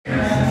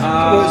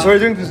So we're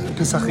doing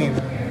Pesachim.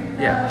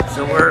 Yeah.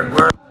 So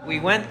we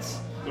went.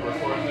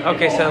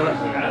 Okay. So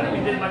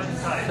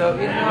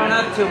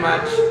not too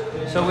much.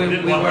 So we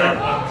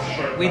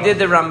did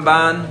the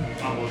Ramban,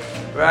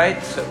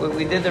 right? So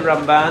we did the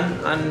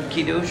Ramban on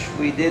Kiddush.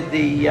 We did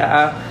the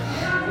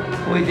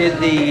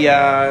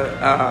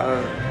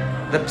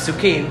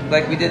Psukim,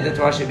 like we did the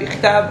Torah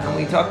Shebichtav, and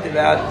we talked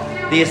about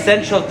the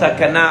essential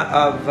takana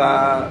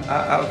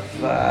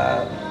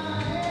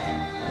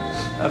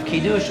of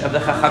Kiddush, of the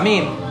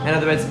Chachamim. In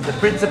other words, the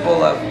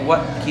principle of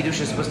what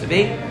Kiddush is supposed to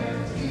be,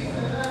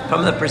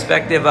 from the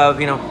perspective of,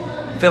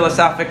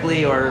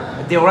 philosophically or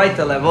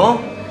deoraita level,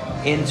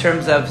 in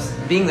terms of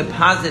being the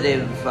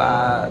positive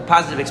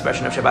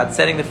expression of Shabbat,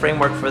 setting the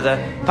framework for the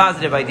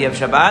positive idea of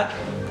Shabbat,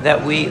 that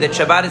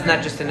Shabbat is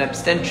not just an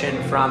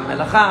abstention from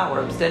melacha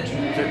or abstention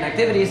from certain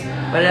activities,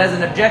 but it has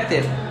an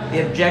objective.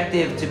 The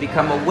objective to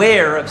become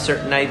aware of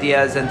certain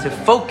ideas and to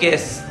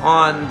focus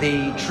on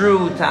the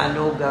true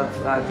ta'anug of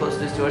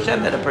closeness to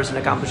Hashem that a person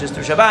accomplishes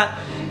through Shabbat.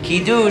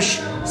 Kiddush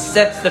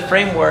sets the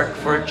framework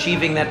for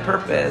achieving that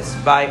purpose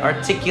by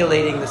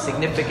articulating the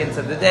significance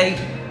of the day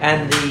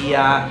and the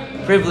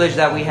privilege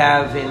that we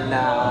have in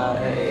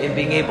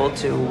being able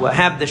to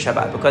have the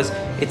Shabbat, because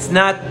it's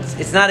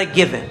not a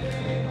given.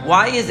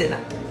 Why is it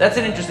not? That's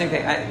an interesting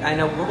thing. I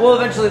know we'll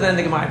eventually learn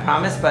the Gemara, I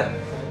promise, but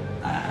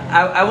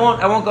I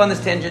won't go on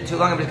this tangent too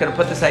long. I'm just going to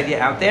put this idea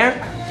out there.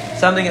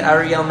 Something that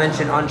Ariel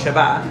mentioned on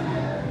Shabbat.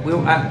 We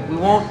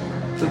won't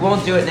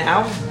do it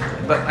now,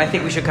 but I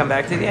think we should come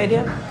back to the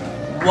idea.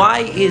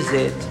 Why is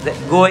it that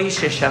Goy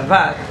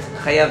Sheshavat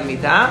Chayav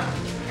Midah,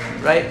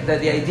 right?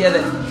 That the idea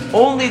that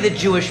only the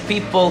Jewish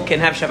people can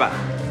have Shabbat,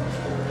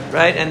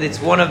 right? And it's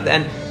one of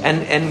and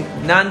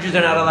non-Jews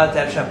are not allowed to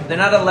have Shabbat. They're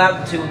not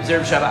allowed to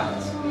observe Shabbat.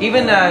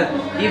 Even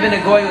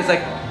a Goy who's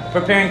like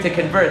preparing to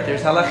convert,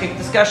 there's halachic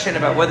discussion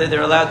about whether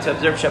they're allowed to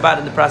observe Shabbat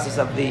in the process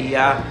of the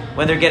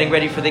when they're getting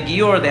ready for the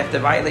Giyur. They have to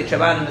violate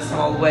Shabbat in a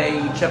small way,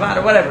 eat Shabbat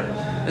or whatever.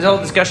 There's a whole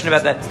discussion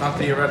about that. It's not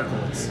theoretical.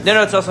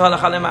 No, it's also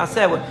halacha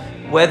lema'aseh.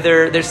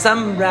 Whether there's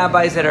some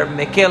rabbis that are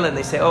mekel and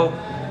they say,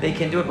 they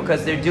can do it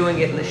because they're doing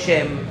it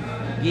l'shem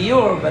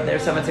Giyur, but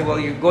there's some that say,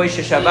 you're goy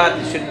Shabbat.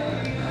 You should.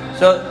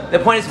 So the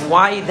point is,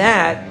 why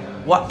that?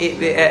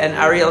 And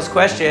Ariel's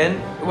question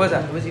was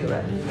that? Was you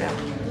right? Yeah.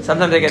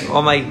 Sometimes I get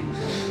all my.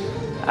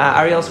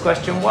 Ariel's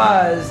question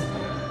was,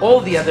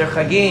 all the other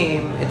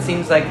Chagim, it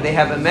seems like they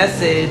have a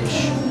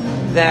message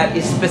that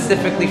is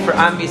specifically for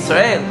Am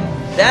Yisrael.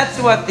 That's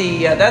what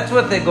the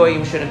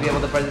Goyim shouldn't be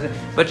able to participate.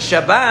 But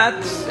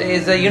Shabbat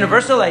is a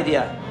universal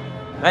idea,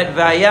 right?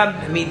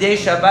 V'ayam midei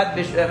Shabbat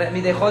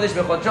midei chodesh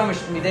b'chodshom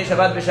midei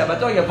Shabbat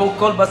b'Shabbato yavo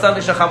kol basar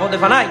l'shachavot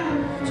lefanai.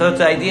 So it's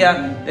the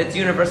idea, it's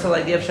universal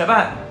idea of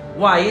Shabbat.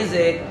 Why is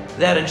it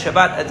that in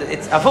Shabbat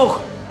it's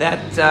avuch, that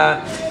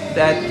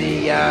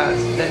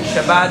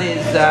Shabbat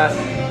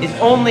is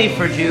only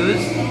for Jews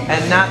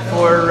and not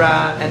for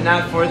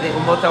the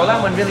Umot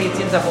HaOlam, when really it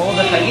seems that for all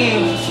the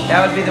Chagim,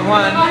 that would be the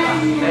one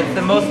that's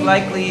the most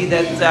likely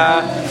that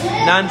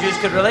non-Jews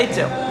could relate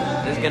to.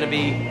 It's going to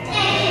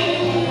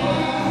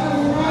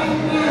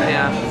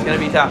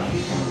be tough.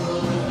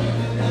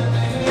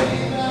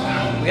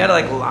 We got to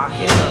lock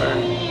in, or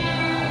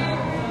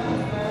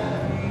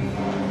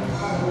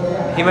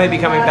he might be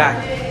coming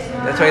back.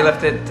 That's why he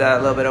left it a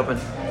little bit open.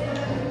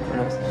 Who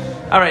knows?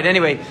 All right.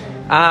 Anyway,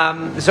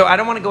 so I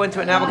don't want to go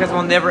into it now because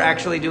we'll never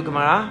actually do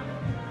Gemara,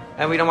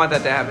 and we don't want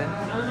that to happen.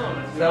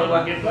 So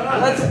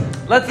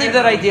let's leave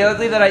that idea. Let's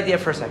leave that idea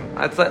for a second.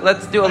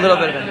 Let's do a little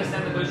bit of it.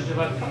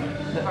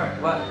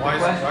 Why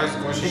is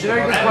It's a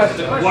very good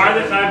question. Why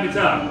the Chayav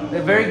Mitzvah? A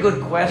very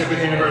good question We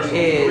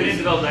didn't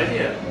develop the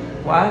idea.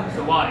 What?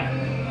 So why?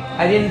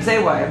 I didn't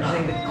say why. I'm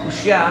saying the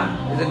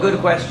kushya is a good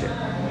question.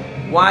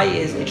 Why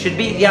is it should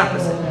be the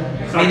opposite?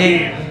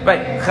 Meaning,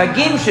 right?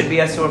 Chagim should be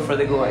asur for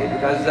the goy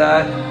because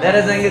that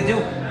has nothing to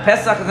do.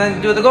 Pesach has nothing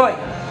to do with the goy.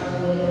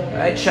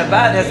 Right?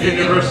 Shabbat is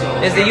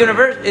the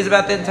universe is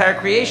about the entire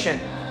creation.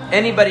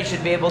 Anybody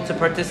should be able to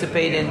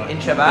participate in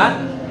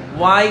Shabbat.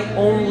 Why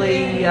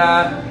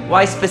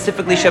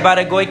specifically Shabbat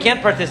a goy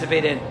can't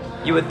participate in?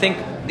 You would think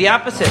the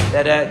opposite,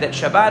 that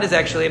Shabbat is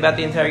actually about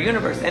the entire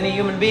universe. Any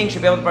human being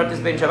should be able to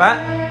participate in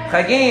Shabbat.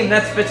 Chagim,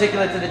 that's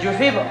particular to the Jewish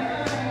people.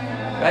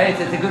 Right?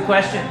 It's a good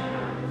question.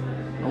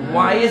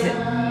 Why is it?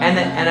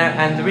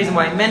 And the reason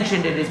why I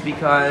mentioned it is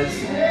because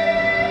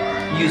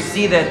you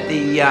see that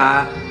we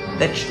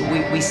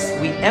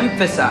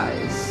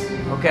emphasize,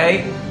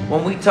 okay,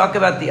 when we talk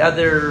about the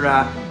other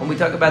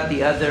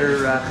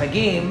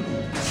Chagim,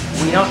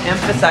 we don't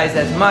emphasize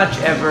as much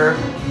ever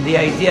the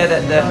idea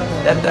that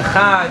the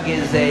Chag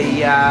is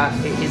a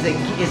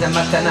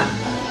matana,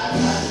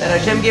 that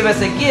Hashem gave us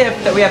a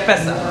gift that we have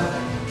Pesach.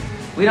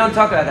 We don't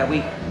talk about that.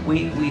 We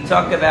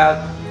talk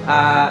about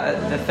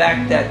the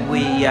fact that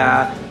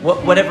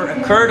whatever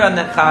occurred on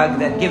that Chag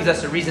that gives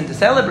us a reason to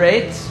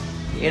celebrate,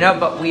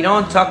 but we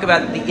don't talk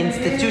about the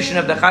institution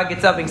of the Chag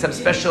itself being some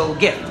special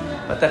gift.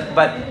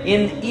 But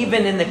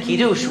even in the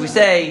Kiddush, we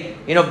say,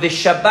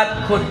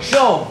 B'Shabbat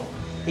Kodsho,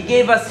 He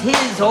gave us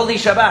His holy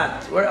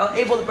Shabbat. We're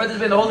able to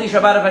participate in the holy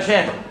Shabbat of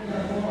Hashem.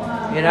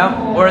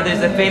 Or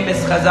there's a famous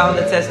Chazal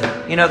that says,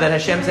 that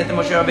Hashem said to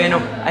Moshe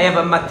Rabbeinu, I have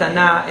a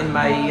matana in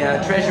my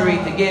treasury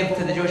to give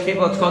to the Jewish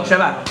people. It's called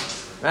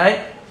Shabbat,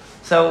 right?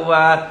 So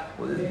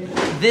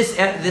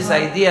this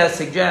idea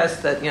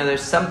suggests that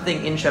there's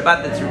something in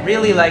Shabbat that's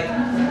really like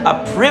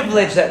a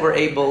privilege that we're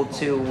able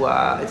to.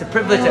 It's a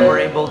privilege that we're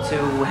able to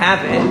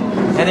have it,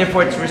 and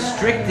therefore it's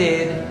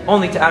restricted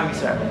only to Am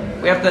Yisrael.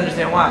 We have to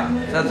understand why.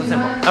 It's not so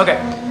simple. Okay.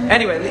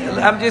 Anyway,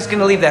 I'm just going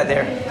to leave that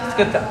there. It's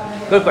good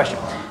stuff. Good question.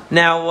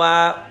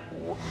 Now,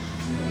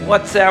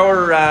 what's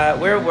our?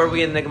 Where were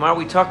we in the Gemara?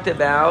 We talked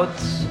about.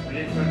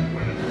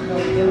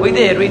 We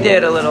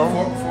did a little.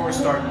 Before we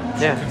start,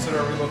 should we consider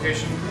a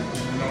relocation? No,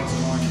 it's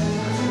annoying.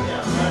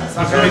 It's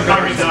not It's very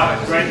really good.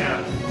 done right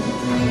now.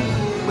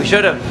 We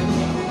should have.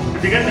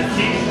 If you get the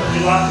key,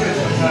 you lock it, it's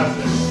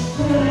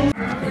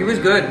fantastic. He was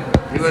good.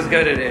 He was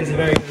good at it. He's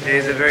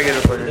a very good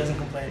reporter. He doesn't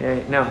complain.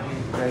 Yeah, no,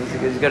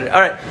 he's good at it.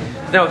 All right.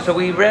 No, so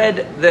we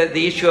read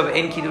the issue of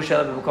En Kiddush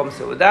Ela B'Makom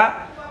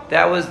Seudah.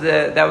 That was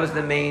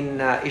the main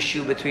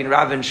issue between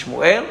Rav and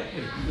Shmuel.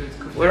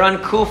 We're on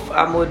Kuf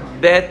Amud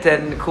Bet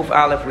and Kuf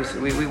Aleph.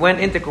 We went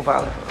into Kuf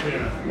Aleph.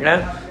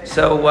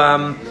 So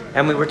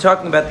and we were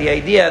talking about the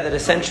idea that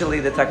essentially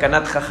the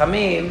Takanat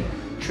Chachamim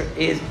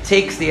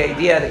takes the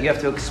idea that you have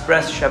to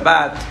express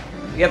Shabbat.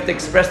 You have to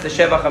express the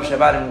Shevach of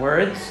Shabbat in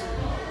words,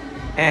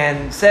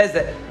 and says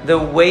that the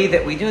way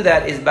that we do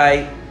that is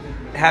by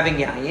having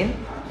yayin.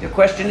 The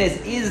question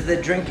is the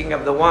drinking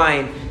of the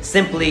wine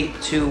simply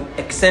to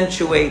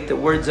accentuate the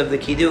words of the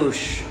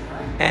Kiddush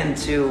and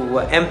to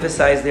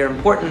emphasize their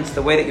importance,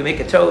 the way that you make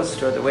a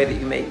toast, or the way that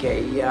you make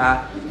a,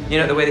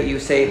 the way that you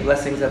say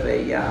blessings of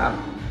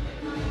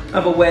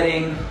a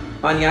wedding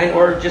on yayin,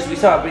 or just we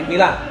saw Brit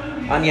Milah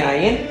on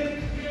yayin,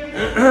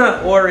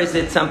 or is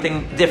it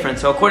something different?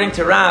 So according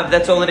to Rav,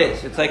 that's all it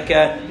is. It's like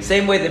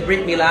same way the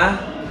Brit Milah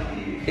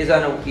is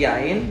on a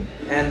yayin,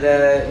 and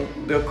the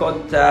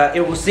Birkot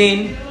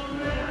Irusin,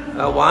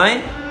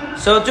 wine,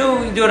 so too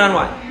we do it on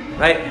wine,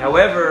 right?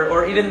 However,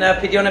 or even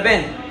Pidyon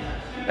Ben,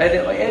 right?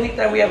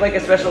 Anytime we have like a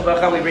special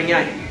bracha, we bring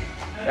yain,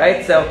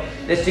 right? So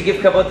this to give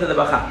kavod to the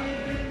bracha,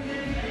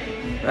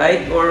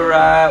 right? Or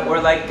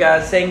like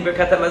saying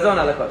Birkat Hamazon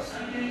alakos,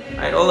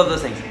 right? All of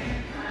those things.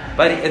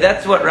 But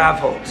that's what Rav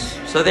holds.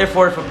 So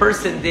therefore, if a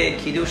person did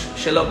Kiddush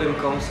Shelo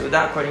B'Makom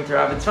Seudah, according to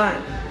Rav, it's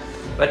fine.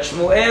 But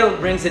Shmuel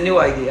brings a new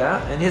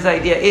idea, and his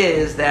idea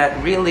is that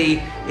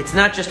really it's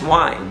not just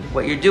wine.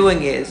 What you're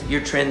doing is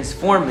you're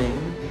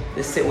transforming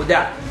the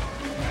Seudah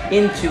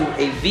into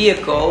a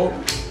vehicle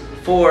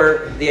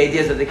for the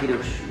ideas of the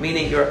Kiddush.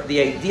 Meaning the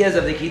ideas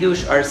of the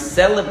Kiddush are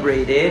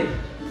celebrated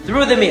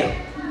through the meal.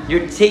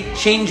 You're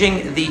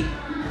changing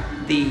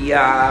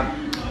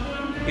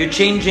you're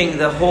changing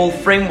the whole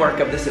framework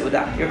of the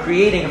Seudah. You're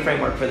creating a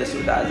framework for the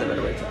Seudah, is a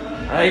better way to say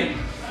it. Right?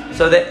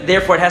 So that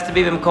therefore it has to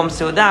be B'Makom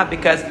Seudah,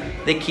 because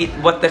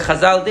what the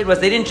Chazal did was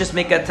they didn't just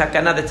make a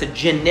takana that's a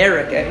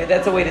generic. I mean,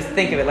 that's a way to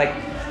think of it. Like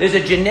there's a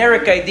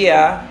generic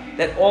idea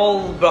that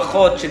all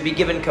brachot should be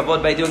given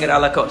kavod by doing it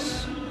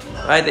alakos,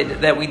 right?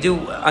 That we do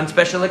on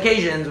special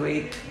occasions.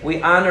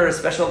 We honor a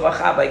special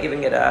bracha by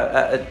giving it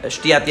a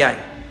shtiyat yain.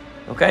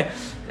 Okay,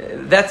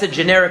 that's a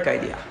generic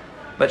idea.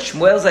 But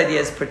Shmuel's idea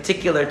is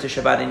particular to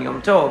Shabbat and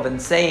Yom Tov,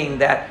 and saying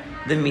that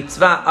the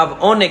mitzvah of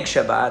oneg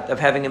Shabbat, of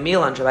having a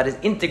meal on Shabbat, is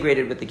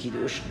integrated with the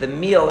Kiddush. The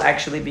meal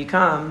actually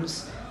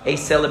becomes a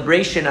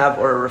celebration of,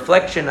 or a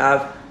reflection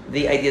of,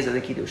 the ideas of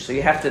the Kiddush. So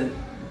you have to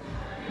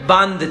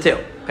bond the two.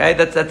 Okay,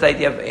 that's the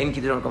idea of En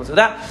Kiddush comes with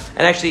that.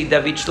 And actually,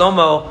 David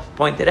Shlomo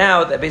pointed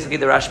out that basically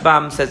the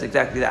Rashbam says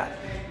exactly that.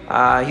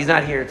 He's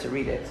not here to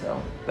read it,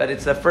 but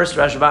it's the first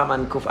Rashbam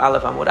on Kuf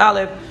Aleph Amud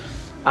Aleph.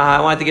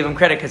 I wanted to give him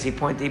credit because he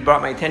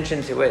brought my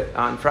attention to it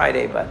on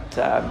Friday, but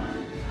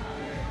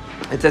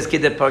it says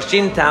Kiddush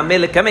Parshin Ta'ameh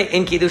Lekame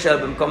En Kiddush El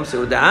B'Makom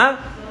Seudah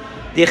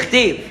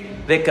Dichtiv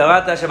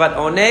V'Karata Shabbat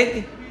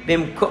Oneg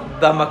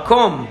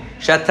B'Makom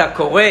Shata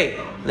Koreh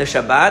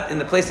LeShabbat, in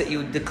the place that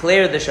you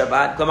declare the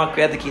Shabbat, Klomar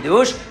Kriyat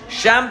Kiddush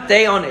Sham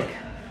Tei Oneg.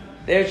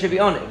 There should be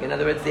Oneg. In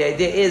other words, the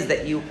idea is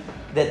that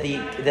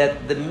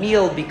the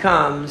meal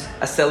becomes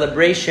a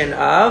celebration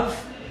of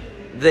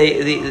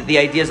the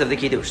ideas of the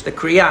Kiddush. The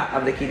Kriya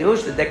of the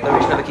Kiddush, the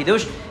declaration of the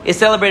Kiddush, is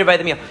celebrated by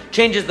the meal.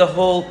 Changes the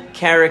whole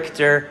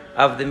character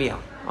of the meal.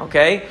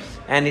 Okay?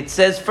 And it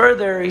says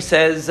further, he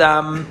says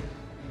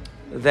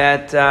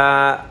that's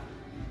a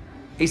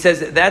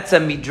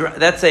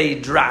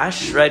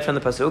drash, right, from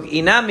the pasuk.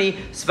 Inami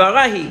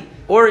svarahi,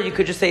 or you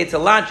could just say it's a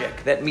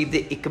logic that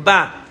midi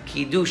ikba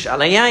kiddush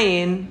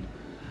alayayin,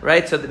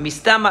 right? So the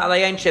mistama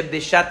alayayin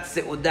shebishat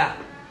seudah,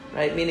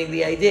 right? Meaning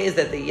the idea is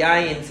that the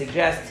yayin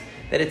suggests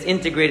that it's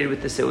integrated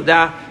with the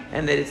seudah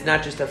and that it's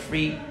not just a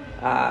free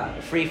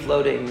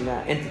floating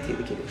entity,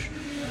 the kiddush.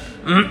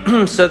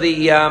 So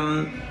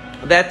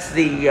that's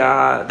the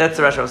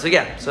Rashi. So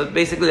yeah, so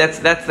basically that's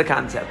the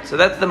concept. So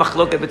that's the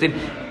machloket between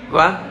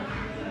what?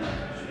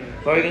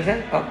 What were you going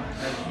to say? Oh.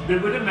 They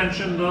would have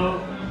mentioned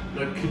though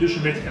the Kiddush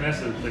and Beit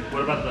Knesset, like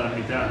what about the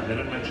Amidah? They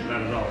didn't mention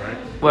that at all, right?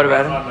 What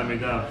about it? The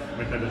Amidah,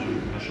 Mekadosh,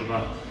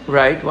 Shabbat.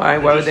 Right, why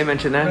would they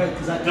mention that?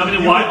 Right, No, I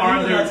mean, why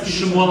aren't there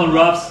Shmuel and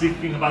Rav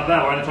speaking about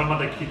that? Why are they talking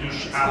about the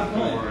Kiddush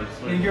afterwards?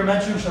 Like, you're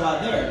mentioning Shabbat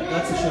there.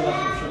 That's a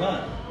Shabbat from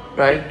Shabbat.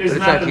 Right, but Isn't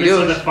it's that not the mitzvah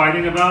Kiddush. they're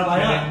fighting about? Why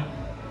not?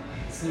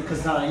 Because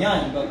it's not a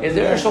yan, but... Is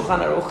there a Shulchan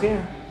Aruch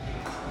here?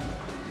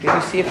 Can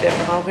you see if they have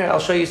a Shulchan Aruch here? I'll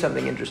show you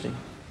something interesting.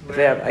 If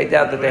they have, I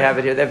doubt that they have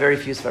it here. They have very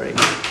few Sfarim.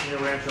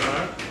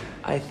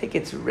 I think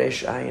it's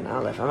Resh Ayin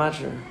Aleph. I'm not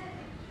sure.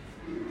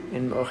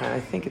 In Orchaim, I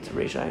think it's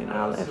Resh Ayin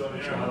Aleph.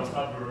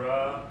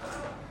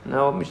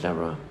 No, Mishnah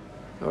Berurah.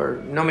 Or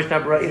no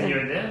Mishnah Berurah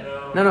either.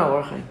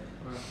 No, Orchaim.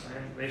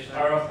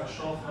 Aruch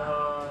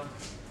HaShulchan.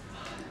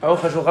 Aruch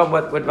HaShulchan,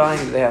 what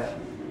volume do they have?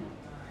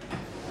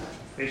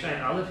 Resh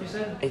Ayin Aleph, you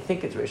said? I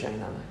think it's Resh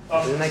Ayin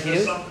Aleph. Isn't that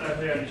cute?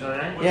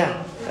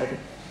 Yeah. Okay.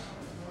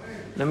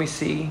 Let me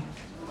see.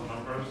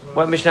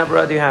 What Mishnah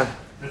Berurah do you have?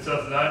 It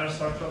says 9 or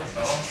something.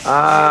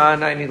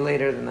 No, I need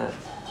later than that.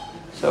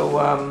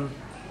 So,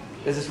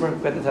 is this work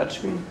with the touch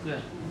screen? Yeah.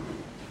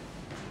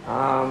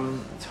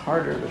 It's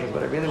harder because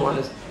what I really want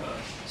is.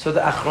 So the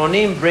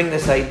Achronim bring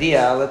this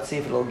idea. Let's see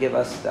if it'll give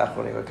us the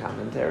Achronim a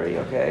commentary.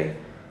 Okay.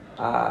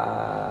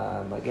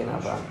 Magen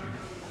Avraham.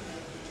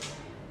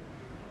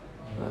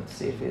 Let's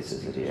see if this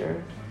is it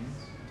here.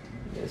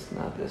 It's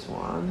not this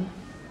one.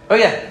 Oh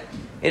yeah,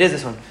 it is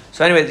this one.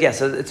 So anyways, yeah,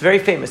 so it's very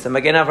famous. The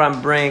Magen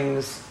Avraham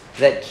brings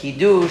that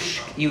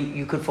Kiddush,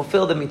 you could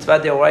fulfill the mitzvah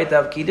deoraita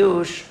of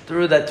Kiddush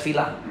through that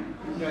tefillah.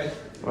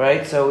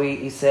 Right? So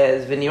he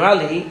says,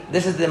 V'nirali,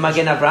 this is the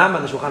Magen Avraham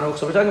on the Shulchan Aruch.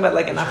 So we're talking about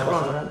like an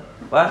Achron.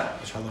 What?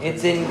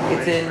 It's in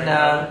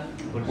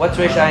what's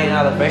Resh Ayin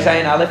Aleph? Resh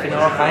Ayin Aleph in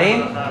Orach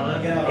Chaim.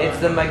 It's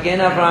the Magen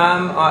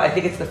Avraham, I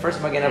think it's the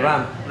first Magen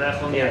Avraham.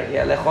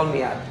 Yeah, Lechol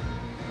Miyad.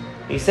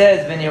 He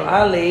says,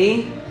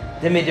 V'nirali,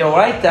 the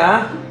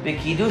Midoraita, the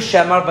Kiddush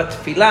Shamar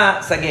Batfila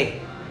Sageh.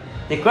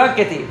 The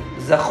Kraketi,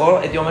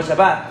 Zachor et Yom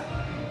HaShabbat.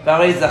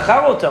 V'arei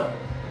Zachar Oto.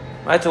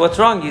 Right, so what's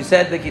wrong? You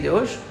said the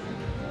Kiddush.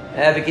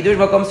 The Kiddush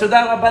Makom Suda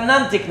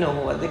Rabbanan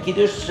Tiknu. The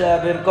Kiddush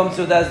Makom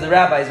Suda as the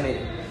rabbis made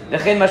it.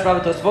 וכן משמע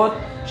בתוספות,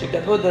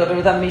 שכתבו את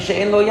רבנותם, מי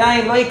שאין לו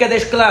יין, לא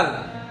יקדש כלל.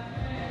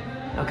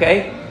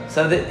 Okay?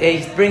 So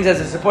he brings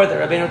as a support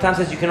that Rabbeinu Tam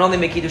says you can only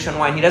make Kiddush on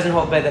wine. He doesn't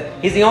hold by that.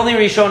 He's the only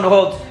Rishon who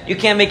holds you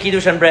can't make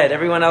Kiddush on bread.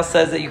 Everyone else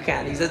says that you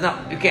can. He says no,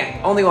 you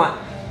can't. Only wine.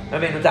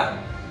 Rabbeinu Tam.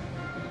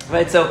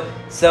 Right?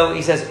 So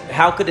he says,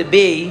 how could it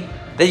be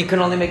that you can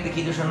only make the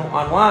Kiddush on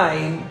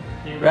wine?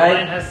 Right?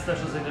 Wine has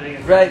special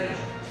significance. Right.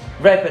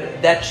 Right,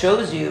 but that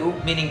shows you,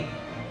 meaning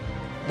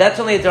that's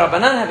only a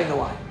D'Rabbanan having the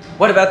wine.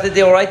 What about the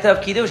Deoraita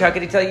of Kiddush? How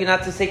could he tell you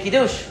not to say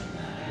Kiddush?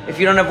 If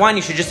you don't have wine,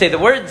 you should just say the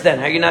words then.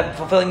 How are you not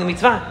fulfilling the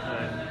mitzvah?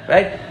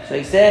 Right? So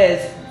he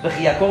says,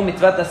 V'chiyakor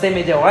mitzvah taseh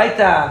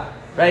me'deoraita.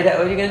 Right?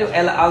 What are you going to do?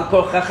 El al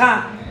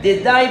korchacha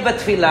dedai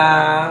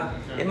batfilah.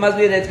 It must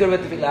be that it's good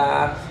with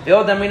tefillah.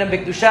 Ve'od amrina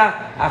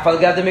b'kedusha afal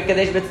gav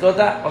demekadesh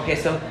b'tzlota. Okay,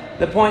 so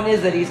the point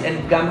is that he's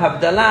and gam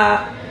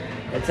havdalah,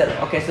 etc.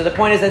 Okay, so the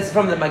point is that's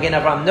from the Magen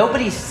Avraham.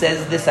 Nobody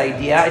says this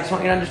idea. I just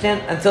want you to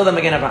understand until the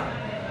Magen Avraham.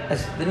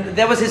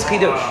 That was his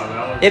chidush.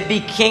 It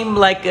became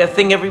like a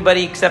thing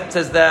everybody accepts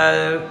as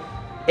the,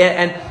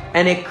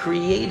 and it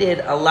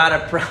created a lot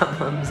of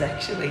problems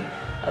actually,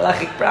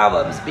 halachic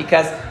problems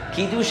because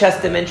kiddush has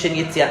to mention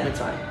Yetziat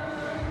Mitzrayim.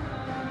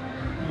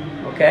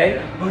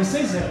 Okay. But we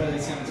say Zechar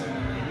Yetziat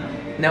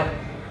Mitzrayim. No,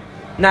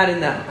 not in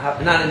the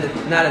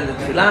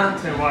tefillah.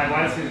 So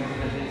why is it?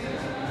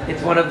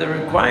 It's one of the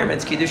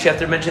requirements. Kiddush you have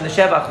to mention the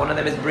shevach. One of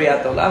them is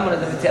Briat Olam. One of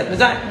them is Yetziat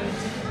Mitzrayim.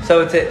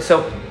 So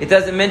it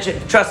doesn't mention.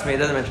 Trust me, it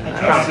doesn't mention.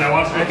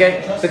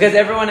 Okay, because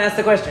everyone asks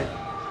the question.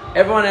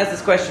 Everyone asks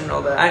this question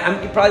all the.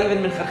 I'm probably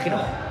even min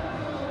chinuch.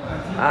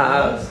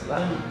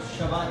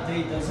 Shabbat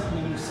day doesn't, and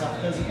then Musaf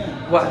does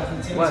again. What?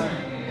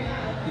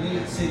 You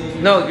need to say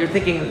those. No, you're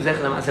thinking Zech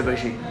L'Maaseh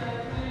Bereshit.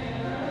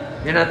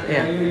 You're not.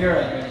 Yeah. You're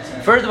right.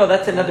 First of all,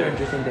 that's another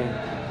interesting thing.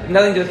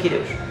 Nothing to do with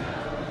kiddush.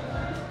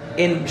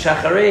 In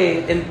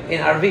Shachari, in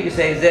Arvit, you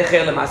say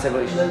Zecher L'Maaseh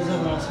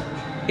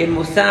Bereshit. In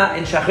Musa,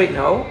 in Shachrit,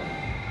 no.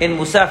 In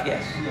Musaf,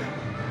 yes.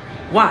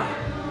 Why?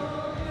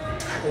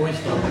 Always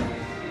thought that.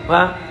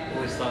 What?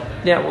 Always thought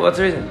that. Yeah, well, what's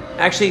the reason?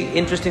 Actually,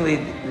 interestingly,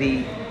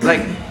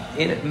 like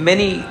in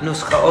many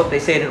nuschaot, they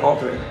say it in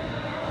altering.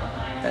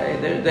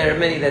 There are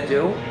many that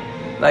do.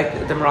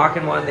 Like the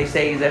Moroccan one, they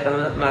say Zech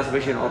L'Maaseh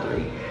Bereshit in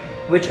altering.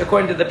 Which,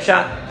 according to the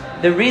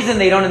Pshat, the reason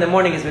they don't in the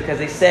morning is because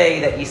they say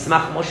that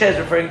Yismach Moshe is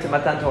referring to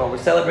Matan Torah. We're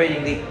celebrating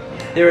in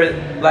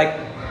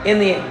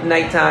the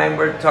nighttime,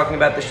 we're talking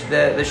about the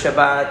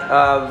Shabbat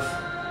of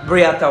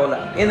Briat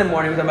Haolam. In the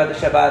morning, we're talking about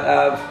the Shabbat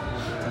of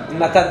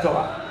Matan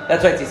Torah.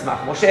 That's why it's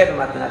Yismach Moshe,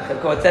 Matanat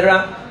Chelko,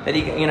 etc. That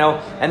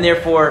and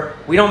therefore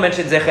we don't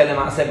mention Zecher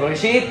L'Maaseh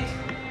Bereshit.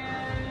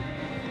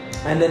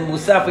 And then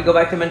Musaf, we go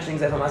back to mentioning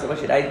Zecher L'Maaseh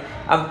Bereshit.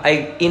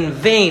 I in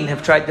vain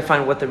have tried to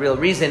find what the real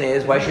reason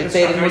is. Why should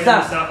say it in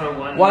Musaf?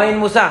 Why in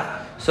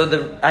Musaf? So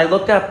I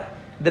looked up.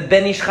 The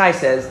Ben Ish Chai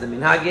says the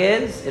minhag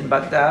is in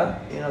Baghdad.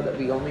 That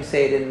we only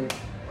say it in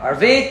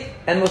Arvit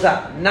and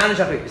Musaf, not in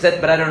Shachrit. He said,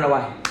 but I don't know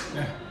why.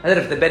 I said,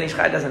 if the Ben Ish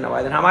Chai doesn't know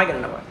why, then how am I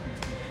going to know why?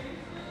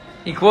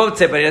 He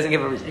quotes it, but he doesn't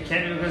give a reason. It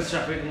can't be because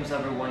Shafik was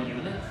ever one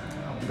unit.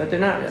 But they're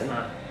not really. It's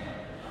not.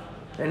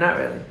 They're not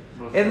really.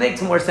 It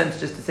makes more sense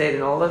just to say it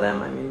in all of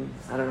them. I mean,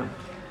 I don't know.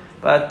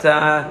 But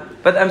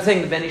I'm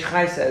saying the Ben Ish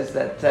Chai says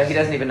that he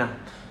doesn't even know.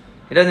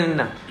 He doesn't even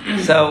know.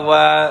 So,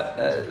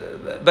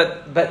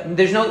 but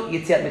there's no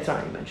Yetziat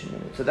Mitzrayim mentioned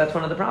in it. So that's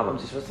one of the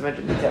problems. You're supposed to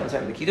mention Yetziat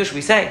Mitzrayim in the Kiddush.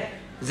 We say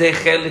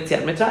Zecher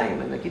Yetziat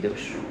Mitzrayim in the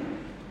Kiddush,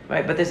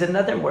 right? But there's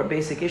another more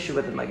basic issue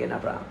with the Magen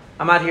Avraham.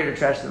 I'm not here to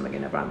trash the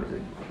Magen Avraham,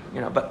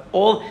 but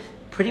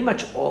pretty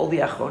much all the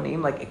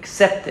Achronim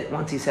accept it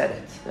once he said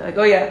it. They're like,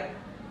 oh yeah.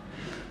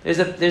 There's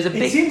a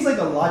big. It seems like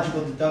a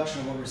logical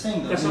deduction of what we're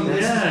saying, though. It's a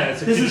this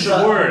Kiddush is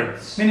of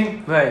words.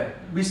 Meaning, Right.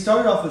 we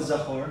started off with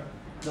Zachor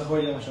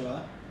Yom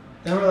Shabbat.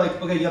 Then we're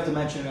like, okay, you have to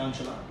mention it on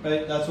Shabbat,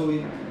 right? That's what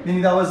we.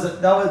 Meaning that was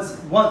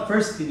one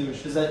first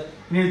Kiddush is that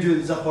you need to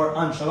do Zachor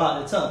on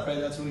Shabbat itself, right?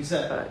 That's what we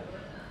said. Right.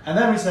 And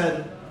then we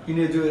said you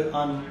need to do it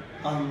on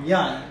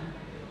Yain,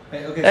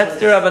 right? Okay. That's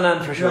the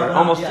Rabbanan for sure. Rabbanan,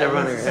 Almost yeah,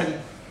 everyone. that's the second.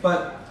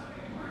 But.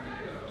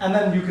 And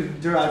then you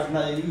could derive from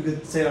that. You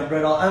could say it on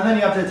bread, and then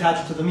you have to attach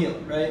it to the meal,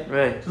 right?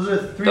 Right.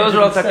 Those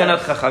are all different takanot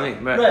steps.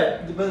 chachamim, right?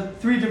 Right,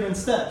 but 3 different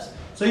steps.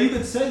 So you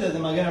could say that the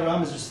Magen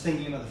Avraham is just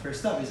thinking about the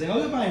first step. He's saying,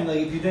 okay, fine.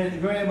 If you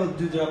weren't able to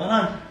do the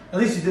Rabbanan, at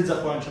least you did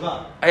Zachor on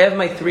Shabbat. I have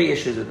my 3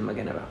 issues with the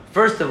Magen Avraham.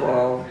 First of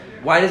all,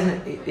 why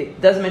doesn't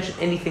it doesn't mention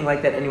anything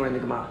like that anywhere in the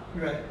Gemara?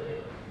 Right.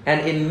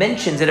 And it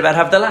mentions it about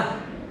Havdalah.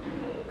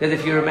 Because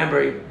if you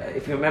remember in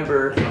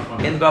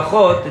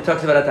Bachot, it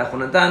talks about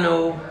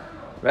Atachonantanu,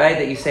 right?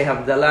 That you say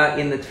Havdalah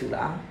in the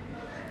Tefillah.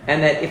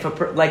 And that if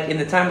in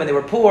the time when they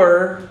were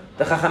poor,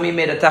 the Chachamim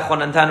made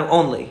Atachonantanu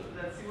only.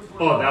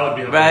 Oh, that would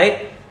be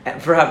right? And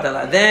for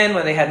Havdalah. Then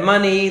when they had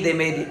money, they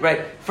made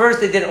right. First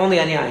they did only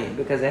on Yayin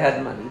because they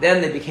had money.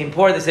 Then they became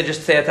poor, they said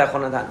just say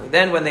Atachonantanu.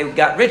 Then when they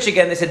got rich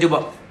again, they said do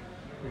both.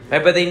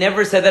 Right? But they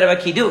never said that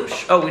about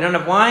Kiddush. Oh, we don't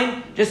have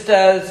wine? Just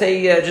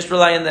just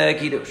rely on the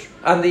Kiddush,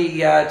 on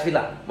the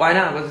Tefillah. Why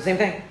not? It was the same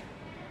thing.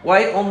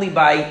 Why only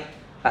by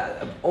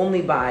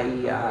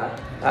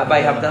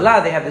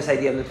Havdalah they have this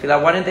idea of the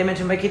Tefillah? Why didn't they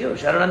mention by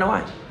Kiddush? I don't know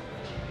why.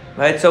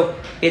 Right? So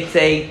it's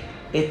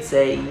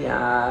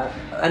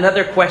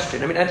another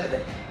question. I mean,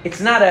 it's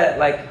not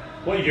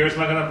What year is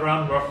Magen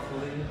Avraham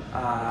roughly?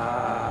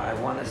 I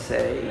want to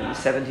say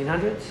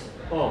 1700s.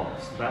 Oh,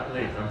 it's that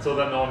late. Until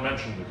then, no one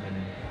mentioned it.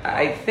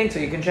 I think so.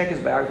 You can check his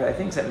biography. I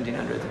think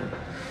 1700s.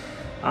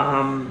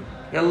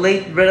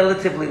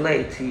 Relatively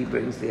late, he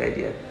brings the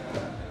idea.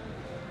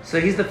 So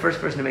he's the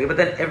first person to make it, but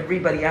then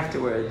everybody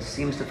afterwards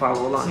seems to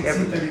follow along.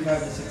 1635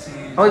 to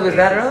 16. Oh, it was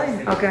that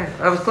early? Okay,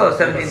 that was close.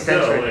 17th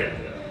century. Late,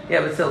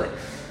 Yeah, but still late.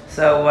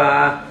 So,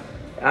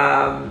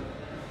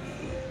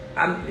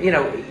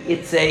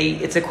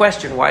 it's a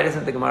question. Why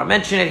doesn't the Gemara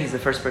mention it? He's the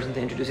first person to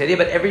introduce the idea,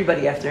 but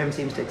everybody after him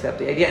seems to accept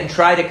the idea and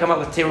try to come up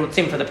with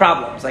tirutzim for the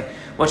problems. Like,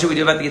 what should we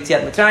do about the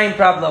Yetziat Mitzrayim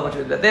problem? What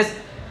should we do about this?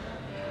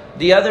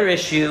 The other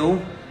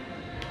issue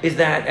is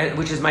that,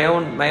 which is my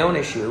own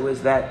issue,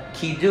 is that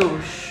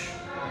Kiddush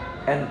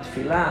and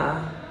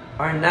Tefillah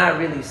are not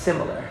really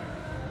similar.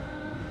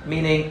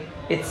 Meaning,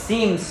 it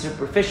seems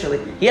superficially.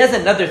 He has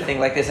another thing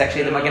like this,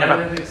 actually, the Magen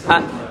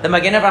Avraham. The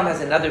Magen Avraham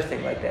has another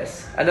thing like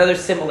this. Another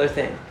similar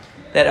thing.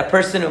 That a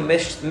person who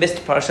missed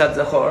Parshat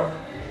Zachor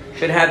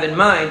should have in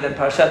mind that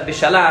Parshat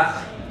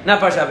Bishalach, in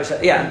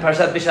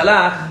Parshat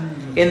Bishalach,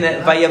 in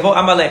the Vayavo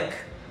Amalek.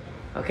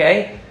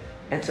 Okay?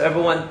 And so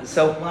everyone,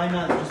 Why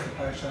not just the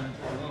Parshat?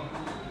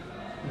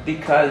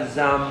 because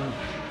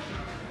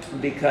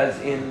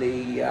in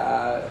the,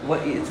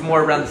 it's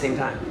more around the same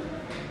time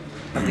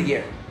of the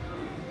year.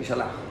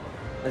 Bishalach.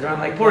 It's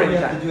around Purim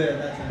time. To do it at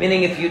that time.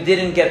 Meaning if you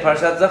didn't get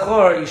Parshat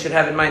Zachor, you should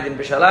have in mind in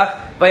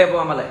Bishalach,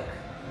 Vayavo Amalek.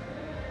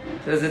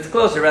 Because it's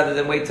closer rather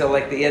than wait till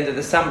the end of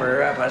the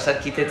summer,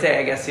 Parshat Ki Tetzei,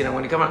 I guess,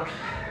 when you come out.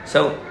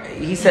 So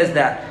he says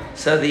that.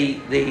 So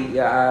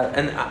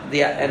and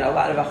a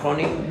lot of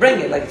Achronim bring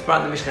it, like it's brought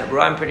in the Mishnah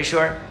Berurah, I'm pretty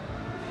sure.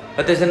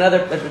 But there's a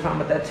problem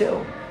with that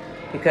too.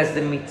 Because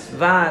the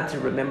mitzvah to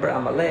remember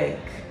Amalek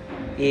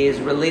is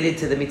related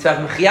to the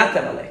mitzvah of Mechiyat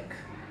Amalek.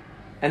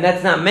 And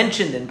that's not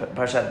mentioned in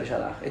Parshat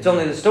Bishalach. It's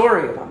only the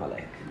story of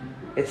Amalek.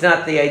 It's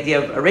not the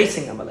idea of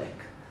erasing Amalek.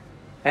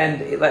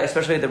 And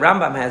especially the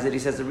Rambam has it. He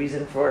says the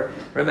reason for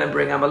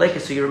remembering Amalek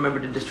is so you remember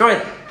to destroy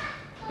them.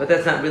 But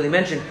that's not really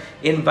mentioned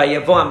in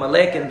Vayavo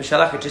Amalek and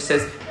Bishalach. It just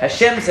says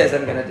Hashem says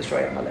I'm going to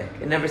destroy Amalek.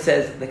 It never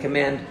says the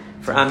command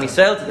for Am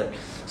Yisrael to do it.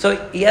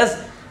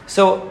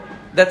 So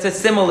that's a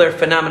similar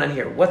phenomenon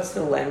here. What's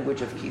the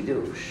language of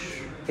Kiddush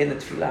in the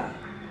Tefillah?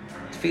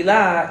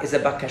 Tefillah is a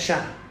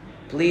bakasha.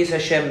 Please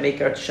Hashem, make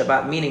our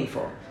Shabbat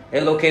meaningful.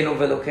 Elokeinu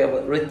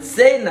ve'Elokeinu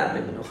ritzena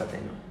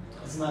me'menuchatenu.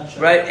 It's not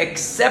Shabbat. Right?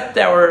 Accept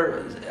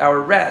our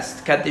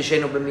rest.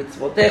 Kadishenu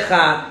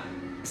b'mitzvotecha,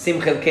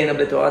 simchelkenu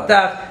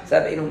b'toratach,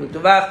 sabeinu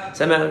b'tuvach,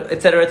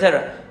 etc.,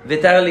 etc.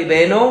 V'tar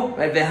libenu,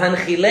 right?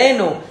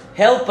 V'hanchilenu,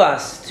 help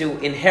us to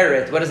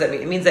inherit. What does that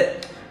mean? It means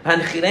that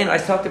Hanchilenu, I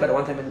talked about it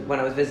one time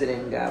when I was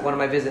visiting, one of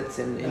my visits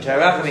in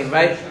Sha'ar Rachamim,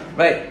 right?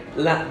 Right.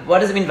 What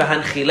does it mean,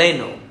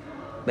 V'hanchilenu?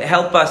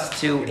 help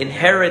us to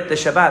inherit the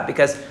Shabbat,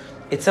 because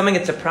it's something,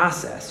 it's a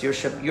process.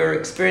 Your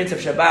experience of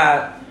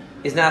Shabbat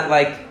is not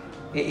like,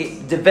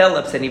 it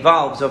develops and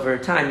evolves over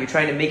time. You're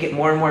trying to make it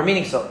more and more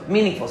meaningful.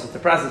 So it's a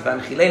process.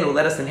 V'anchilenu,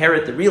 let us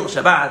inherit the real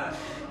Shabbat,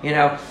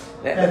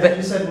 But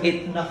you said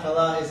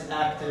Nachala is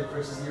active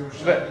versus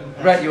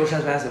Yerushalayim. Right, Yerushalayim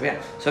is passive,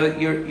 yeah. So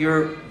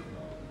you're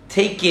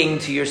taking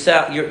to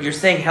yourself, you're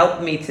saying,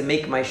 help me to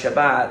make my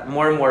Shabbat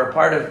more and more a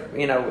part of,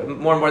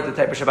 more and more the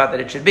type of Shabbat that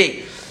it should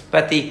be.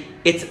 But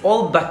it's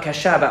all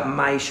bakasha about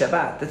my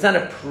Shabbat. That's not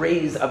a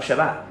praise of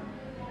Shabbat.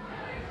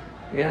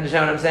 You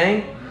understand what I'm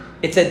saying?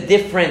 It's a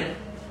different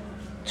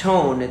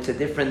tone, it's a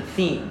different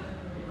theme,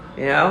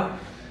 and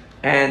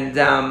and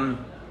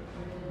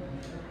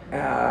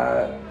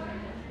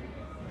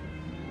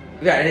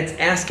it's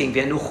asking,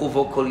 it's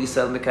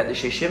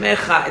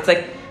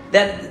like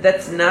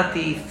that's not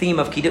the theme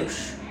of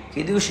Kiddush.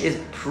 Kiddush is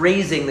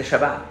praising the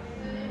Shabbat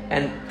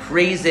and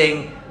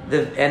praising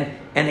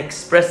and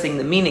expressing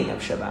the meaning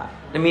of Shabbat.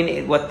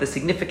 What the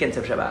significance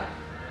of Shabbat,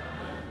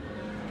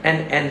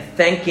 and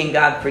thanking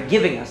God for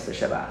giving us the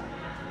Shabbat.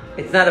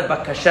 It's not a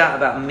bakasha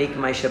about make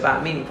my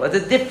Shabbat meaningful. It's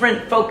a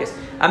different focus.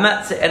 I'm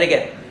not saying, and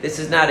again, this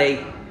is not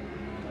a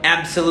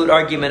absolute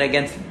argument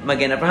against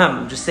Magen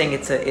Avraham. I'm just saying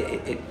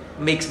it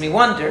makes me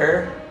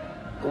wonder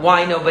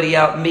why nobody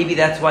else. Maybe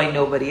that's why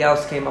nobody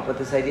else came up with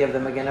this idea of the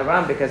Magen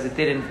Avraham, because it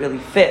didn't really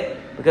fit.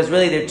 Because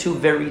really, they're two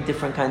very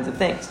different kinds of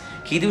things.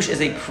 Kiddush is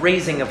a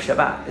praising of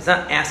Shabbat. It's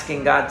not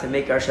asking God to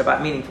make our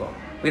Shabbat meaningful.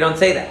 We don't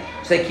say that.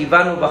 We say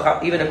kivanu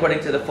b'char, even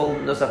according to the full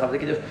nusach of the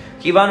Kiddush.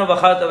 Kivanu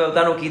b'charta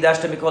ve'otanu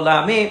kiddashta mikol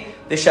ha'amim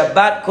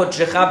v'shabbat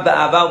kodshecha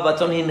ba'ava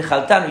u'batzon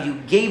hinchaltanu. You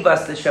gave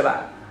us the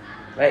Shabbat.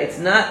 Right? It's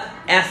not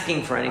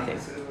asking for anything.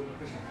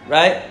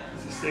 Right?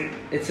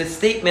 It's a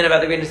statement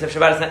about the greatness of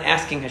Shabbat. It's not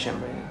asking Hashem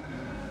for anything.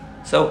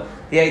 So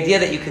the idea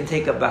that you can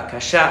take a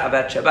bakasha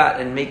about Shabbat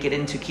and make it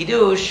into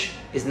Kiddush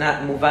is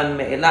not muvan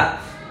me'elav.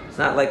 It's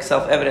not like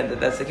self-evident that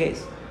that's the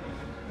case.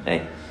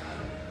 Right?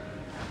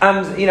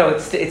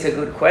 It's a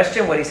good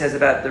question what he says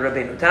about the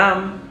Rabbeinu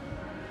Tam,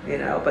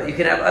 but you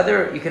can have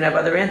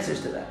other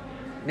answers to that.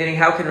 Meaning,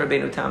 how can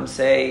Rabbeinu Tam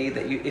say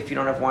that if you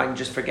don't have wine,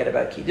 just forget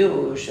about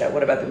Kiddush?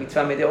 What about the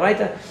mitzvah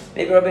midoraita?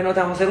 Maybe Rabbeinu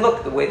Tam will say,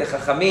 look, the way the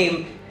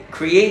Chachamim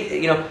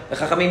the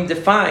Chachamim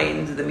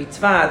defined the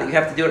mitzvah that you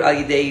have to do it al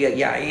yidei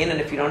yayin, and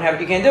if you don't have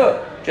it, you can't do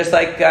it. Just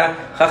like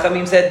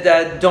Chachamim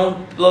said,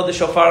 don't blow the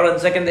shofar on the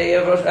second day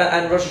of Rosh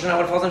Hashanah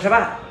when it falls on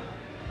Shabbat.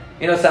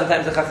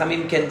 Sometimes the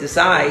Chachamim can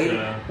decide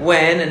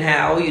when and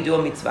how you do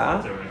a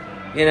mitzvah.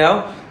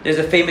 There's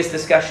a famous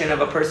discussion of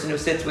a person who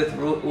sits with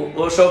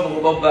Rosho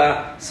v'Rubo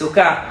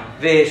b'Sukkah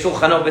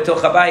v'Shulchano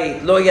b'toch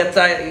habayit lo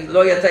yatsa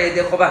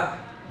yedei chova.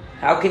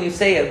 How can you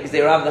say it? Because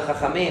they Rav the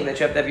Chachamim that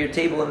you have to have your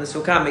table in the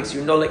Sukkah makes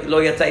you lo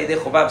yatsa yedei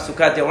chova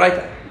b'Sukkah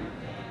deoraita.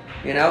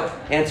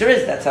 Answer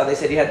is that's how they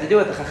said you had to do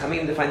it. The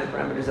Chachamim defined the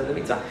parameters of the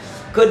mitzvah.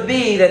 Could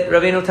be that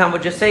Rabbeinu Tam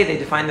would just say they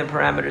define the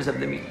parameters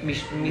of the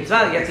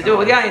mitzvah. You have to do it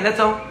with yayin.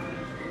 That's all.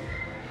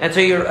 And so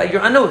you're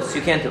anus,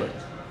 you can't do it.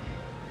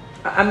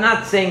 I'm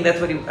not saying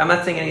I'm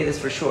not saying any of this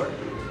for sure.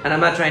 And I'm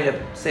not trying to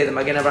say that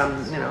Magen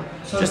Avraham,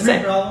 So just the three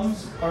saying.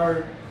 problems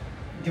are,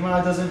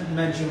 Gemara doesn't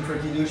mention for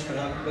Kiddush, but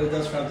it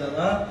does for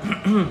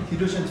Havdalah.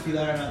 Kiddush and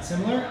Tefillah are not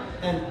similar.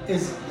 And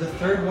is the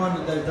third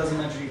one that it doesn't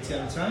mention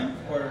Yetziat Mitzrayim?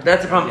 Or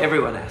That's the problem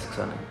everyone asks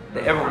on it.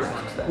 Everyone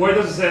asks that. Where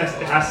does it say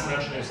it has to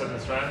mention Yetziat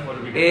Mitzrayim? What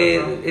do we get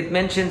that from? It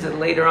mentions it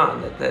later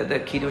on that the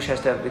Kiddush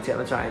has to have Yetziat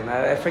Mitzrayim.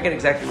 I forget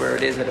exactly where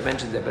it is that it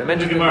mentions it, but it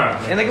mentions in the Gemara.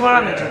 In the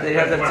Gemara mentions it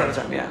has to have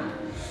Yetziat Mitzrayim, yeah.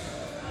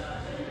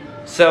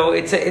 So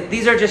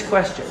these are just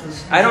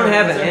questions. I don't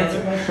have an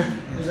answer.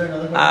 Is there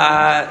another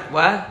question?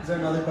 What? Is there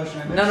another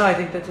question? No, I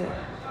think that's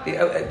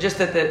it. Just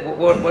that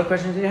what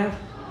questions do you have?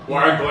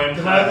 Why are going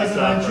to Gemara have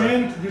doesn't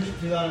mention Kiddush and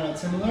Tefillah are not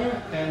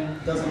similar,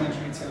 and doesn't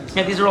mention Yetziat Mitzrayim.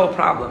 Yeah, these are all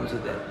problems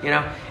with it,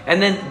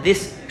 And then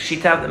this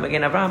Shita of the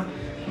Magen Avraham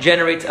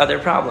generates other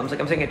problems.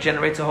 Like I'm saying, it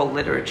generates a whole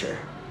literature.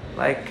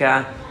 What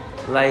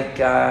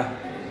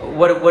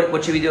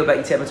should we do about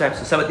Yetziat Mitzrayim?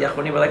 So some of the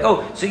Achronim were like,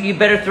 so you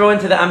better throw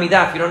into the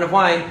Amidah if you don't have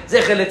wine.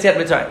 Zecher Yetziat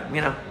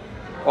Mitzrayim.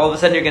 All of a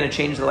sudden you're going to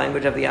change the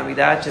language of the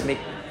Amidah to make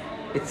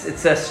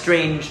it's a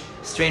strange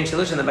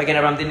solution. The Magen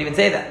Avraham didn't even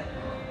say that.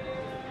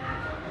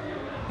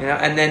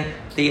 And then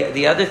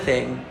the other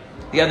thing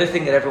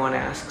that everyone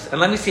asks, and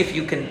let me see if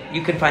you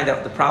can find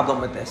out the problem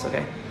with this.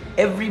 Okay,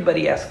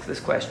 everybody asks this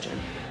question,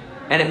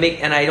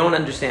 and I don't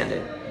understand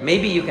it.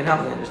 Maybe you can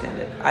help me understand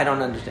it. I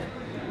don't understand.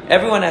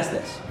 Everyone asks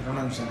this. You don't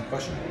understand the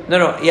question?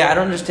 No. Yeah, I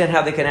don't understand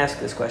how they can ask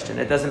this question.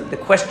 The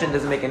question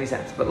doesn't make any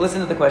sense. But listen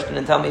to the question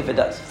and tell me if it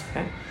does.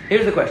 Okay?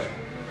 Here's the question.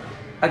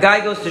 A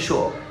guy goes to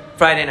shul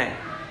Friday night.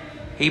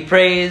 He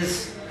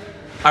prays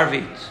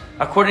Arvit.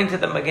 According to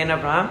the Magen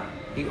Avraham,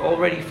 he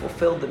already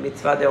fulfilled the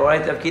mitzvah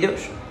deoraita of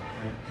Kiddush.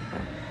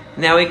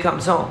 Now he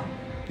comes home.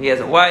 He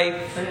has a wife,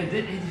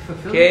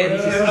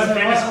 kids. This is a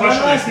famous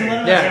question, I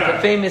think. Yeah, it's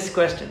a famous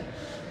question.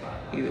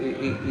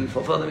 He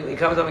fulfilled it. He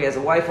comes home. He has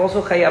a wife.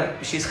 Also,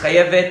 she's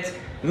chayavet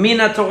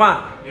mina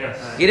Torah.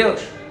 Yes.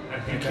 Kiddush.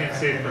 You can't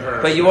say it for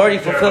her. But you already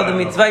fulfilled the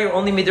mitzvah. You're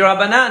only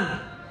midrabanan.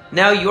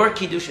 Now your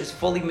kiddush is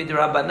fully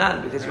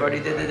midrabanan because you already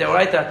did the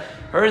deoraita.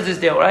 Hers is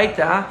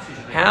deoraita.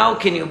 How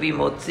can you be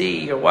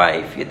motzi your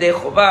wife yedei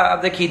chova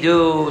of the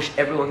kiddush?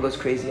 Everyone goes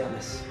crazy on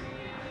this.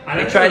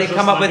 They try to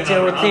come up with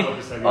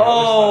terutzim.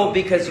 Oh,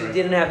 because you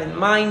didn't have in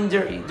mind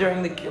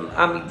during the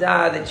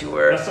Amidah that you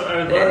were. You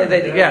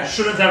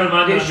shouldn't have in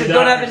mind. You should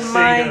don't have in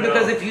mind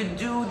because if you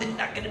do, they're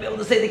not going to be able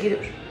to say the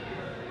kiddush.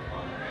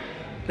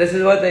 This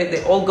is what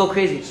they all go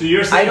crazy. So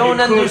you're saying I don't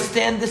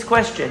understand this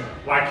question.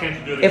 Why can't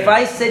you do it? If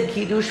I said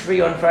kiddush for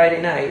you on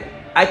Friday night,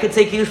 I could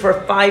say kiddush for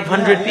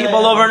 500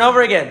 people over and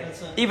over again,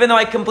 even though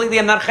I completely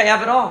am not chayav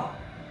at all.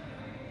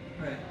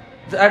 Right.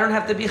 I don't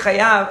have to be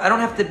chayav. I don't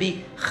have to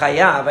be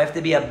chayav. I have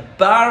to be a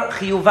bar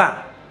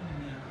chiyuva.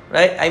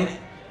 Right?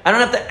 I don't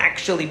have to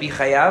actually be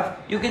chayav.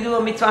 You can do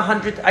a mitzvah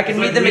 100. I can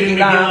read the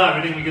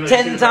Megillah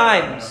 10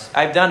 times.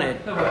 I've done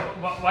it. No,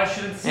 but why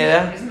shouldn't she?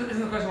 Yeah. Isn't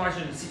the question why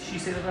shouldn't she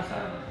say the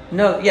bracha?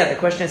 No, yeah. The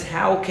question is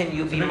how can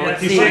you be motzi?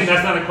 He's saying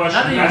that's not a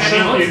question. That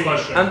shouldn't be a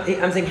question.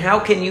 I'm saying how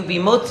can you be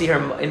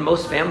motzi? In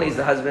most families,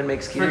 the husband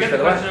makes kiddush Forget for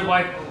the the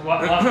wife.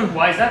 question.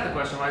 Why is that the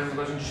question? Why is the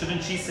question?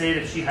 Shouldn't she say it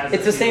if she has?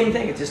 It's the same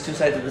thing. It's just two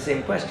sides of the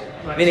same question.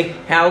 Right. Meaning,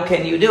 how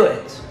can you do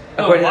it?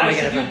 No, According why to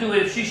the should Megillah. you do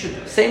it if she should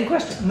do it? Same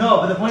question. No,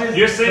 but the point is,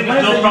 You're saying the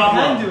point there's is no that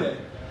problem. You can do it.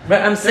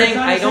 But I'm saying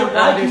I don't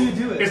Why can you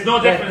understand. do it? It's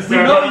no difference We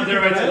there know on you the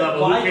can do right it.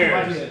 level. Why Who can you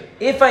cares? do it?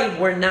 If I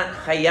were not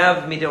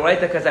chayav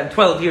midoraita because I'm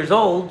 12 years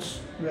old,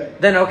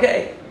 Right. then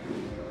okay.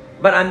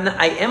 But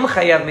I am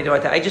chayav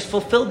midoraita. I just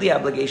fulfilled the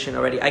obligation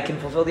already. I can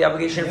fulfill the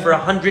obligation for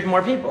 100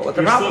 more people. What's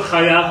the You're still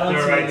problem? chayav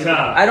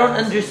deraita. I don't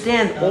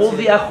understand. All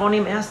the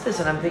achronim asked this,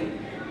 and I'm thinking,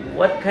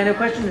 what kind of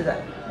question is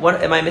that?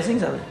 What am I missing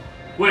something?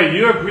 Wait,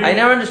 you agree? I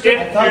never understood. If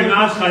I thought you're you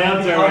not were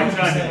chayav supposed to be deraita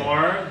 100%. Oh,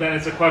 anymore, then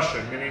it's a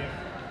question. Meaning,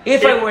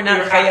 If I were not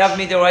you're chayav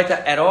actually-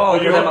 midoraita at all,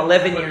 because I'm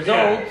 11 years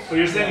old, But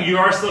you're saying you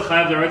are still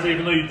chayav deraita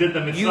even though you did the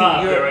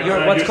mitzvah.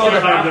 you're what's called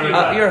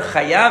you're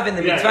chayav in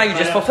the mitzvah. You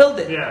just fulfilled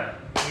it. Yeah.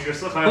 You're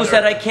still chayav Who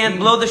said I deraita. can't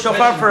blow the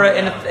shofar for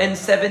in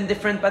 7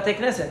 different Batei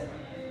Knesset?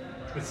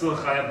 It's still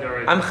chayav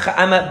deraita.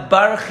 I'm a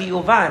bar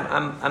chiyuva.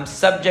 I'm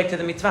subject to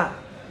the mitzvah.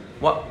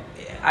 What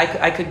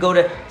I could go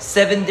to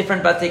 7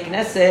 different Batei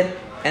Knesset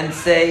and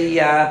say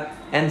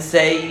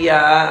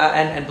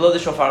and blow the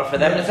shofar for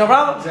them. And it's no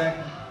problem.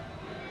 Exactly.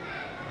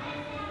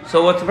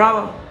 So what's the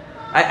problem?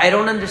 I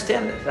don't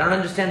understand this. I don't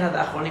understand how the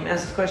Achronim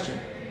asked this question.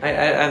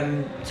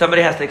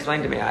 Somebody has to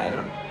explain to me. I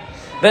don't know.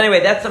 But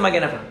anyway, that's the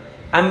Magen Avraham.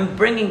 I'm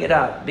bringing it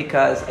up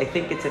because I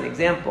think it's an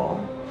example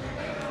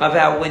of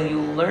how when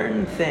you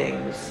learn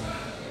things,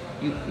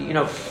 you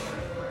know.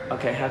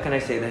 Okay, how can I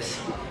say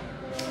this?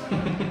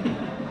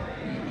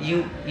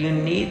 you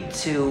need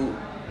to.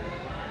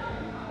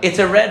 It's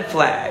a red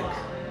flag,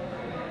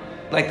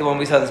 like the one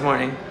we saw this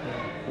morning,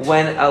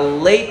 when a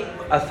late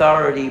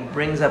authority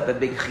brings up a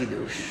big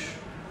chidush.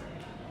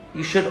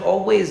 You should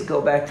always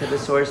go back to the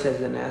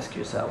sources and ask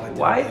yourself,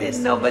 why did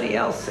nobody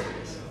else say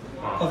this?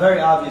 A very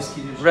obvious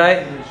kiddush.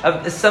 Right?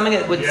 Something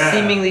that would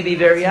seemingly be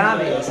very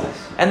obvious.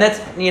 And that's,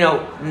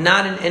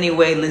 not in any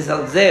way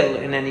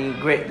lizalzel in any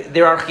great...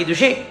 There are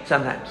chidushim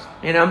sometimes,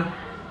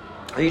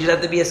 You just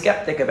have to be a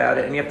skeptic about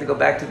it and you have to go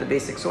back to the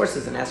basic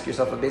sources and ask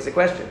yourself a basic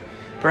question.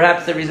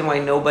 Perhaps the reason why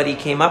nobody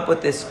came up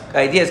with this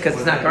idea is because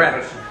it's not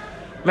correct.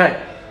 Right.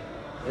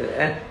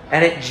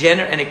 And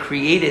it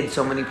created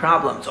so many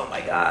problems. Oh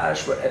my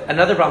gosh!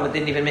 Another problem that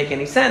didn't even make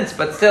any sense,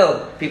 but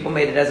still, people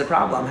made it as a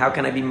problem. How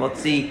can I be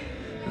motzi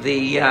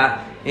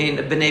in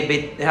bnei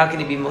beit? How can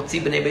he be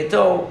motzi bnei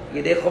beito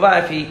yedei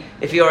chova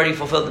if he already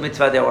fulfilled the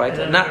mitzvah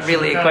deoraita? Not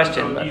really a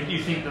question. But You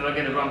think that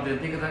again, Ram didn't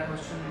think of that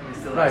question?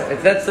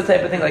 Right. That's the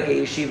type of thing like a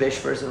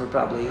yeshivish person would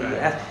probably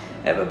ask.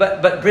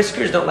 But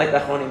briskers don't like the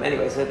achronim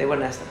anyway, so they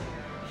wouldn't ask them.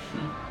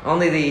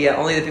 Only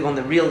the people in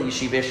the real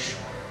yeshivish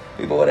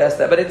people would ask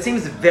that, but it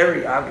seems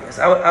very obvious.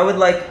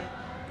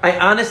 I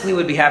honestly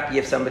would be happy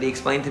if somebody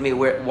explained to me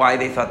why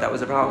they thought that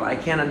was a problem. I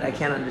can't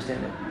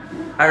understand it.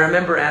 I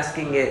remember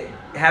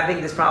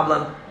having this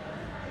problem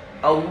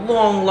a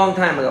long, long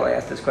time ago. I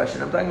asked this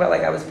question. I'm talking about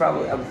I was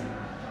probably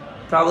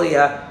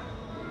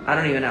I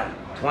don't even know,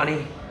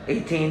 20,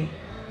 18.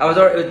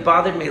 It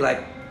bothered me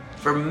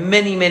for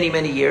many, many,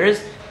 many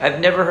years.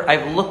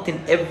 I've looked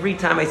in every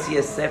time I see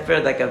a sefer,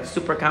 like a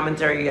super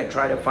commentary, I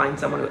try to find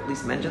someone who at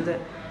least mentions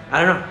it.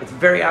 I don't know. It's a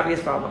very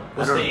obvious problem.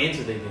 What's the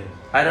answer they give?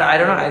 I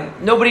don't know.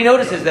 Nobody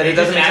notices that it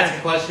doesn't make ask sense.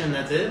 a question.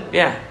 That's it.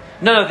 Yeah.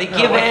 No. They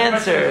give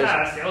answers.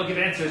 They all give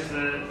answers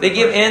to. They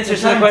give answers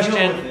to the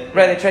question.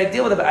 Right. They try to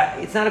deal with it, but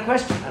it's not a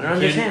question. I don't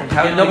understand.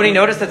 How nobody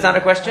noticed that's not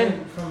a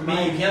question? From I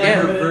mean, you my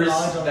can't limited reverse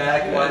knowledge of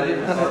back it, why they it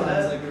decided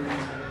has, a reason.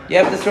 You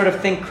have to sort of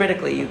think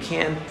critically. You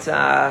can't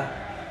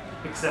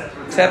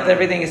accept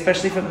everything,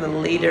 especially from the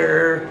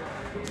later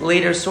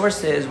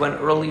sources when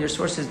earlier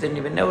sources didn't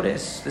even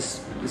notice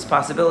this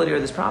possibility or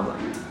this problem.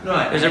 No,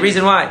 There's a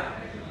reason why.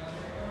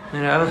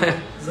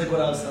 It's like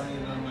what I was telling you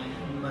about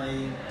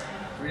my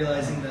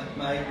realizing that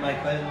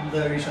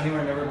the Rishonim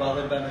were never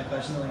bothered by my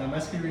question. I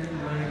must be learning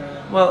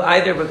wrong. Well,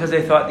 either because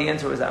they thought the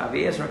answer was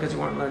obvious, or because you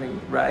weren't learning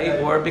right,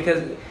 or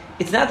because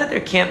it's not that there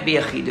can't be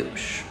a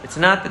chidush. It's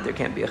not that there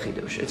can't be a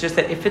chidush. It's just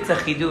that if it's a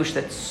chidush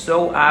that's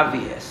so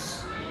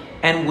obvious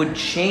and would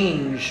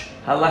change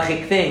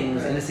halachic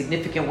things in a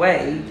significant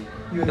way,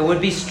 it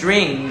would be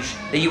strange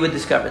that you would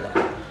discover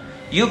that.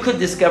 You could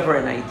discover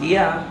an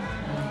idea,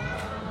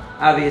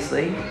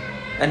 obviously,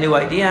 a new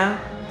idea.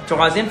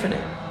 Torah is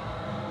infinite.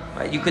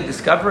 Right? You could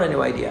discover a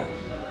new idea.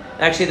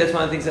 Actually, that's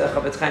one of the things that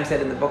Chavetz Chaim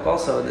said in the book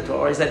also, the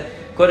Torah. He said,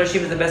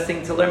 Kodashim is the best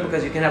thing to learn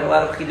because you can have a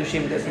lot of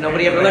chidushim because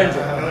nobody ever learns it.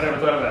 Nobody ever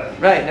thought about it.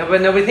 Right,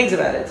 nobody thinks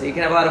about it. So you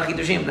can have a lot of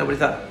chidushim, nobody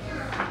thought.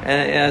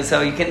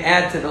 So you can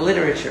add to the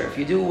literature. If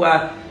you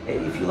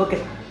look at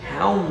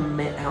how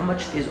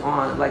much is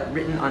on, like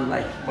written on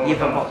like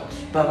Yevamot,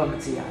 Bava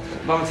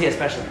Metzia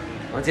especially.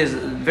 Is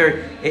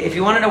very. If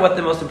you want to know what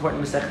the most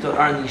important Masechtot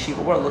are in the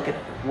yeshiva world, look at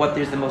what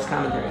there's the most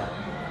commentary on.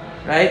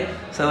 Right?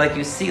 So like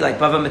you see, like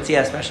Bava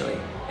Metzia especially,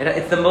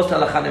 it's the most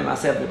halacha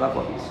d'maaseh of the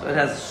Bavos. So it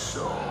has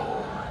so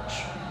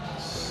much.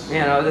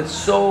 There's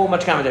so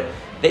much commentary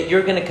that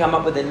you're going to come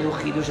up with a new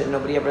chidush that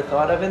nobody ever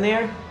thought of in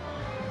there.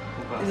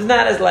 It's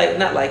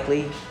not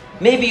likely.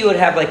 Maybe you would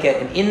have like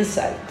an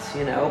insight,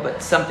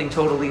 but something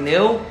totally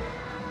new.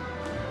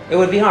 It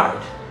would be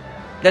hard.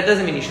 That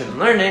doesn't mean you shouldn't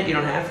learn it. You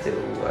don't have to.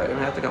 You don't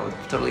have to come with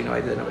totally no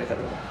idea that nobody thought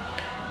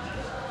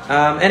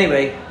about it.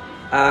 Anyway,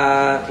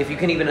 if you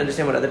can even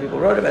understand what other people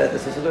wrote about it,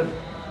 this is good.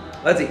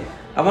 Let's see.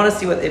 I want to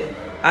see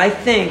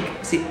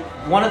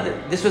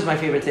this was my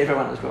favorite sefer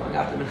when I was growing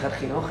up, the Minchat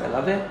Chinuch. I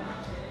love it.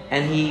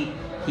 And he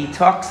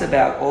talks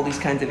about all these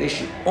kinds of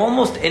issues.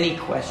 Almost any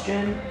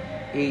question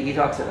he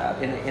talks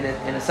about in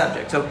a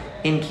subject. So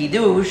in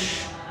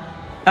Kiddush,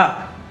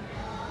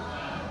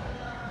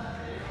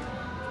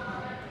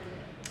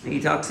 he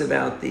talks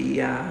about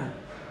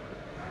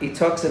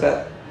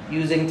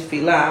using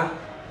tefillah.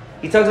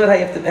 He talks about how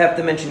you have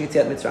to mention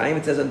Yetziat Mitzrayim.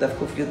 It says on Daf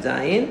Kuf Yud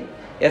Zayin,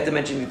 you have to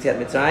mention Yetziat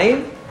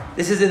Mitzrayim.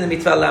 This is in the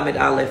Mitzvah Lamed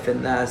Aleph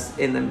in the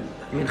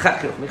Minchat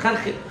Chinuch.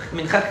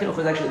 Minchat Chinuch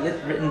was actually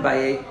written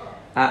by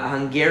a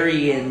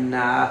Hungarian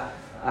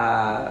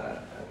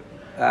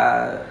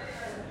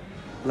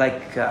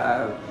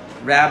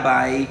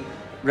rabbi,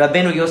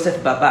 Rabbeinu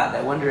Yosef Babad.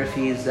 I wonder if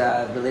he's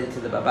related to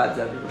the Babads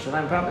of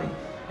Yerushalayim, probably.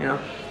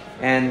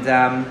 And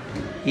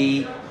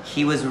he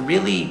was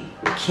really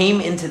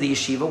came into the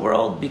yeshiva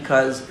world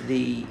because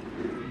the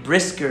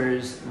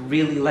Briskers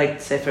really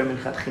liked Sefer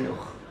Minchat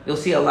Chinuch. You'll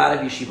see a lot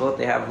of yeshivot,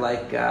 they have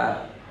like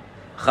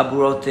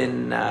chaburot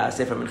in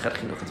Sefer Minchat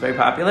Chinuch. It's very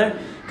popular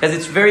because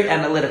it's very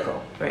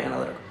analytical.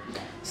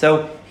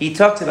 So he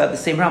talks about the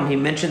same problem. He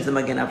mentions the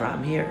Magen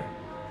Avraham here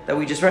that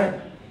we just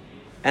read.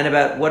 And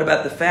what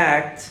about the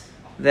fact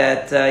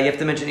that you have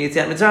to mention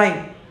Yetziat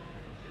Mitzrayim?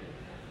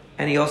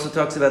 And he also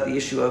talks about the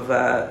issue of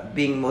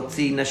being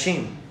motzi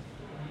nashim.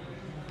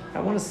 I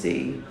want to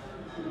see.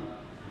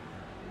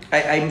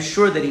 I'm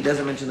sure that he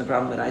doesn't mention the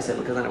problem that I said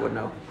because then I would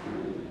know.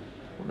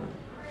 Hold on.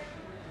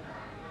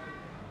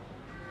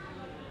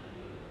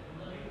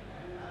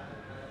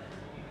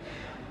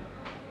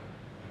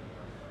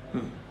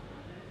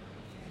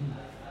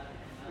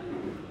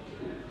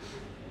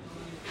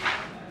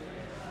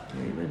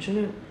 Did he mention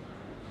it?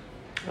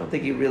 I don't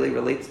think he really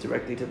relates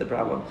directly to the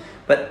problem.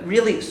 But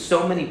really,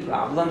 so many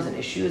problems and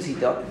issues he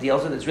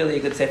deals with. It's really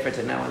a good sefer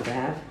to know and to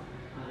have.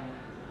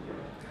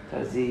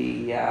 Because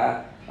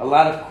a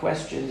lot of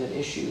questions and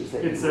issues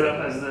that it's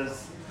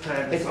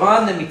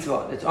on the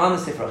mitzvot. It's on the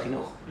Sefer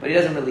Chinuch. But he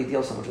doesn't really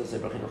deal so much with the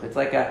Sefer Chinuch. It's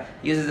like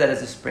he uses that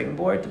as a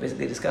springboard to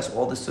basically discuss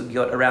all the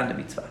sugyot around the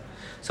mitzvah.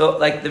 So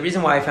like the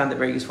reason why I found it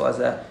very useful as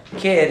a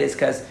kid is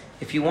because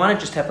if you want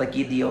to just have like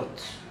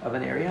idiot of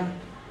an area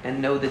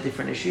and know the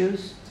different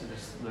issues,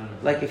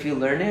 like if you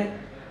learn it,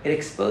 it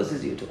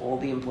exposes you to all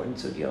the important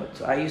sugyot.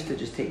 So I used to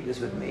just take this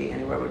with me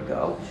anywhere I would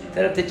go.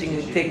 Instead of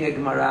taking a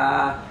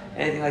Gemara,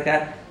 anything like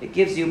that, it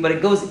gives you, but it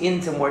goes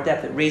into more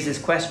depth. It raises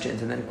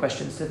questions and then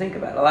questions to think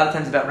about. A lot of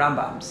times about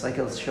Rambams, like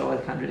he'll show a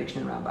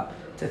contradiction in Rambam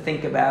to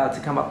think about, to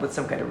come up with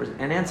some kind of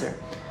an answer.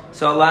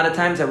 So a lot of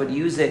times I would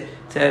use it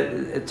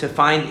to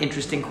find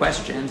interesting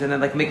questions and then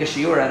like make a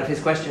shiur out of his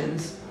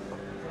questions.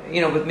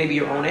 With maybe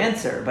your own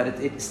answer, but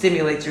it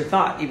stimulates your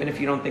thought, even if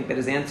you don't think that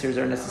his answers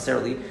are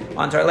necessarily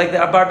on target. Like the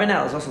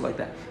Abarbanel is also like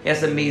that. He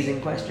has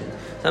amazing questions.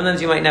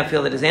 Sometimes you might not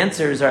feel that his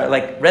answers are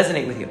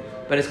resonate with you,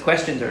 but his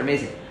questions are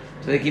amazing.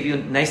 So they give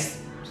you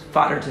nice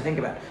fodder to think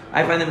about.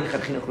 I find them in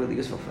Minchat Chinuch really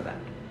useful for that.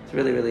 It's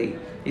really, really.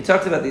 He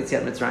talks about the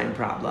Yetziat Mitzrayim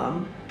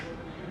problem,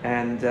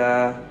 and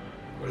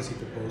what does he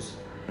propose?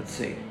 Let's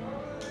see.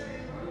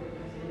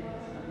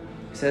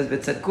 He says,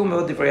 "V'tzadku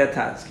me'od divrei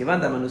hataz,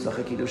 kivan da'manusach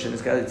hakidush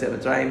שנזכר יציאת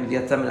מצרים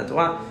יצא מן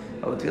התורה,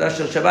 אבל בתפילה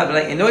של שבת ולא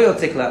אינו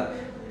יוצא כלל,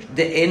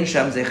 דאין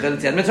שם זכר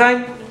ליציאת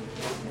מצרים."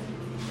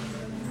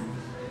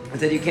 He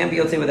said, you can't be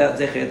yotze without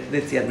zecher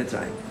ליציאת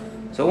מצרים.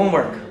 So it won't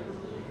work.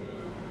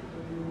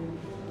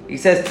 He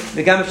says,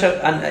 וגם אפשר,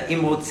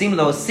 אם רוצים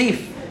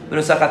להוסיף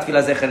בנוסח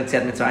התפילה זכר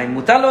ליציאת מצרים,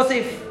 מותר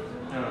להוסיף.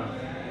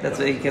 That's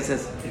what he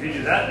says. If you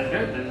do that, then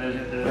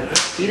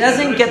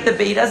good.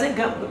 He doesn't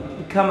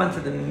come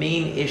onto the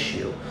main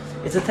issue.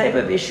 It's a type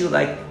of issue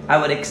like I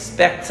would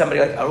expect somebody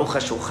like Aruch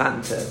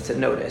HaShulchan to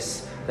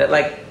notice, that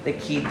like the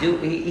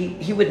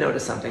he would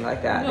notice something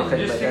like that. No, if you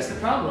anybody just fix does. the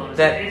problem.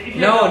 That If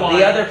you don't know the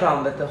why- other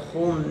problem, that the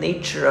whole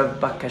nature of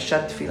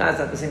bakashat tefillah is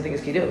not the same thing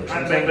as kiddush. I'm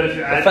I'm saying, saying but if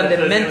you the add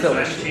fundamental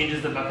the issue.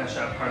 changes the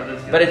bakasha part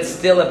of the. But it's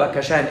still a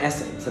bakasha in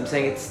essence. I'm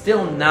saying it's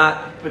still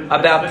not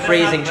about that's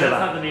praising not, That's Shabbat.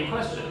 not the main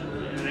question.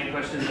 The main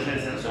question is if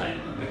it's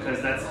Yashayim,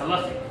 because that's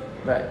halachic.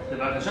 Right. The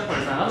bakasha part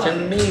is not To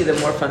halachic. me, the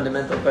more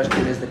fundamental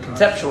question is the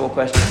conceptual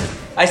question.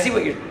 I see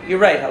what you're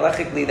right.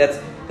 Halachically, that's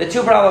the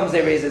two problems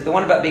they raise. Is the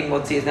one about being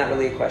motzi is not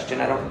really a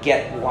question. I don't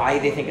get why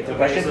they think it's a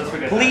question. So let's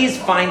forget Please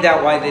find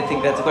out why they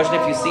think that's a question.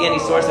 If you see any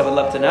source, I would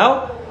love to know.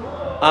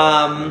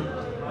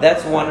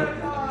 That's one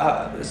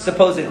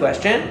supposed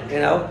question. You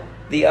know,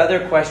 the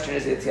other question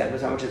is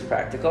how much is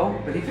practical.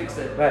 But he fixed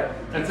it. Right.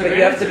 That's a But great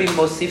you have to answer. be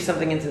mosif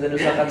something into the nusach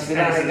Yeah,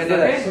 HaTefillah. How you can do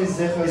okay. that?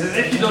 So Zecher He says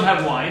if you don't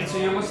have wine, so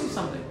you're must do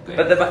something. Good.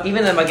 But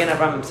even the Magen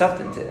Avraham himself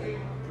didn't say that.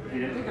 He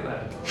didn't think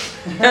about it.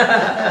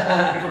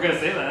 If we're gonna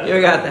say that. You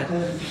got that.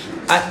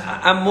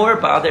 I'm more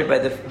bothered by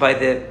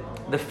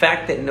the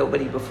fact that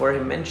nobody before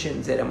him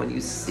mentions it, and when you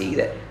see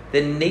that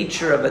the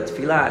nature of a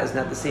tefillah is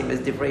not the same as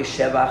divrei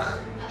shevach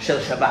shel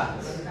Shabbat.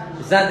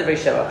 It's not divrei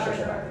shevach shel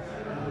Shabbat.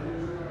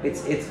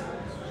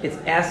 It's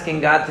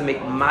asking God to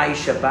make my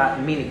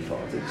Shabbat meaningful.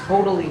 It's a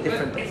totally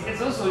different But thing. it's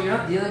also, you're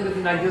not dealing with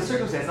an ideal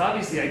circumstance.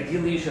 Obviously,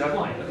 ideally, you should have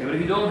wine. Okay, but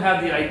if you don't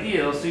have the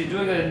ideal, so you're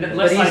doing a less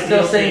But he's ideal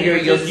still saying thing,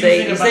 which you'll is say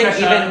using he's a saying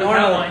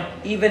bakasha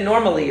even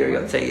normally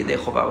you'll say Yedei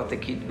Chovah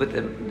with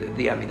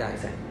the Amidah.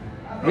 He's saying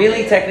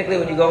really technically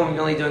when you go home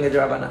you're only doing a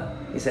drabana.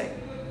 He's saying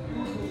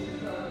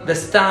the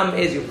stam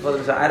is you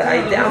fulfill the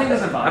I the doubt thing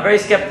doesn't that. bother I'm very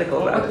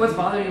skeptical about it. What's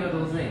bothering you about the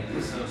whole thing?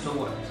 So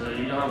what? So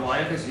you don't have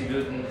wine because you do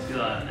it in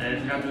tefillah, and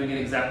if you're not doing it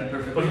exactly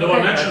perfectly, But no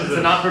one mentions it's a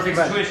this. not perfect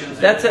Right. situation.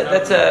 So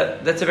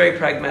That's a very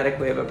pragmatic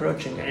way of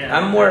approaching it. Yeah,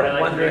 I'm more I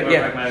like wondering. to be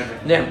more Yeah, pragmatic.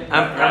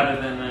 yeah.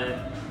 Rather than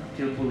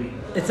pilpuli.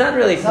 It's not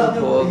really It's not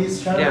cool. that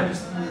he's trying to Yeah.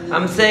 understand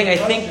I'm saying I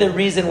think the question.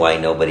 reason why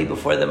nobody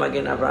before the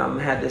Magen Avraham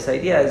had this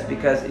idea is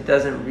because it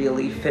doesn't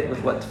really fit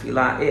with what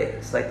tefillah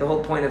is. Like the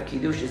whole point of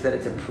Kiddush is that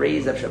it's a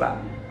praise of Shabbat.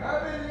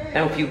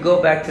 And if you go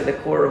back to the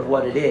core of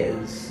what it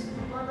is,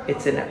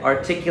 it's an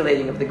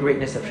articulating of the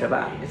greatness of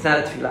Shabbat. It's not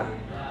a tefillah.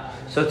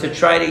 So to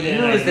try to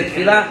use the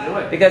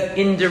tefillah, because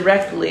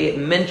indirectly it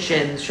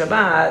mentions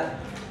Shabbat,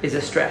 is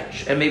a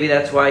stretch. And maybe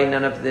that's why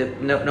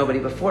nobody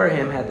before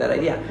him had that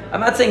idea. I'm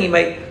not saying he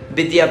might,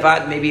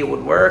 b'diavad, maybe it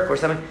would work or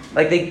something.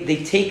 Like they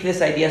take this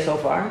idea so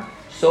far,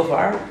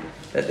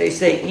 that they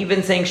say,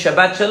 even saying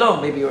Shabbat Shalom,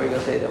 maybe you're going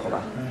to say the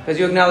Chovah. Because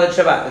you acknowledge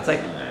Shabbat. It's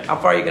like, how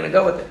far are you going to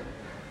go with it?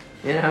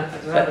 You know?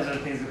 That's what happens when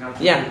things become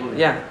Yeah, pilpuli.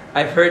 yeah.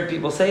 I've heard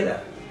people say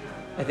that.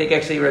 I think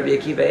actually Rabbi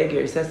Akiva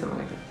Eger says something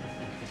like that.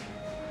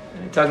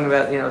 Talking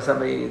about,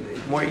 somebody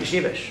more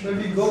yeshivish. But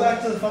if you go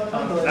back to the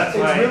fundamental, That's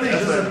it's why. really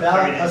that's just why about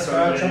Friday Asfarat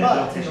started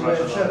Shabbat. doing Take away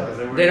the Shabbat Shabbat.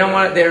 because They don't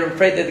want. They're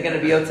afraid that they're going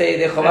to be Yotzei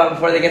the Chovah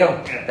before they get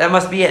home. Yeah. That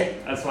must be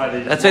it. That's why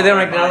they. That's why they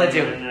don't acknowledge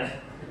you.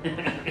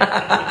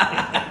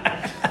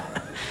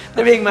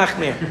 They're being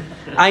machmir.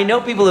 I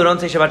know people who don't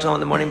say Shabbat Shalom in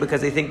the morning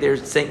because they think they're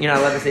saying you're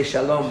not allowed to say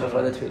Shalom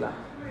before the tefillah.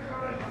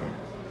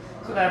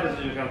 That's what happens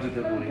when you come to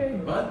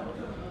pilpuli. What?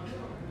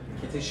 You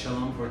can't say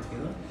shalom for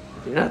tefillah?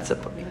 You're not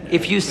supposed.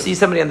 If you see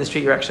somebody on the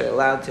street, you're actually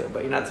allowed to,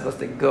 but you're not supposed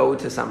to go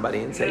to somebody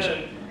and say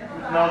Shalom.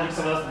 Acknowledging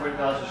someone else before you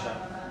acknowledge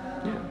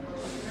Hashem.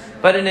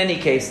 But in any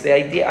case, the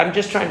idea, I'm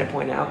just trying to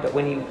point out that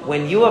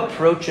when you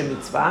approach a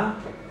mitzvah,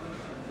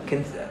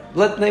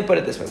 let me put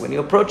it this way, when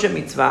you approach a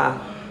mitzvah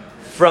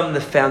from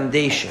the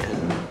foundation,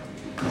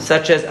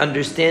 such as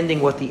understanding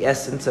what the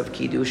essence of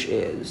Kiddush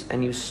is,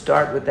 and you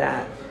start with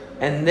that,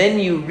 and then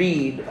you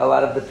read a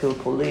lot of the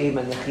Pilkulim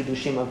and the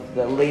Kiddushim of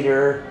the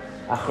later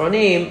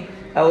Achronim,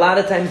 a lot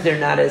of times they're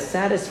not as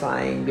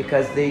satisfying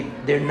because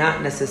they're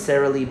not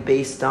necessarily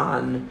based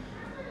on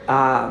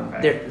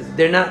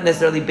they're not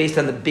necessarily based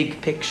on the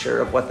big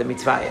picture of what the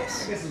mitzvah I is.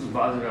 guess this is what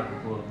bothers about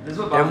people. This is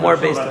what They're bothers more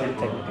me based about on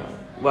people. technical.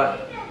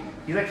 What?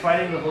 He's like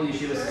fighting the whole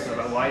yeshiva system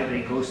about why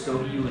they go so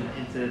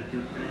into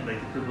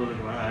like the people of the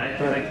Gemara.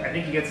 I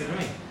think he gets it from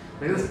me.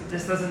 Like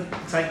this doesn't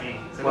excite me.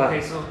 It's like What?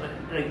 okay, so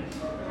like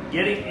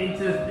getting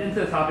into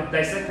the topic,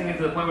 dissecting it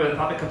to the point where the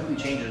topic completely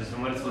changes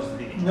from what it's supposed to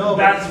be. No,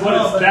 That's but, what no,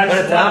 it's- but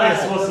that's what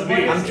it's supposed to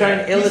be. I'm trying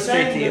to He's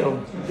illustrate to saying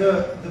you.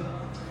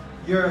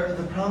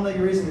 The problem that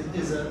you're raising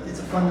is it's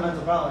a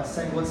fundamental problem. It's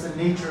saying what's the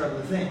nature of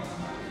the thing.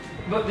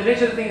 But the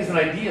nature of the thing is an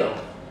ideal,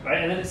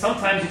 right? And then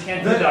sometimes you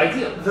can't do The- the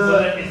ideal. the- So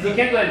that if you the-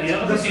 can't do the ideal,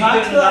 the okay, so you do it in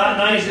practical a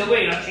application- non-ideal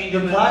way, you're not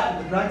changing The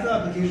practical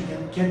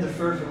application can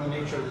differ from the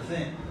nature of the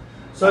thing.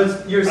 So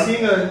you're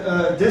seeing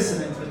a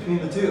dissonance between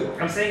the two.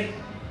 I'm saying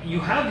you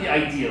have the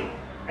ideal,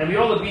 and we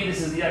all agree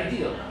this is the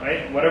ideal,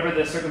 right? Whatever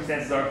the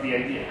circumstances are for the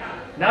ideal.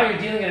 Now you're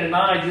dealing in a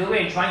non-ideal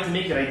way and trying to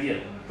make it ideal.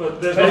 But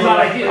there's But it's no not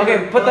ideal.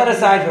 Okay, put that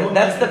aside for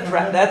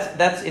that's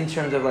that's in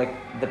terms of like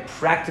the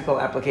practical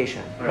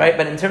application, right?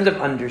 But in terms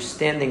of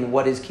understanding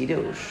what is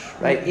Kiddush,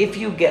 right? If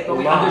you get But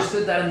we lost,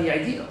 understood that in the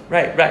ideal.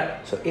 right.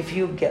 So if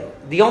you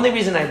get the only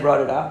reason I brought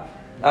it up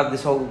of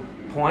this whole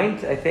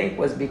point, I think,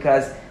 was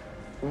because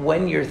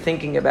when you're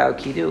thinking about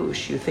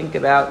Kiddush, you think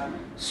about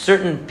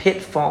certain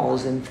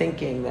pitfalls in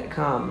thinking that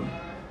come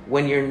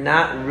when you're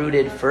not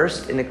rooted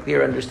first in a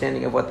clear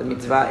understanding of what the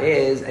mitzvah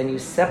is, and you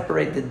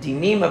separate the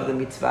dinim of the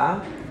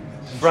mitzvah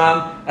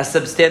from a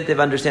substantive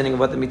understanding of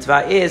what the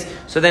mitzvah is,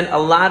 so then a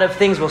lot of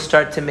things will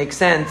start to make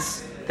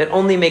sense that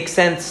only make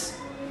sense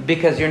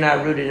because you're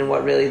not rooted in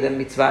what really the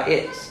mitzvah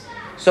is.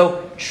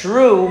 So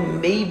true,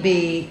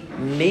 maybe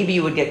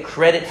you would get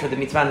credit for the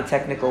mitzvah in a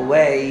technical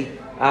way,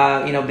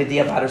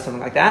 b'diavad or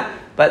something like that.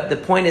 But the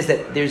point is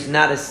that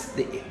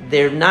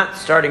they're not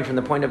starting from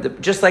the point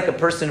of just like a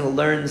person who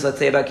learns, let's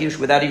say, about Kiddush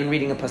without even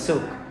reading a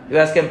pasuk. You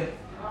ask him,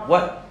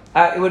 what?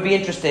 It would be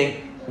interesting.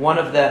 One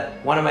of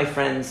my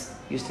friends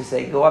used to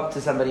say, go up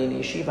to somebody in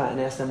yeshiva and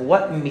ask them,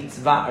 what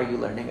mitzvah are you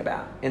learning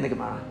about in the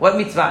Gemara? What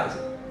mitzvah is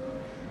it?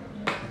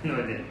 No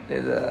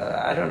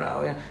idea. I don't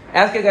know. Yeah.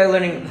 Ask a guy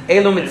learning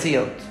Elu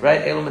Mitziot,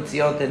 right? Elu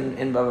Mitziot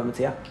in Bava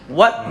Metzia.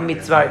 What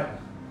mitzvah?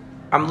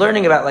 I'm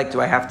learning about, like, do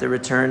I have to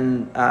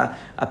return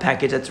a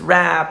package that's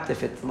wrapped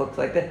if it looks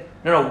like that?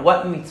 No.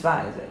 What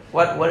mitzvah is it?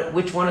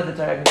 Which one of the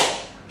Torah?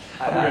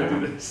 How do I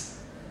do this?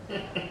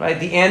 Right.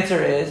 The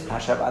answer is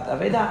Hashavat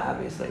Aveda.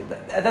 Obviously,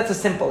 that's a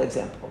simple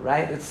example,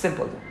 right? It's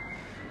simple.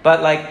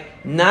 But like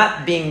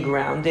not being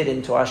grounded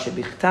in Torah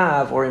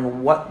shebichtav or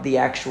in what the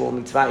actual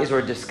mitzvah is,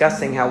 or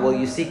discussing how, well,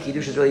 you see,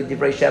 Kiddush is really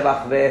divrei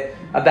shevach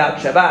about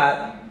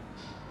Shabbat.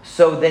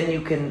 So then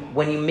you can,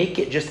 when you make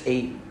it just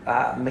a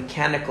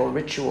mechanical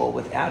ritual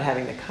without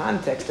having the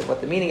context of what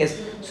the meaning is,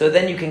 so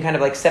then you can kind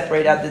of like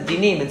separate out the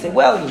dinim and say,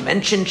 well, you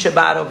mentioned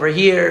Shabbat over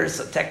here,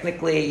 so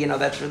technically,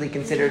 that's really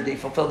considered they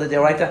fulfilled the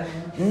deoraita.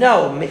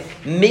 No,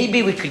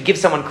 maybe we could give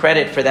someone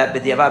credit for that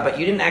b'diavad, but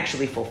you didn't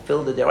actually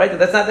fulfill the deoraita.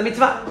 That's not the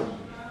mitzvah.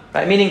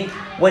 Right? Meaning,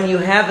 when you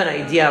have an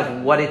idea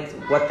of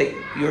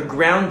you're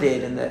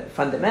grounded in the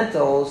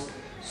fundamentals,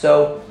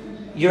 so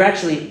you're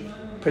actually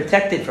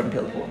protected from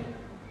pilpul.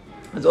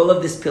 Because all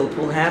of this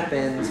pilpul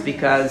happens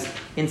because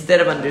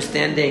instead of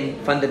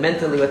understanding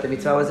fundamentally what the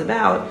mitzvah was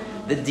about,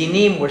 the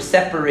dinim were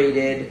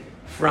separated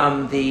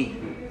from the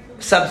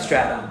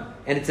substratum.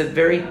 And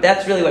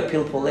that's really what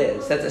pilpul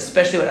is. That's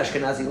especially what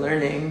Ashkenazi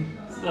learning.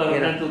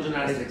 Mental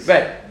gymnastics.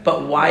 Right.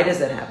 But why does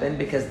that happen?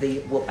 Because they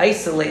will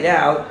isolate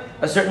out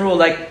a certain rule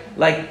like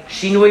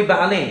shinui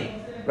ba'alim,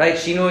 right?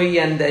 Shinui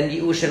and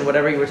yi'ush and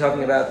whatever you were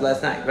talking about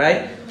last night,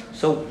 right?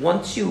 So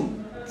once you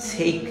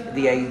take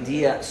the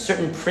idea,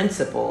 certain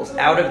principles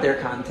out of their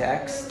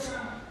context,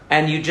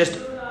 and you just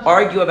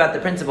argue about the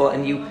principle,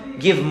 and you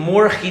give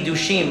more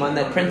chidushim on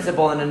that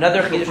principle and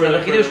another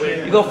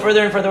chidush, you go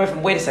further and further away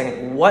from, wait a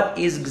second, what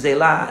is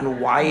gzela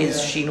and why is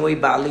shinui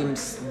ba'alim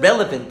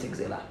relevant to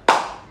gzela?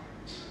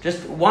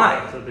 Just why?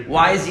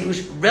 Why is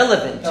Yi'ush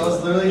relevant? That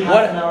was literally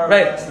half an hour.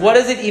 Right. What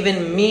does it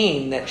even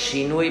mean that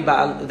shinui of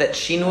not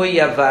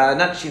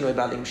shinui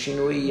ba'alim,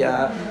 shinui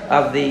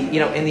of the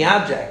in the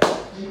object,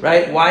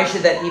 right? Why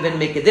should that even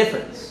make a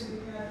difference?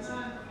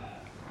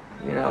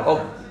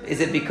 Is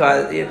it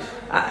because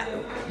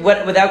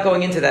without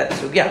going into that?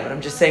 So yeah, but I'm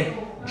just saying,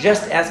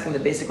 just asking the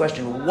basic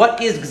question: what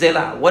is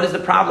gzela? What is the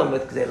problem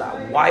with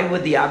gzela? Why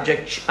would the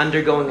object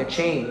undergoing a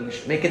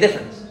change make a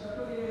difference?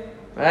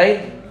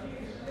 Right?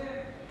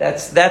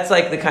 That's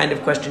like the kind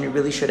of question you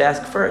really should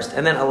ask first.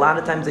 And then a lot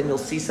of times then you'll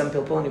see some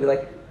pilpul and you'll be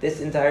like,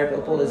 this entire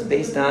pilpul is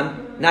based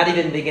on not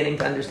even beginning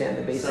to understand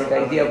the basic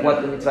idea of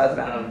what the mitzvah is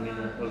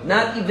about.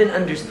 Not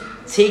even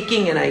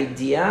taking an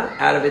idea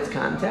out of its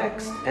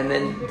context and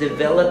then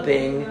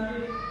developing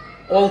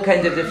all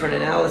kinds of different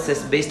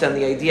analysis based on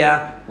the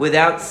idea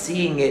without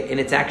seeing it in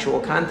its actual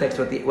context,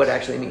 what it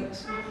actually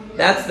means.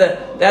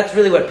 That's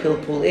really what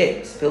pilpul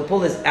is.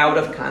 Pilpul is out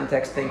of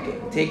context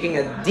thinking. Taking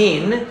a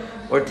din,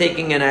 or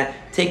taking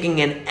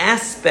an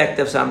aspect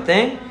of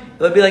something. It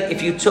would be like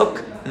if you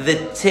took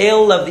the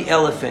tail of the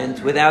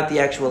elephant without the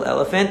actual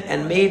elephant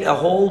and made a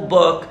whole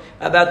book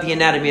about the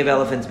anatomy of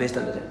elephants based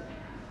on the tail.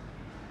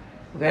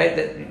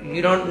 Okay?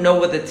 You don't know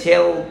what the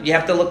tail, you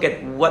have to look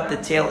at what the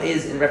tail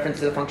is in reference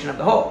to the function of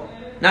the whole.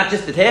 Not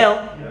just the tail.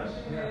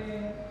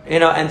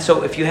 And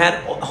so if you had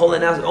a whole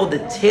analysis,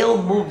 the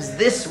tail moves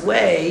this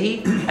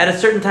way at a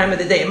certain time of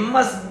the day. It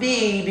must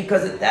be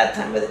because at that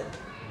time of the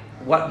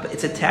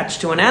it's attached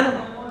to an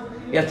animal.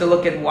 You have to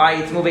look at why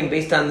it's moving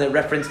based on the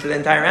reference to the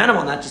entire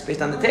animal, not just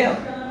based on the tail.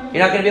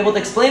 You're not going to be able to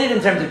explain it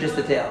in terms of just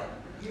the tail.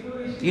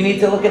 You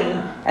need to look at it,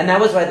 and that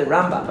was why the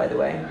Rambam, by the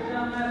way,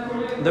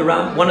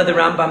 one of the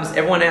Rambams,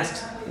 everyone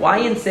asks, why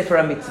in Sefer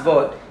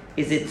HaMitzvot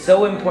is it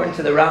so important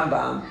to the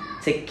Rambam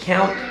to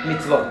count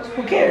mitzvot?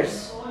 Who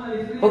cares?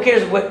 Who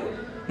cares what?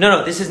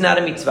 No, this is not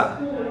a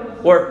mitzvah.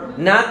 Or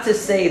not to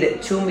say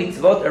that 2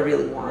 mitzvot are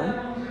really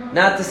 1,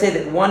 not to say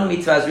that 1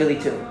 mitzvah is really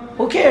 2.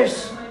 Who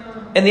cares?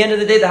 In the end of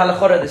the day, the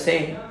halachot are the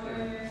same.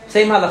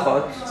 Same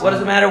halachot. What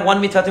does it matter?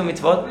 1 mitzvah, 2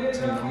 mitzvot?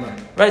 Same number.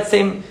 Right,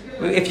 same.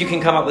 If you can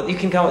come up with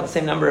the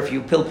same number. If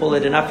you pull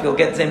it enough, you'll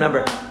get the same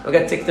number. You'll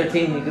get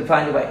 613, you can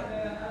find a way.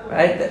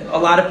 Right? A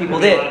lot of people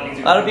did.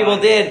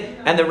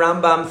 And the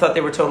Rambam thought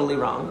they were totally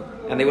wrong.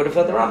 And they would have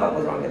thought the Rambam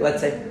was wrong,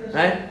 let's say.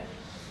 Right?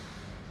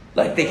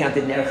 Like they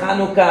counted Ner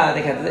Chanukah,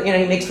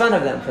 he makes fun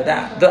of them for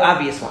that. The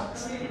obvious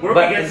ones. Where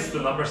gets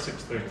the number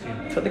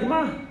 613? For the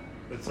Gemara.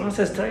 Someone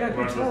says Taryag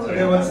mitzvah.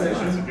 Okay, what's the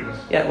issue?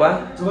 Yeah,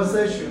 what? So what's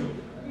the issue?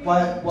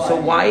 Why? So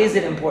why is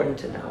it important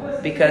to know?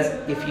 Because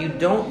if you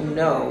don't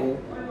know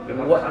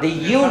what the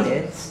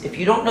units, if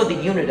you don't know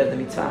the unit of the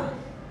mitzvah,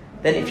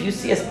 then if you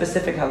see a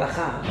specific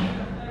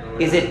halacha,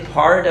 is it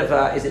part of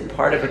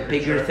a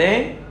bigger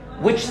thing?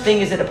 Which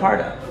thing is it a part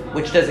of?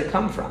 Which does it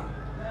come from?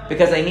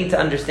 Because I need to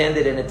understand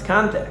it in its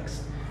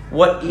context.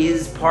 What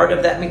is part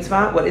of that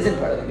mitzvah? What isn't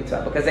part of the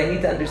mitzvah? Because I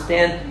need to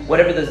understand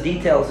whatever those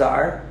details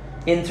are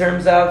in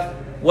terms of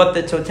what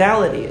the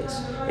totality is.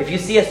 If you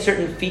see a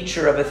certain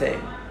feature of a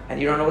thing and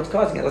you don't know what's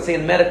causing it, let's say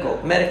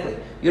medically,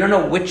 you don't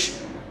know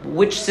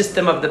which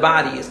system of the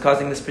body is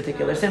causing this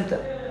particular symptom.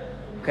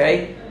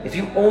 Okay? If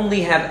you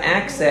only have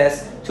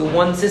access to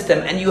one system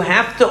and you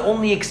have to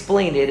only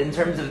explain it in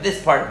terms of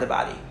this part of the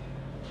body,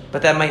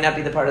 but that might not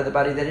be the part of the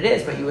body that it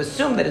is, but you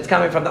assume that it's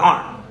coming from the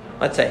arm,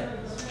 let's say.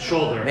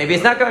 Shoulder. Maybe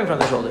it's not coming from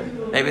the shoulder.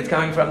 Maybe it's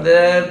coming from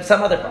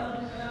some other part.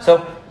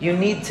 So you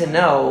need to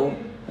know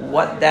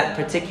what that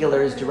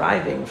particular is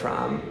deriving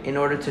from in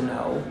order to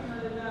know,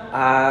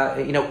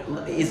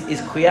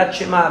 is Kriyat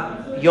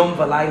Shema Yom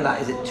V'Layla,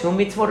 is it 2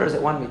 mitzvot or is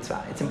it 1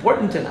 mitzvah? It's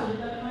important to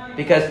know.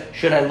 Because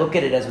should I look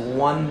at it as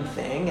one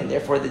thing, and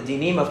therefore the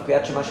dinim of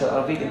Kriyat Shema Shel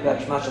Arvit and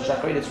Kriyat Shema Shel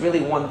Shacharit, it's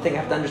really one thing. I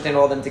have to understand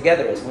all of them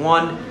together as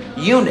one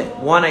unit,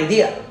 one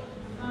idea.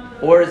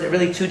 Or is it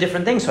really 2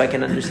 different things, so I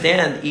can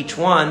understand each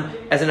one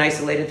as an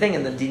isolated thing,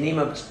 and the dinim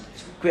of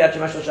Kriyat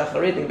Shema Shel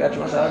Shacharit and Kriyat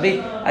Shema Shel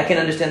Arvit, I can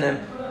understand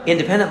them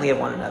independently of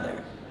one another.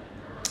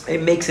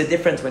 It makes a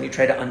difference when you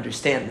try to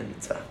understand the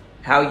mitzvah,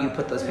 how you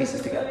put those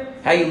pieces together,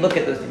 how you look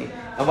at those dinim.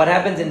 And what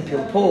happens in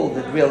Pilpul,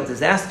 the real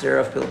disaster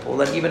of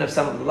Pilpul, and even if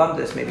some of the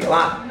lumdis, maybe a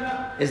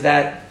lot, is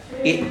that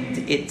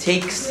it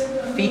takes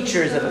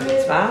features of a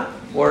mitzvah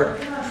or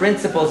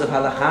principles of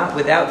halacha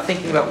without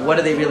thinking about what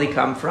do they really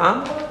come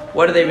from,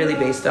 what are they really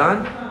based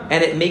on,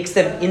 and it makes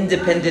them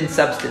independent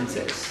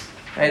substances.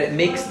 Right? It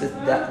makes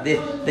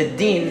the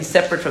din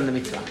separate from the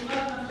mitzvah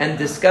and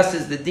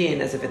discusses the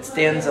din as if it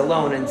stands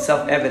alone and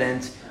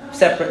self-evident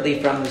separately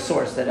from the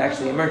source that it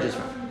actually emerges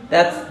from.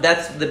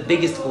 That's the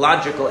biggest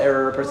logical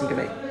error a person can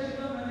make.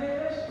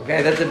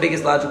 Okay, that's the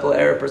biggest logical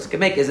error a person can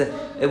make, is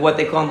what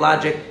they call in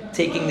logic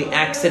taking the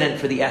accident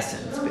for the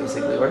essence,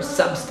 basically, or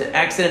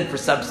accident for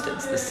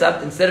substance.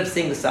 Instead of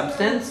seeing the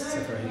substance,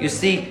 you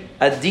see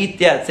Sefer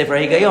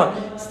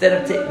HaHigayon.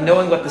 Instead of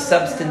knowing what the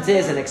substance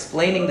is and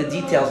explaining the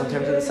details in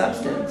terms of the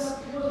substance,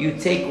 you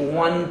take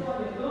one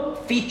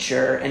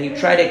feature and you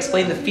try to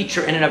explain the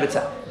feature in and of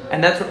itself.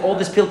 And that's what all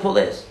this pilpul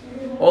is.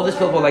 All this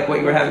pilpul, like what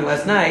you were having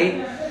last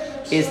night,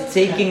 is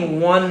taking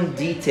one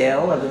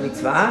detail of the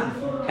mitzvah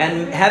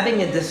and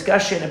having a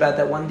discussion about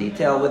that one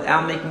detail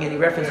without making any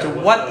reference to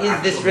what is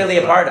this really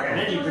a part of. And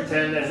then you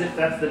pretend as if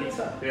that's the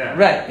mitzvah. Yeah.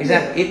 Right,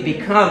 exactly. It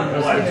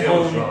becomes its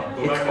own.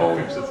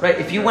 Right.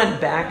 If you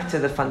went back to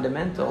the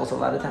fundamentals, a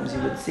lot of times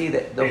you would see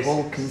that the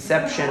whole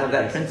conception of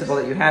that principle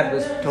that you had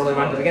was totally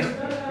wrong to begin with.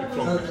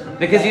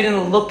 Because you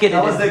didn't look at it.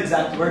 That was the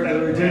exact work that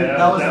we were doing.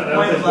 That was the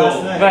point of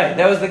last night. Right,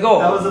 that was the goal.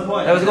 That was the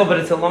point. That was the goal, but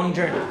it's a long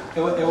journey.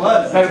 It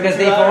was. Right, because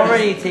they've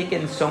already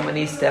taken so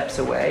many steps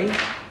away.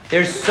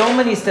 There's so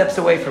many steps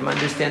away from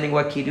understanding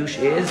what Kiddush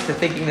is to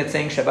thinking that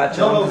saying Shabbat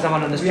Shalom to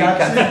someone on the street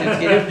constitutes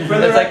Kiddush.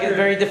 It's like it's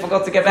very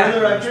difficult to get back. For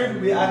the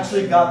record, we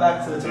actually got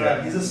back to the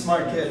Torah. He's a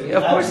smart kid. Yeah,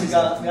 of course we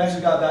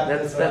actually got back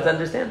to the Torah. That's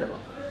understandable.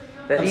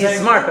 That he's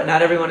smart, but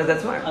not everyone is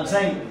that smart. I'm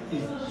saying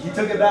he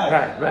took it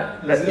back.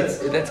 Right.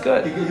 That's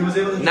good. He was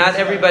able to. Not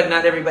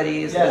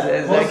everybody is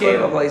that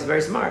capable. He's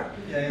very smart.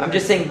 Yeah, I'm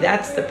just saying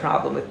that's the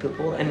problem with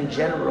people and in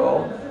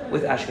general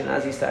with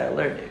Ashkenazi style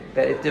learning,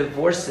 that it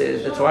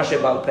divorces the Torah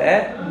Shebal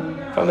Peh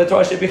from the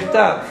Torah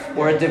Shebichtav,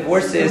 or it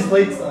divorces.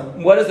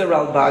 What does the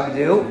Ralbag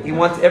do? He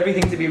wants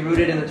everything to be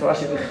rooted in the Torah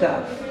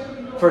Shebichtav,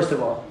 first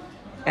of all.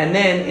 And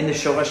then in the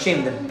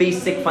Shorashim, the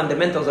basic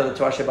fundamentals of the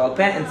Torah Shebal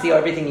Peh, and see how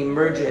everything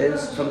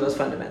emerges from those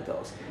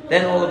fundamentals.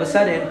 Then all of a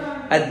sudden,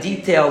 a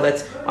detail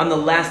that's on the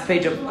last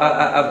page of the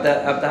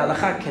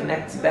halacha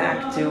connects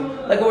back to,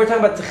 like what we're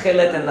talking about,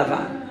 Techelet and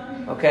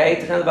Lavan. Okay?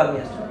 Techelet and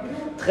Lavan.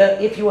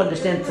 If you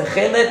understand,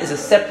 Techelet is a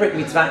separate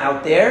mitzvah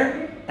out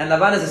there, and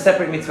Lavan is a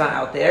separate mitzvah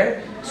out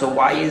there. So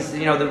why is, the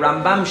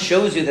Rambam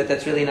shows you that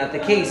that's really not the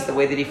case, the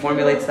way that he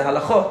formulates the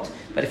halachot.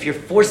 But if you're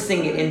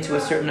forcing it into a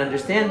certain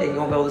understanding, you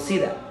won't be able to see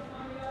that.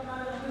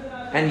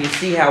 And you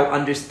see how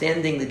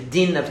understanding the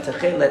din of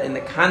Techelet in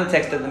the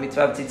context of the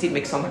mitzvah of tzitzit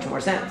makes so much more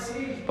sense.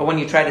 But when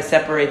you try to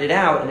separate it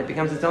out and it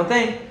becomes its own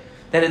thing,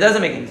 then it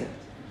doesn't make any sense.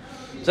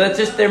 So it's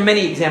just, there are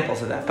many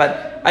examples of that.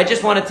 But I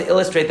just wanted to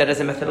illustrate that as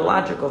a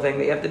methodological thing,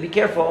 that you have to be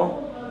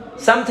careful.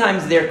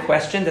 Sometimes their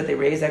questions that they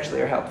raise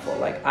actually are helpful.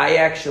 Like, I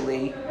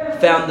actually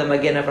found the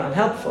Magen Avraham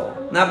helpful.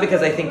 Not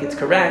because I think it's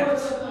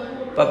correct,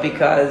 but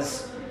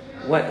because,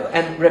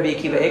 and Rabbi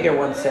Akiva Eger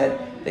once said,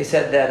 they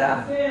said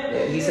that,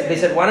 they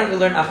said, why don't you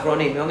learn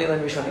Achronim? You only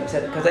learn Rishonim. He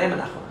said, because I am an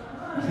Achron.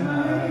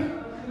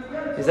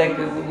 He's like,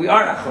 we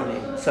are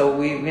Achronim. So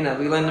we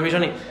learn the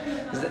Rishonim.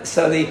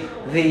 So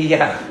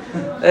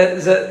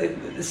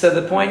so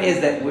the point is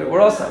that we're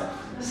also,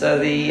 So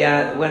the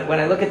when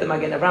I look at the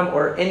Magen Avraham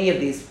or any of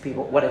these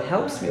people, what it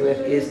helps me with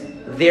is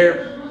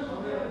their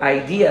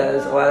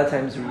ideas. A lot of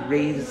times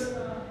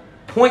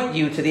point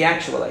you to the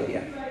actual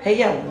idea. Hey,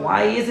 yeah,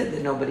 why is it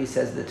that nobody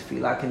says that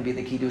tefillah can be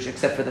the kiddush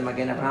except for the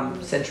Magen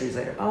Avraham centuries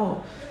later?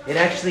 Oh, it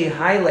actually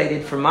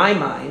highlighted for my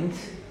mind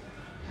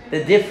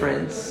the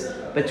difference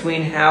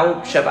between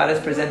how Shabbat is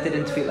presented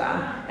in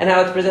tefillah and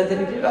how it's presented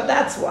in tefillah.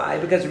 That's why,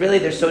 because really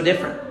they're so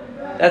different.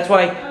 That's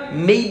why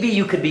maybe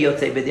you could be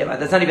Yotzei B'diavad.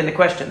 That's not even the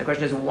question. The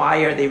question is,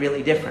 why are they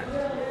really different?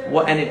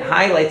 And it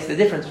highlights the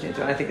difference between the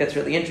two, and I think that's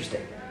really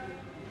interesting.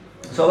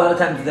 So a lot of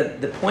times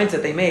the points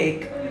that they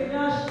make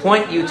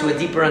point you to a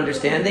deeper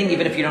understanding,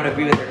 even if you don't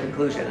agree with their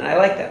conclusion. And I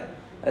like that.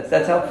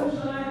 That's helpful.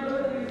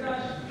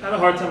 I had a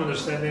hard time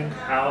understanding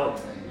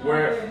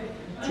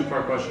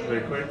two-part question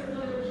very quick.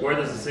 Where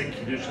does it say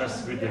Kiddush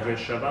has to be Divrei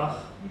Shabach?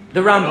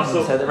 The Rambam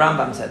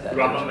said that.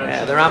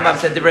 The Rambam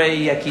said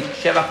Divrei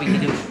Shabach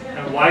v'Kiddush.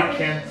 And why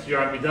can't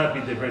your Amidah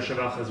be Divrei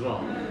Shabach as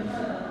well?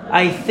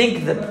 I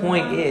think the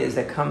point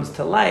that comes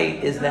to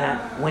light is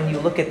that when you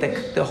look at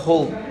the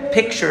whole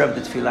picture of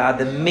the tefillah,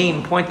 the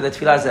main point of the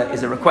tefillah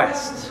is a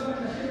request.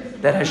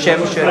 That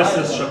Hashem should... This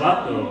is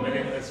Shabbat though,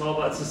 meaning it's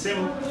the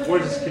same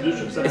words as Kiddush.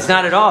 It's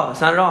not at all.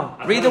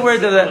 Read the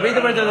words of the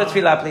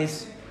tefillah,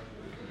 please.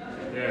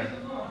 Yeah.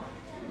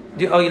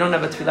 You don't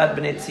have a tefillat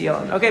b'nei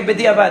Tzion. Okay,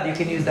 b'diavad, you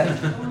can use that.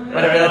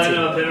 Whatever that's it.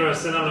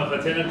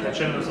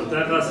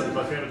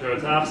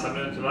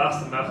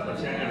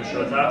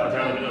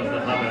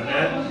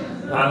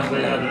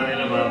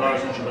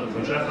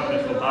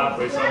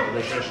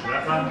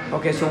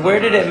 Okay, so where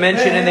did it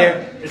mention in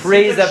there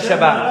praise of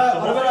Shabbat?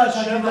 What about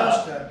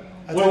Shabbat?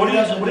 What are you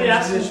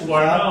asking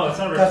for? No, it's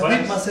not a request.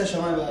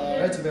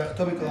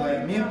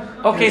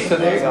 Okay,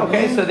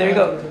 so there you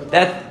go.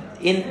 That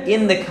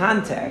in the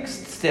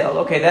context still,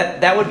 okay,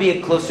 that would be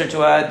closer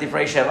to a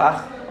Divrei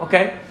Shabach,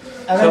 okay?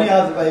 And then you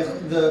have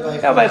the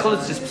Vaychol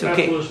is just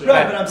Psukim.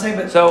 Right, but I'm saying,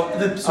 the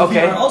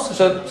Psukim are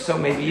also so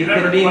maybe you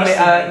can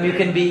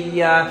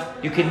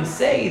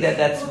say that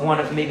that's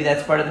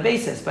that's part of the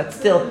basis, but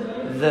still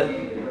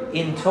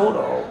in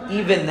total,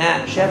 even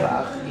that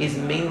Shevach is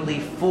mainly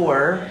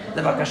for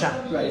the Bakasha.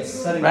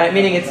 Right,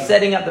 meaning it's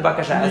setting up the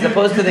Bakasha, as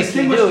opposed to the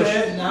Kiddush.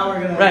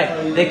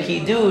 Right, the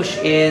Kiddush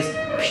is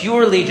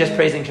purely just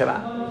praising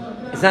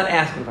Shabbat. It's not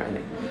asking for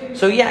anything.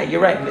 So yeah,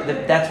 you're right.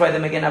 That's why the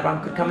Magen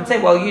Avraham could come and say,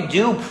 well, you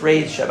do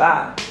praise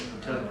Shabbat.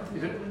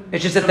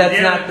 It's just that's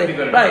not the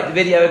right. The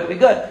video would be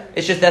good.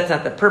 It's just that's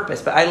not the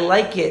purpose. But I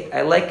like it.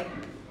 I like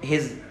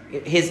his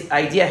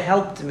idea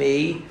helped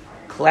me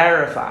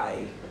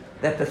clarify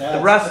that the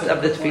thrust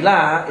of the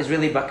tefillah is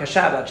really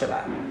bakasha about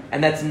Shabbat,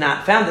 and that's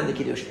not found in the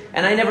kiddush.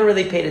 And I never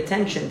really paid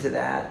attention to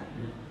that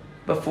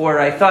before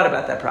I thought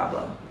about that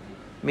problem,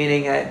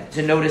 meaning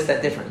to notice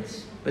that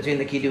difference between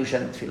the kiddush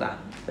and the tefillah.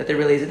 That there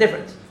really is a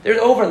difference. There's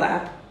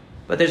overlap,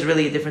 but there's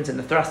really a difference in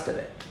the thrust of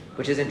it,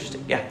 which is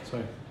interesting. Yeah.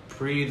 Sorry.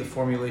 Pre the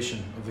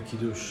formulation of the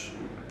kiddush,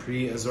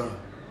 pre-Ezra,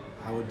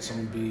 how would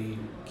someone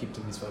keep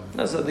the mitzvah?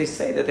 No, so they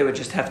say that they would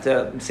just have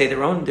to say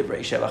their own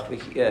divrei shevach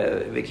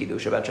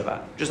v'kiddush about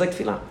Shabbat, just like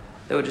tefillah.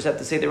 They would just have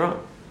to say their own,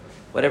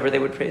 whatever they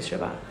would praise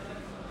Shabbat.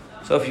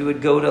 So if you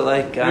would go to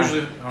if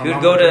you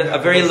would go to a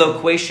very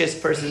loquacious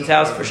person's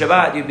house for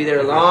Shabbat, you'd be there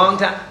a long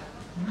time.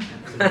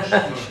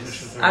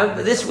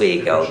 This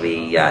week I'll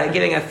be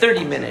giving a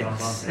 30-minute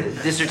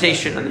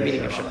dissertation on the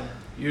meaning of Shabbat.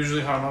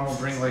 Usually Haram will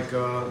bring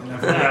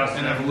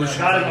an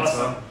evolution.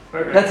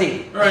 That's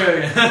it.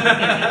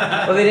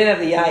 Well, they didn't have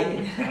the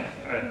yayin.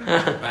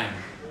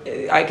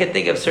 I could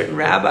think of certain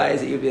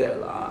rabbis that you'd be there a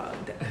long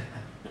time.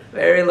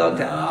 Very long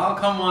time. I'll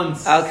come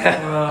once. I'll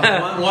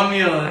come. One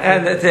meal.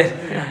 And that's it.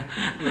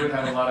 We would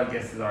have a lot of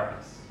guests at our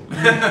house.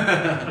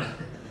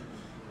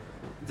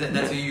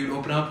 That's what you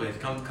open up with.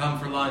 Come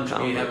for lunch.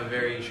 We have a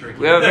very short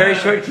kiddush. We have a very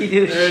short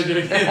kiddush.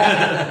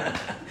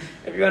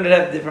 Everyone would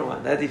have a different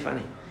one. That'd be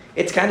funny.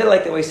 It's kind of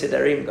like the way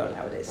Sedarim go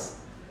nowadays.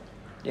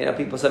 You know,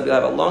 some people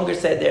have a longer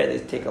seder. They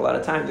take a lot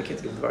of time. The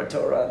kids give the Bar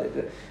Torah.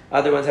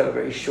 Other ones have a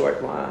very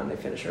short one. They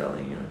finish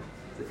early. You know,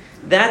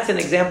 that's an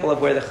example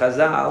of where the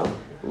Chazal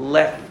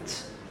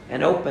left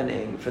an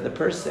opening for the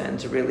person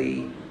to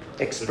really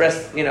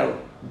express. You know,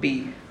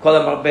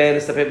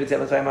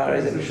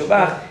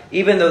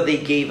 even though they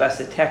gave us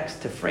a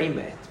text to frame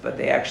it, but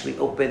they actually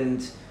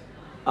opened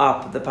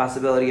up the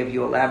possibility of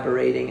you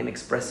elaborating and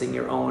expressing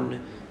your own.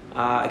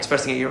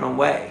 Expressing it your own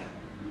way,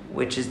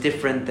 which is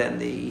different than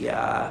the.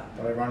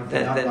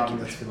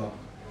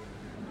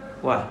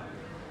 What?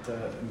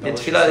 In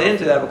Tefillah they didn't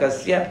do that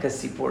because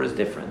Sipur is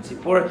different.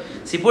 Sipur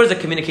is a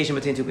communication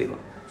between two people.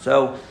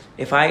 So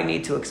if I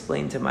need to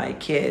explain to my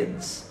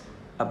kids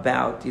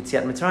about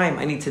Yetziat Mitzrayim,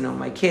 I need to know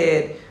my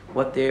kid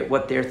what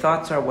their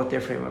thoughts are, what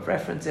their frame of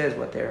reference is,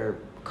 what their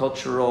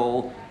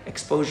cultural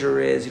exposure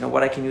is. You know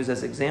what I can use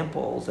as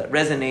examples that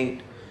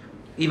resonate.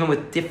 Even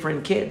with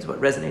different kids, what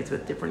resonates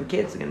with different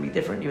kids is going to be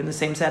different, even in the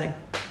same setting.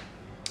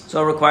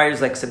 So it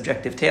requires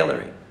subjective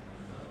tailoring.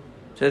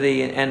 So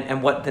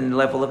and what the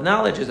level of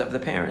knowledge is of the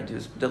parent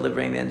who's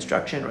delivering the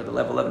instruction, or the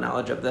level of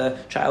knowledge of the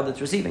child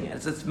that's receiving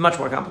it. It's much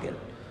more complicated.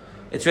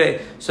 It's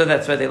really, so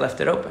that's why they left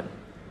it open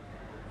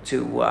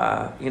to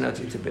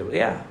to be,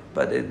 yeah.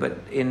 But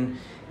in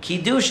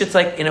Kiddush, it's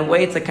like, in a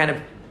way, it's like kind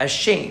of a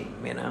shame,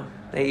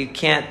 that you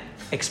can't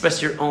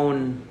express your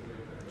own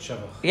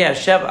Shevach. Yeah,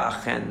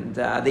 shevach, and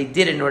they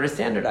did it in order to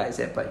standardize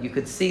it. But you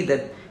could see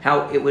that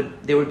how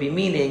there would be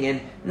meaning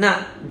in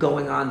not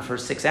going on for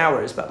 6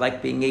 hours, but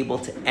like being able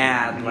to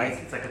add,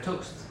 it's like a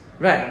toast,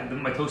 right?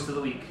 My toast of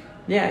the week.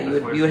 Yeah,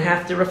 you would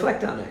have to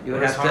reflect on it. You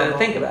would have to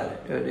think about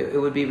it. It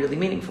would be really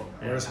meaningful.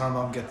 Where does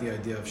Harambam get the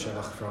idea of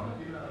shevach from?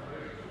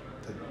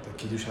 That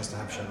Kiddush has to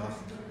have shevach.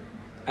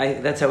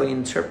 That's how we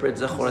interpret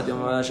Zachor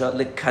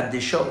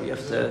Lekadisho. You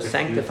have to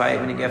sanctify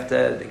it, meaning you have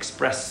to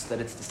express that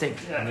it's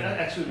distinct. Yeah,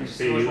 actually, I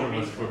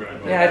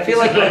feel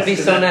like it would be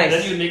so nice.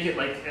 Then you make it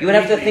like you would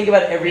have to think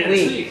about it every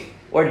week.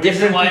 Or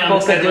different people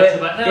could do it.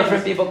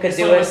 Different people could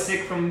do it. Was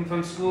sick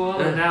from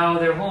school, and now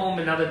they're home,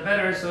 and now they're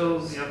better.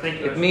 So thank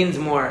you. It means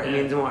more. It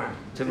means more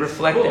to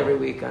reflect every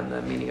week on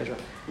the meaning of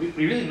Shevach.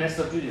 We really messed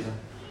up Judaism.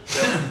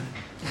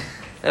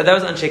 That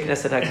was on Sheikh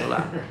Knesset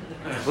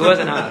HaGdolah. We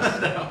wasn't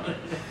honest.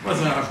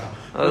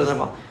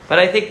 But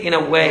I think in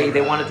a way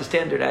they wanted to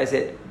standardize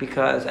it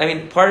because,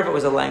 part of it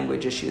was a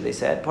language issue, they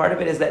said. Part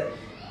of it is that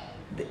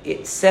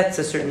it sets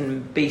a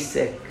certain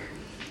basic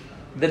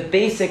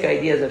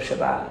ideas of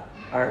Shabbat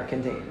are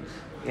contained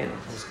in it.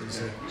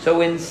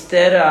 So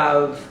instead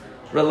of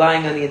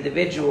relying on the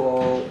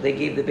individual, they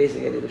gave the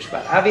basic ideas of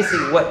Shabbat.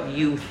 Obviously what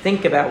you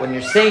think about when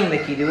you're saying the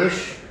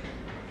Kiddush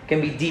can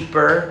be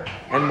deeper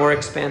and more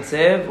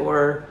expansive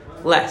or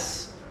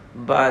less.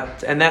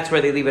 And that's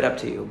where they leave it up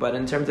to you. But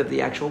in terms of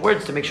the actual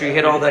words, to make sure you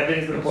hit all the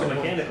important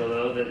mechanical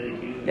though.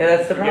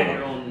 That's the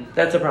problem.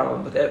 That's a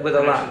problem with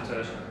a lot.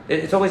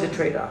 It's always a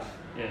trade-off.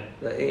 Yeah.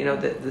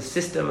 The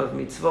system of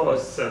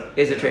mitzvot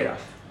is a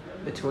trade-off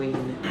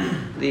between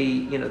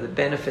the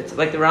benefits.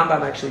 Like the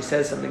Rambam actually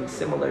says something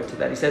similar to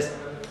that. He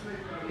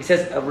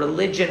says a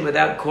religion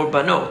without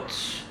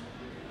korbanot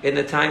in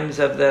the times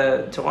of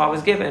the Torah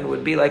was given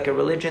would be like a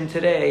religion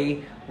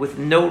today with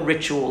no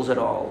rituals at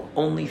all,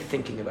 only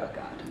thinking about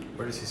God.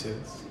 Where does he say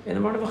this? In the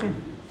Moreh Nevuchim.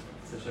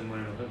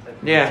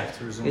 Yeah.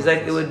 He's like,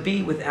 it would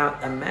be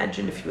without,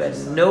 imagine if you had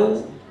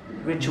no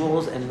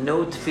rituals and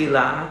no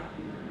tefillah.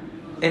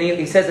 And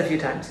he says a few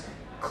times,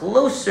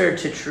 closer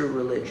to true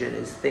religion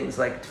is things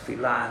like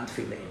tefillah and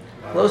tefillin.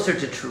 Wow. Closer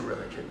to true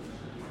religion.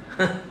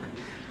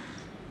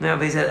 No,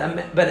 but he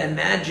said, but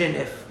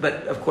imagine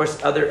but of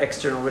course other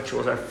external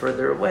rituals are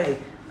further away.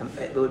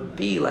 It would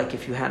be like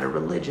if you had a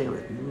religion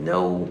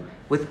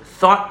with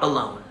thought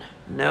alone.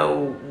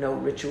 No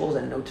rituals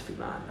and no tefillah,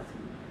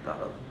 nothing. Thought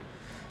alone.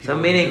 So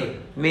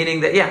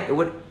meaning that, it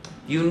would,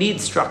 you need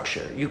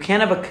structure. You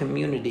can't have a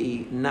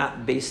community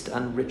not based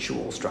on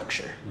ritual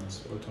structure.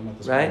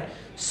 Right?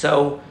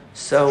 So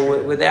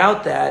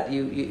without that,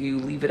 you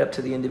leave it up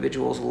to the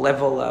individual's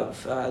level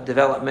of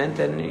development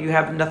and you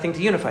have nothing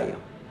to unify you.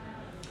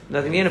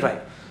 Nothing to unify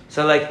you.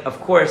 So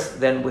of course,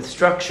 then with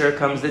structure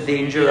comes the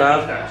danger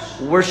of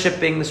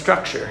worshipping the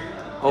structure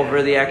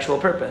over the actual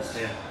purpose.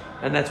 Yeah.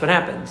 And that's what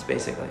happens,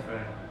 basically.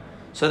 Right.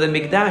 So the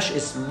Mikdash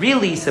is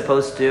really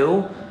supposed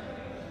to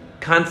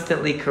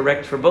constantly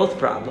correct for both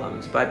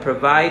problems by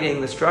providing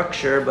the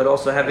structure, but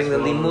also having the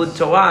limud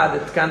Torah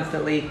that's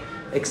constantly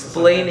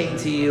explaining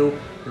to you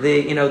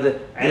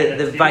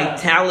the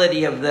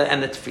vitality of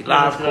and the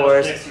tefillah, of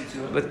course,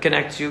 but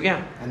connects you,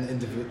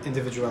 and the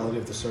individuality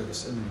of the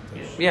service in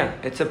Mikdash. Yeah,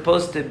 it's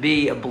supposed to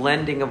be a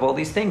blending of all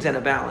these things and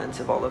a balance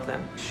of all of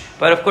them.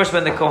 But of course,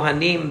 when the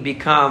Kohanim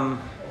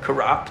become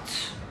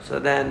corrupt, so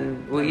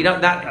then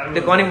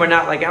the Kohanim were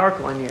not like our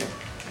Kohen here.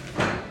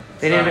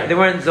 They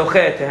weren't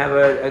zocheh to have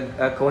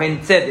a Kohen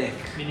tzedek.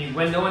 Meaning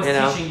when no one's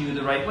teaching you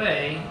the right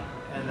way,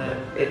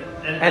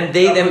 and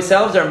they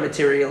themselves are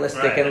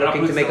materialistic and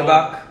looking to make a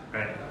buck.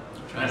 Right.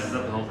 Messes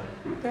up the whole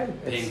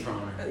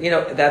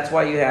thing. That's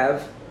why you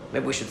have.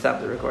 Maybe we should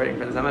stop the recording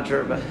for this. I'm not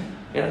sure, but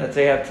that's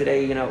why you have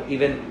today.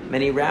 Even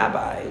many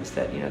rabbis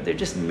that they're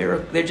just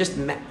miracle. They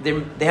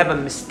have a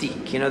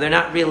mystique. They're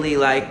not really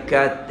like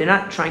they're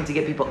not trying to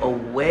get people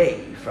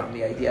away from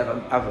the idea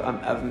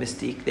of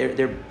mystique.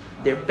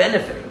 They're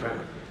benefiting from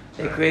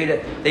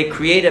it. They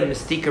create a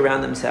mystique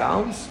around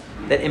themselves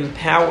that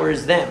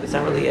empowers them. It's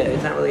not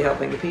really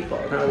helping the people.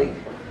 It's not really.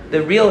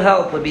 The real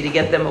help would be to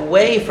get them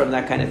away from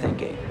that kind of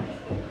thinking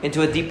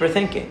into a deeper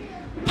thinking.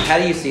 How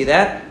do you see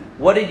that?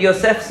 What did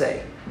Yosef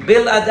say?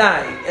 Bil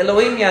adai,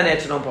 Elohim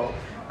yanech po.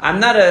 I'm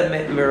not a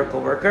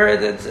miracle worker.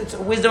 It's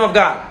wisdom of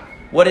God.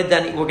 What did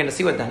Daniel? We're going to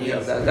see what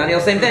Daniel does. Daniel,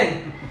 same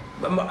thing.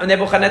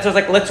 Nebuchadnezzar's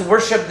like, let's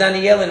worship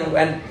Daniel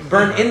and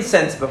burn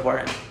incense before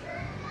him.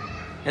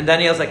 And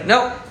Daniel's like,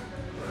 no,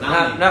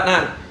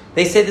 not.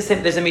 They say the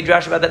same. There's a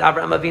midrash about that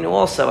Avraham Avinu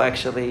also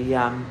actually.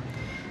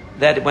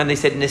 That when they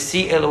said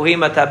Nasi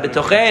Elohim ata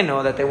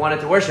betochenu, that they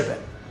wanted to worship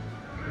him,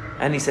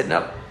 and he said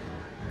no,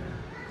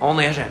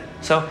 only Hashem.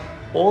 So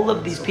all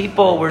of these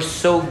people were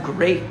so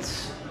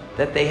great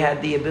that they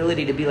had the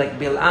ability to be like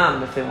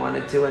Bil'am if they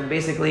wanted to, and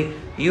basically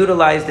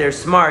utilize their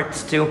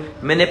smarts to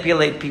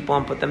manipulate people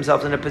and put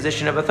themselves in a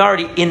position of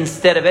authority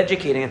instead of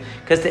educating them.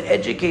 Because to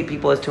educate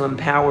people is to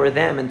empower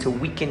them and to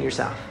weaken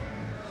yourself.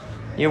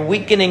 You're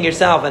weakening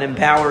yourself and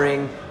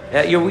empowering.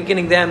 You're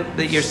weakening them.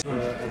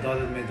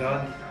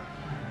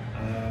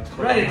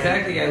 Right,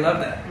 exactly. I love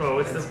that. Oh,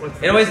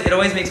 what's It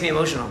always makes me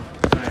emotional.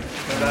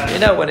 You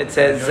know when it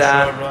says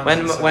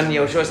when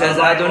Yoshua says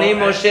Adoni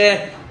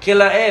Moshe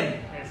Kilaem.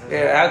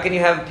 How can you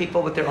have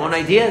people with their own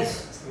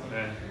ideas?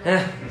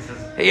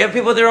 You have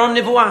people with their own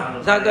nivuah.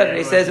 It's not good. And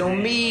he says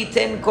Umi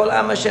ten kol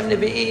am Hashem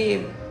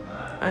nevi'im.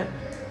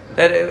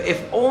 That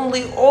if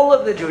only all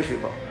of the Jewish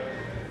people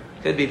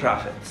could be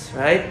prophets,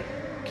 right?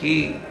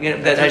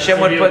 That Hashem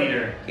would put.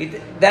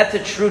 That's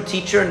a true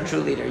teacher and true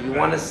leader. You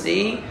want to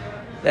see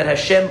that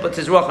Hashem puts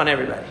His ruach on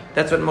everybody.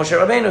 That's what Moshe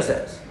Rabbeinu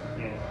says.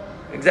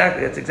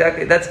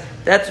 Exactly.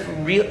 That's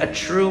real. A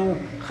true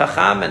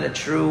chacham and a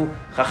true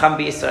chacham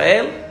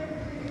b'Yisrael,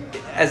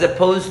 as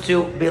opposed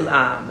to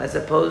Bil'am, as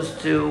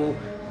opposed to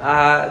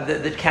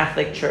the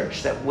Catholic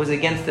Church that was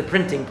against the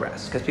printing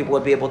press because people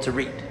would be able to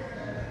read.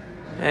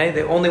 Okay?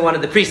 They only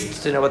wanted the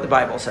priests to know what the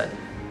Bible said.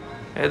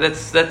 Okay?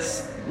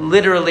 That's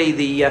literally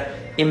the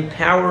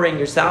empowering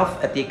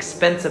yourself at the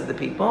expense of the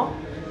people,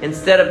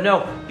 instead of,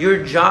 no,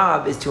 your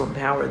job is to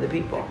empower the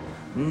people,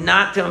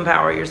 not to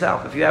empower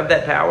yourself. If you have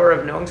that power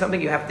of knowing something,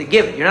 you have to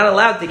give it. You're not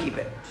allowed to keep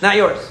it. It's not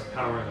yours.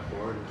 Power in the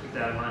board. Keep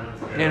that in mind.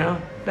 You know,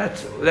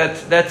 that's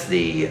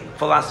the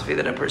philosophy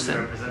that a person.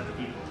 Represent the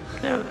people.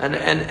 Yeah,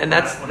 and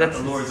that's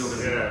the Lord's over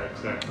there.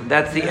 Exactly.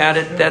 That's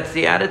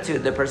the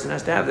attitude the person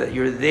has to have, that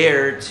you're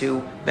there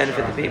to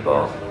benefit the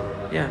people.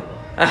 Yeah.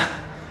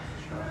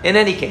 In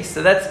any case,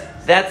 so that's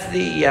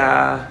the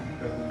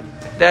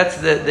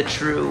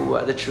true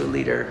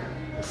leader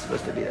is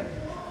supposed to be there.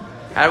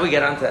 How do we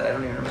get onto that? I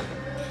don't even remember.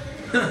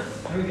 How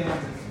do we get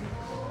onto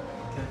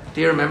that? Do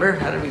you remember?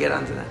 How did we get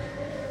onto that?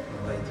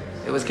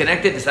 It was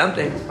connected to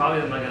something. It's probably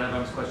the Magen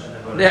Avraham question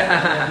about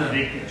the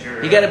big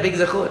picture. You got a big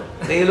zechut.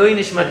 Leilui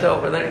nishmato.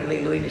 We're learning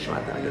Leilui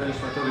nishmato.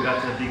 We got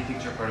to the big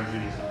picture part of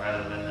Judaism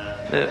rather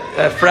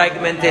than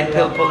fragmented,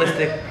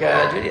 pilpulistic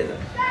Judaism.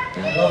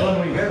 Well,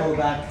 when we go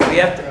back,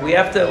 We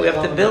have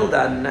to build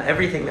on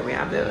everything that we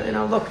have. You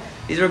know, look,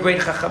 these are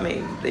great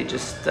chachamim. They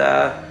just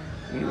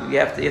you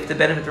have to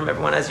benefit from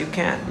everyone as you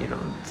can. You know,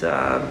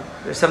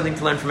 there's something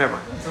to learn from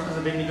everyone. Sometimes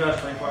a big midrash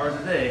 24 hours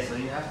a day, so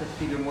you have to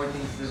figure more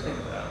things to think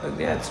about.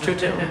 Yeah, it's true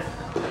too.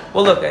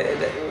 Well, look, I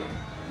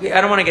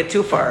don't want to get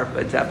too far,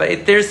 but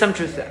there's some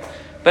truth there.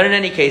 But in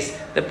any case,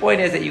 the point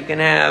is that you can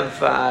have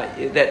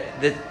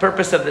that the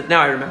purpose of the.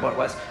 Now I remember what it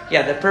was.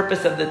 Yeah, the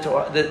purpose of the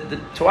Torah, the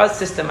Torah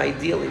system,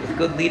 ideally with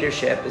good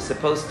leadership, is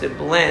supposed to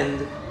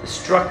blend the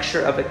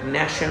structure of the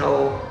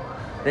national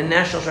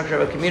structure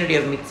of a community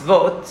of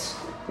mitzvot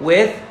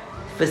with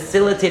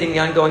facilitating the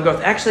ongoing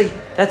growth. Actually,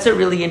 that's a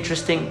really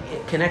interesting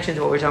connection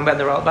to what we were talking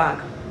about in the Ralbag.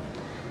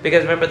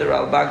 Because remember, the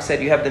Ralbag said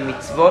you have the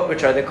mitzvot,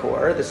 which are the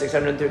core, the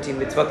 613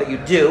 mitzvot that you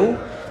do,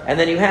 and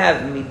then you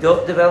have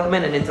midot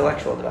development and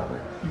intellectual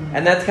development. Mm-hmm.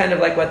 And that's kind of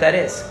like what that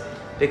is.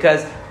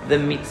 Because the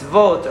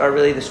mitzvot are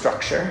really the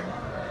structure,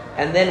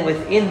 and then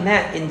within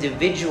that,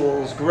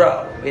 individuals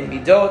grow in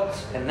midot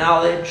and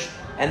knowledge,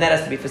 and that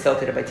has to be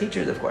facilitated by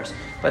teachers, of course.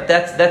 But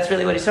that's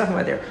really what he's talking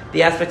about there.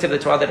 The aspects of the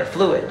Torah that are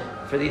fluid.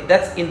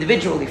 That's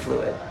individually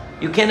fluid.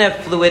 You can't have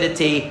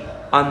fluidity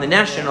on the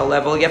national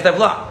level, you have to have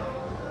law.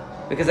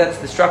 Because that's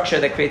the structure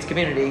that creates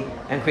community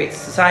and creates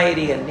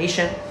society and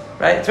nation,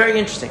 right? It's very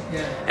interesting.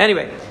 Yeah.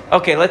 Anyway,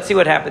 okay, let's see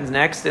what happens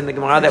next in the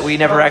Gemara that we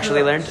never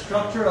actually learned.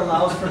 Structure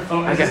allows for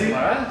fluidity. Is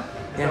Yeah.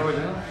 that what we're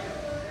doing?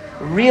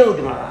 Real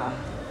Gemara.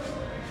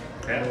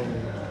 Yeah.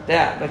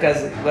 Yeah,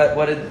 because what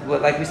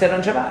like we said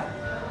on Shabbat,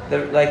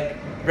 like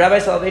Rabbi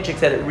Soloveitchik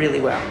said it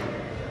really well.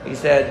 He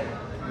said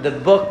the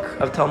book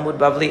of Talmud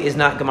Bavli is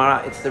not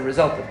Gemara; it's the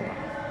result of Gemara.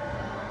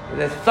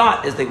 The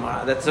thought is the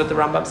Gemara. That's what the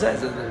Rambam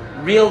says. The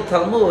real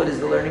Talmud is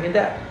the learning in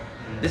depth.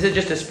 This is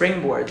just a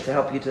springboard to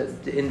help you to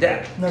in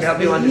depth, to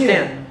help you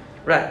understand.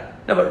 Right.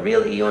 No, but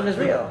real Iyun is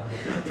real.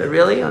 The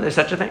real Iyun, there's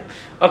such a thing.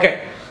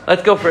 Okay,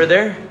 let's go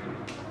further.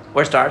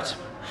 Where starts?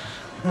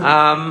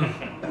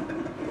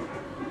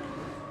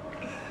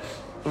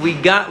 We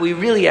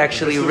really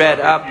actually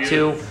read up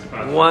to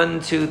 1,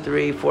 2,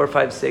 3, 4,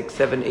 5, 6,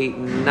 7, 8,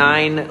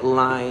 9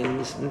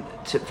 lines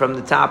from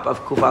the top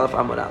of Kuf Aleph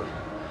Amud Aleph,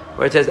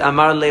 where it says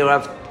Amar le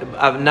Rav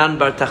Avnan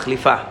bar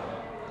Tachlifa.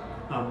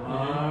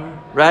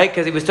 Right?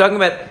 Because he was talking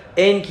about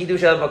Ein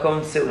Kiddush al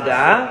Makom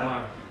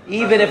Seudah.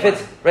 Even if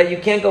it's, right, you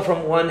can't go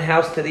from one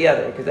house to the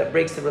other, because that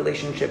breaks the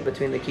relationship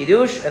between the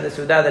Kiddush and the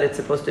Seudah that it's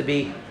supposed to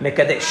be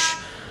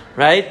Mekadesh.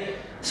 Right?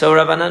 So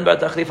Rav Anan bar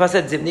Tachlifa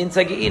said, Zivnin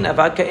Tzagi'in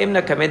avad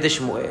ka'imna kamed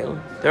Shmuel.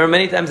 There were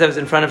many times I was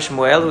in front of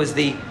Shmuel,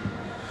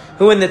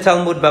 who in the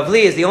Talmud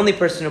Bavli is the only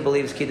person who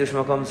believes Kiddush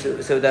Makom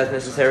Seudah is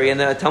necessary. And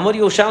the Talmud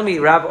Yerushalmi,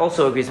 Rav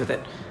also agrees with it,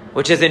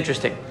 which is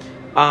interesting.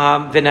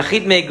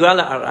 V'nachid me'igral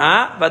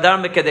ha'ara v'adar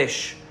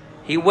mekadesh.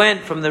 He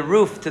went from the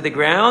roof to the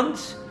ground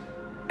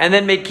and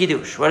then made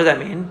Kiddush. What does that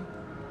mean?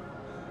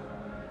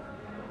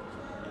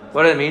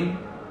 What does that mean?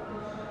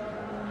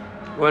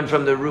 Went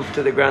from the roof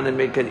to the ground and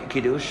made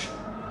kiddush.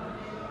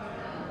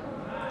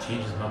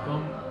 Changes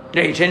makom.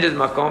 Yeah, he changed his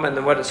makom, and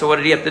then what? So what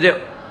did he have to do?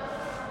 Make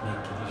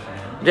kiddush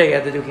again. Yeah, you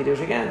had to do kiddush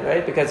again,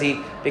 right? Because he,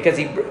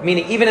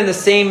 meaning even in the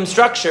same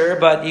structure,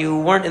 but you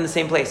weren't in the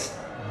same place,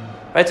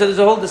 right? So there's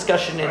a whole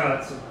discussion in. We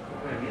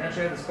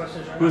actually had this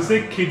question. We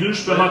say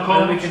kiddush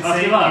b'makom we can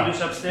say achilah. kiddush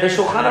The upstairs.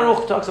 Shulchan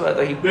Aruch talks about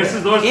that. This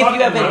is what if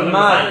you have in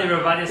mind,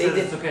 Ravadi they says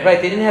did, it's okay. right?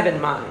 They didn't have in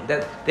mind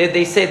that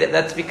they say that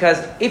that's because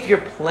if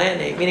you're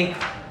planning, meaning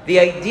the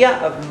idea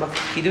of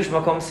kiddush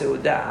makom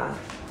seudah,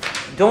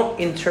 don't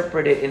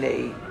interpret it in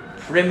a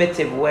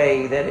primitive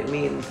way that it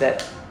means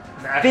that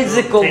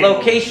physical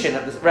location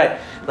of this, right?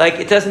 Like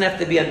it doesn't have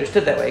to be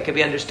understood that way. It can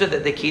be understood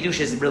that the kiddush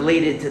is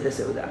related to the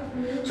seudah.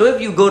 So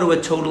if you go to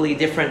a totally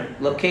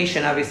different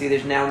location, obviously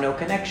there's now no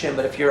connection.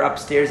 But if you're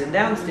upstairs and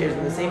downstairs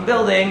in the same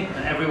building,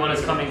 and everyone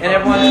is coming,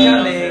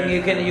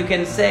 you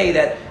can say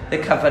that the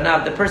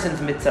kavanah, the person's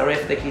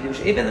mitzaref the kiddush.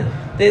 Even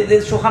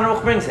the Shulchan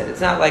Aruch brings it. It's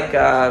not like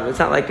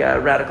a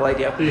radical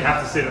idea. So you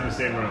have to sit in the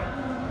same room.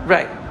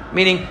 Right.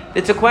 Meaning,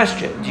 it's a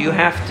question. Do you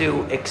have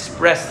to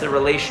express the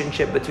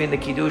relationship between the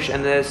kiddush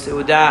and the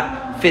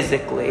seudah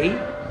physically,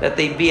 that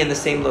they be in the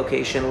same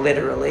location,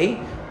 literally?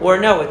 Or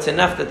no, it's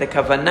enough that the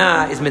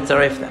kavanah is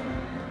mitzaref them.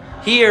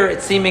 Here,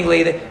 it's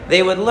seemingly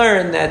they would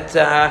learn that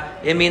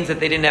it means that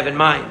they didn't have in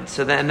mind.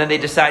 So then they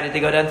decided to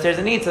go downstairs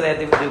and eat, so they had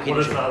to do kiddush. What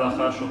is the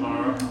halacha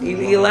Shulchan Aruch?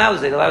 He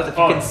allows it. If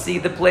you can see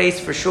the place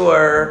for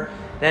sure,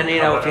 then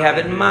if you have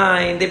it in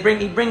mind,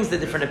 he brings the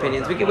different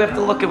opinions. We have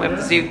to look and we have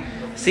to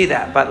see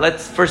that. But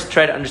let's first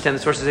try to understand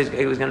the sources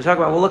he was going to talk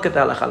about. We'll look at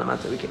the halacha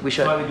l'matza. We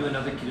should. Why we do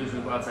another kiddush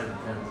we go outside the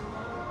tent?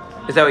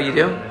 Is that what you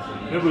do?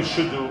 Maybe we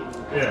should do.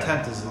 The Yeah.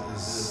 tent is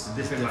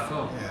Different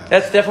makom. yeah.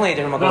 That's definitely a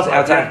different No, makom but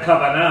outside.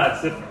 kavanah,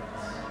 it's different.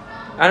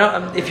 I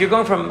don't. If you're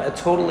going from a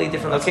totally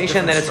different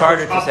location, then it's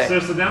harder to say.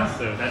 Upstairs to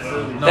downstairs.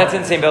 That's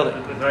in the same building.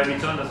 With Rabbi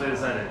Ton, that's what he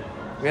decided.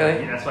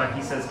 Really? That's why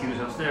he says kiddush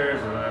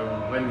upstairs, or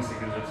when we say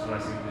kiddush upstairs, I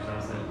say kiddush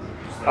downstairs.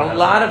 A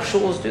lot of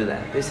shuls do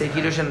that. They say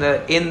kiddush in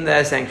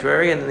the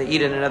sanctuary, and then they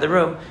eat in another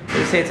room.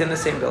 They say it's in the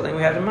same building.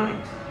 We have in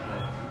mind.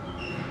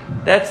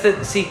 That's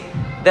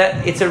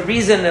that it's a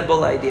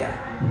reasonable idea.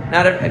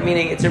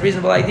 Meaning it's a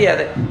reasonable idea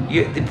that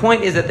the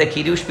point is that the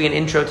kiddush be an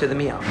intro to the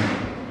meal.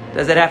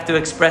 Does it have to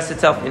express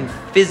itself in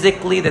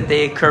physically that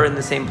they occur in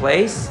the same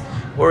place,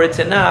 or it's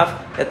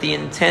enough that the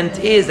intent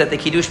is that the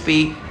kiddush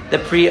be the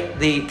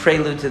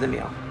prelude to the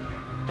meal?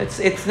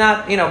 It's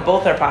not,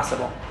 both are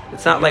possible.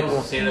 It's not like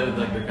Say that with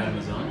like Birkat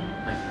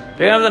Hamazon.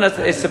 Birkat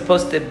Hamazon is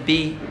supposed to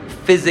be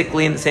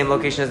physically in the same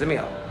location as the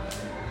meal.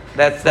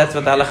 That's what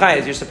the halacha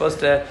is.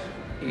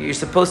 You're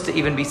supposed to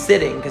even be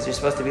sitting because you're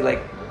supposed to be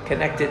like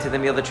connected to the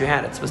meal that you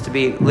had. It's supposed to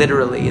be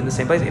literally in the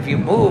same place. If you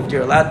moved,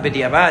 you're allowed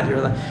b'diavad.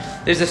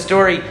 There's a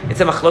story. It's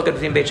a machloket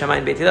between Beit Shammai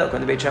and Beit Hillel.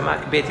 When the Beit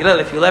Hillel,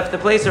 if you left the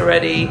place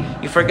already,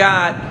 you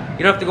forgot.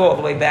 You don't have to go all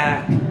the way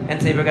back and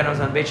say Birkat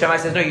Hamazon. Beit Shammai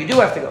says no, you do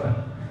have to go back,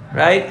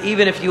 right?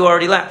 Even if you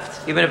already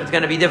left, even if it's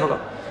going to be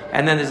difficult.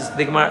 And then there's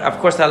the Gemara. Of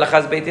course, the halacha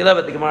is Beit Hillel,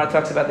 but the Gemara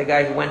talks about the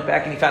guy who went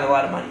back and he found a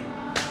lot of money.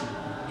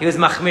 He was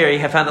machmir. He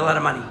had found a lot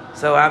of money.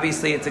 So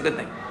obviously, it's a good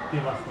thing.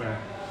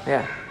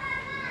 Yeah.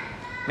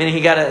 Meaning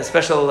he got a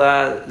special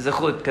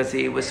zechut because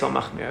he was so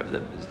machmir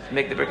to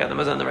make the Birkat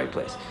Hamazon in the right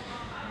place.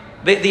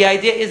 But the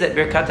idea is that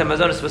Birkat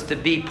Hamazon is supposed to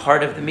be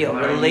part of the meal,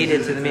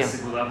 related to the meal.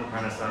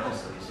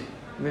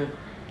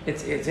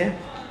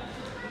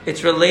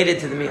 It's related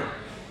to the meal.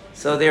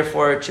 So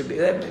therefore, it should be.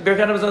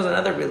 Birkat Hamazon is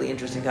another really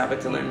interesting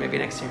topic to learn maybe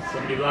next year.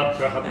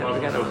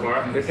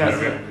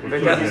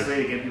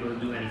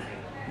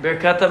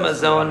 Birkat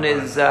Hamazon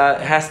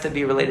has to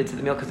be related to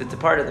the meal because it's a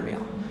part of the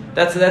meal.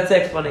 That's the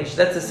explanation.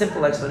 That's a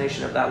simple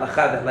explanation of the halacha.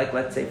 That, like,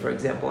 let's say, for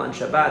example, on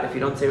Shabbat, if you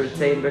don't say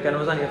in Birkat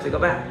Hamazon, you have to go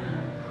back.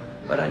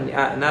 But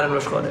not on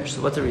Rosh Chodesh.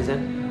 So what's the reason?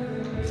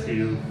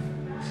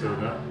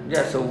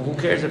 Yeah. So who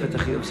cares if it's a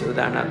chiyuv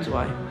seudah or not? That's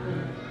why.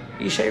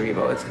 Yishay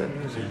Ribo, it's good.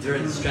 They're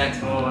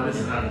distracted. Oh, this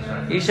is not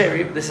distracting. Yishay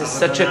Ribo, this is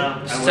such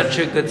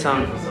a good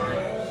song.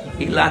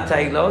 Ilata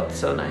Ilot,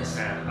 so nice.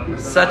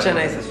 Such a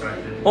nice.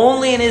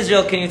 Only in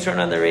Israel can you turn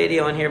on the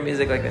radio and hear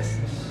music like this.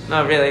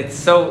 No, really,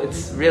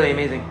 it's really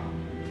amazing.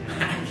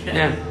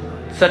 Yeah,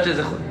 such a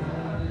zechut.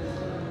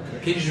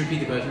 Can you just repeat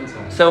the question?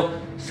 So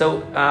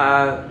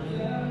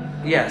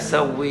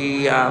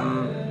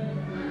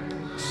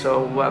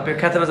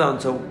Birkat Hamazon.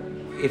 So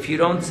if you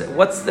don't,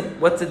 what's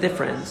the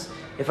difference?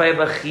 If I have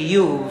a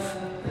chiyuv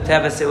to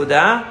have a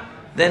seudah,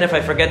 then if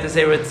I forget to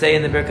say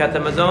in the Birkat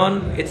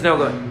Hamazon, it's no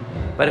good.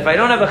 But if I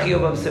don't have a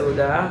chiyuv of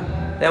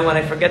seudah, then when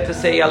I forget to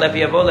say Yalev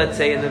Yavo, let's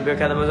say in the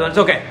Birkat Hamazon, it's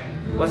okay.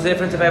 What's the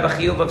difference if I have a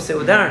chiyuv of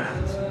seudah or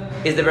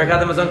not? Is the Birkat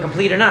Hamazon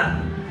complete or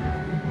not?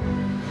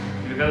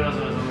 Birkat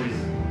Hamazon is always.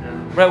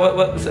 Right.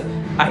 What's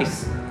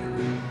ice?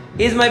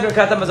 Is my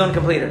Birkat Hamazon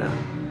complete or not?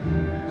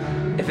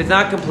 If it's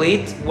not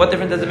complete, what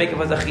difference does it make if it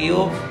was a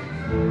chiyuv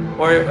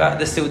or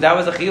the seudah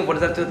was a chiyuv? What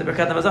does that do with the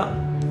Birkat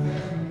Hamazon?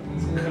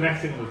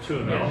 Connecting the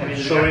two, no?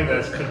 Showing that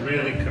it's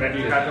really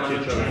connected to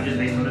each other. Changes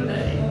based on the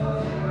day.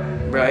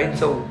 right?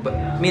 So,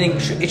 but meaning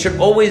it should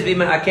always be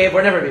ma'akev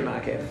or never be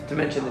ma'akev to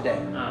mention the day.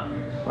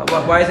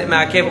 Why is it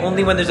ma'akev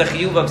only when there's a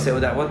chiyuv of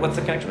seudah? What's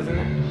the connection with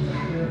that?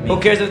 Who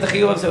cares if the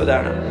chiyuv of seudah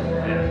or not?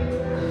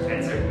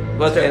 Answer.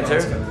 What's the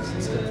answer?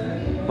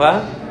 What?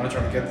 I'm not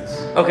trying to get this.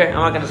 Okay, I'm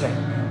not going to say.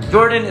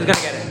 Jordan is going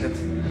to get it. You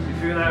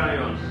figure that out on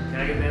your own. Can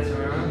I get the answer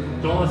right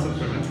now? Don't listen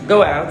to me.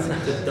 Go out.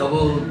 The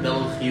double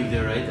chiyuv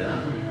there, right?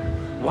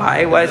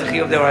 Why? Why is the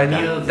chiyuv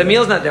deoraita? The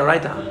meal's not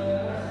deoraita.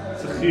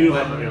 It's a chiyuv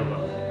of the meal.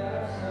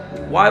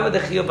 Why would the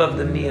chiyuv of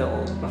the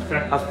meal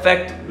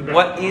affect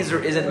what is or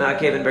isn't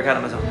ma'akev in Birkat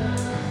Hamazon?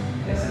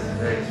 This is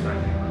very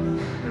distracting.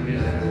 The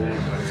music is very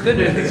distracting. It's good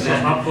music. So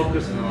I'm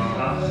focusing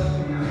on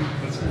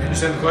You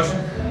understand the question?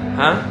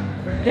 Huh?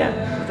 Yeah.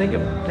 Think.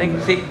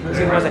 See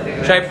what I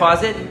say. Should I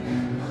pause it?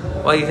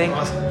 What do you think?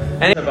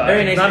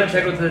 Very nice. It's not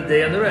integral to the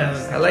day and the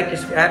rest. I like your.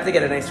 I have to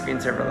get a nice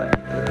screensaver like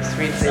a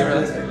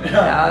screensaver.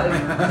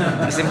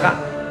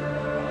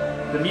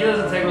 The meal is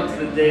integral to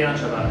the day on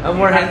Shabbat. A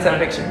more handsome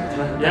picture. You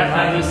have to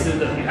have the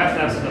Suda. You have to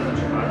have Suda on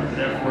Shabbat.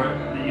 Therefore,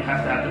 you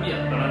have to have the meal.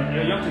 But on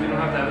Yom Tov, you don't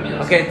have to have the meal.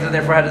 Okay, so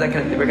therefore, how does that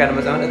connect to Birkat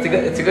Hamazon? It's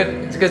a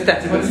good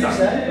step.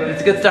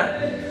 It's a good start.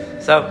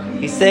 So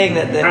he's saying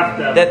that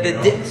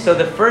so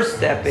the first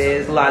step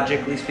is,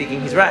 logically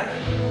speaking, he's right.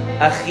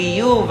 A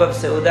chiyuv of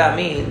seudah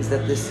means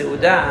that the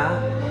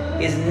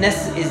seudah is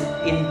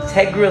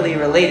integrally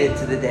related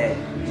to the day.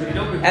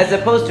 As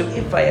opposed to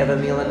if I have a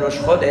meal on Rosh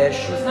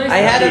Chodesh, I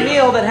had a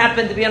meal that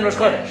happened to be on Rosh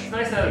Chodesh. It's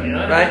nice to have a meal.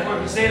 Right?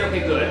 If you say it,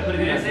 okay, good. But if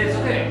you didn't say it, it's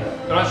okay.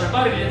 But on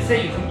Shabbat, if you didn't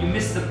say it, you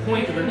missed the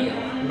point of the meal.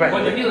 Right. The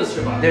point of the meal is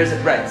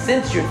Shabbat. Right.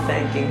 Since you're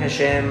thanking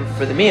Hashem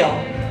for the meal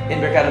in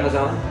Birkat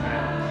Hamazon,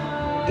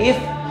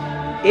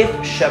 if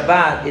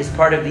Shabbat is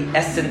part of the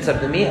essence of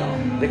the meal,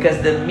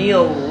 because the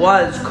meal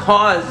was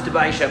caused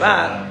by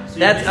Shabbat,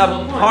 that's a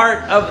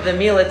part of the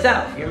meal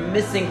itself. You're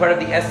missing part of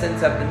the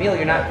essence of the meal.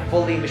 You're not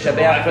fully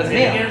mishabeach for the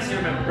meal.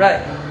 Right.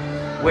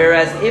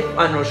 Whereas if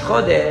on Rosh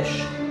Chodesh,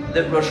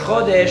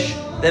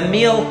 the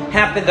meal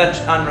happened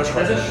on Rosh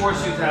Chodesh. It doesn't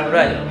force you to have a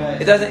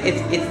meal. It doesn't.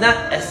 It's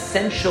not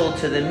essential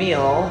to the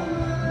meal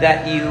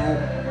that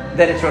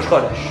it's Rosh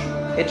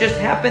Chodesh. It just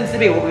happens to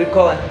be what we would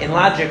call in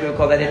logic. We would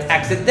call that it's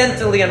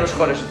accidentally on Rosh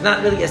Chodesh. It's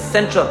not really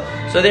essential.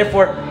 So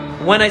therefore,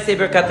 when I say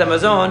Birkat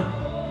Hamazon,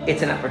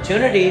 it's an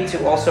opportunity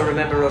to also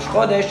remember Rosh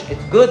Chodesh.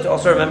 It's good to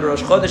also remember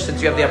Rosh Chodesh since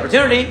you have the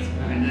opportunity,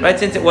 right?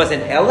 Since it was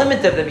an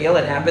element of the meal,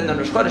 it happened on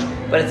Rosh Chodesh,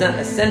 but it's not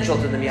essential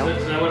to the meal.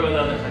 So now what about the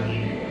other chagim?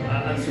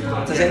 It's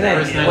the same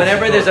thing.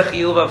 Whenever there's a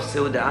chiyuv of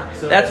seudah,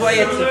 that's why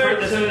it's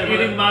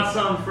eating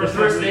matzah on the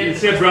first day. You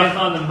say bracha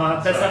on the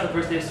matzah. That's not the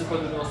first day of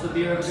Sukkot. Would also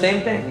be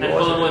same thing. And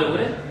Chol Hamoed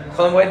wouldn't?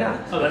 Chol Hamoed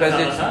not, because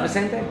not it's the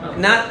same thing.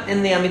 Not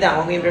in the Amidah,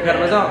 only in Birkat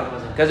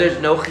Hamazon, because there's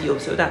no chiyuv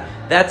seudah.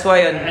 That's why.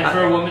 And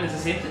for a woman, it's the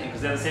same thing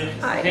because they're the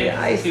same. I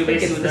think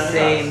it's the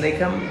same. They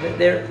come.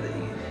 They're.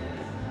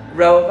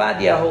 Rav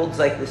Ovadia holds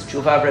like this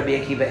tshuva of Rabbi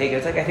Akiva Eger.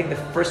 It's like I think the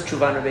first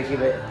tshuva on Rabbi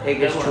Akiva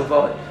Eger's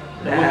tshuva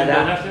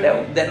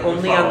that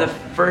only on the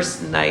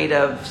first night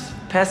of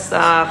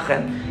Pesach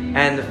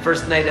and the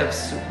first night of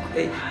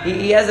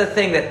he has a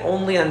thing that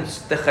only on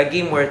the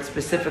Chagim where it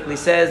specifically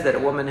says that a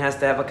woman has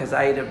to have a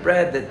kazayit of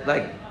bread that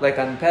like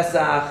on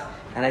Pesach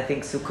and I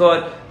think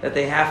Sukkot that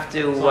they have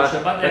to but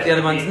the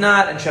other one's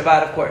not, and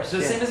Shabbat of course. So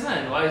the same as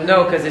men. Why is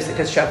no, because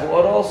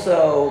Shavuot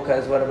also,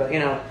 because what about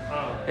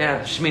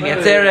Shmini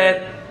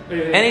Atzeret.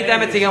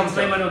 Anytime it's a Yom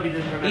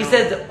Tov. He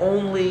says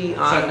only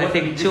on, I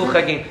think, 2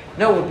 Chagim.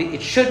 No,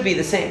 it should be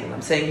the same.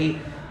 I'm saying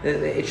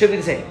it should be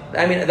the same.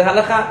 I mean, the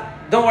halacha,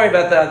 don't worry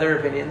about the other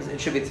opinions. It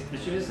should be the same.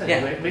 It should be the same.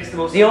 Yeah. It makes the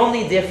most the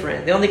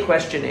only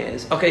question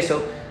is, okay,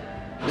 so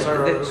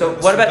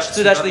what about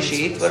Sudah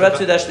Shlishit? What about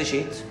Sudah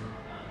Shlishit?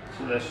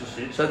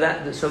 So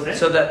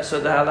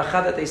the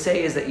halacha that they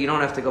say is that you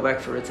don't have to go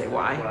back for Ritzei.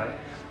 Why?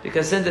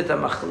 Because since it's a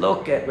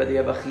machloket, whether you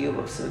have a chiyuv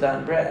of Sudah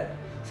and bread,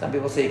 some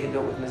people say you can do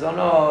it with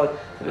mizonot.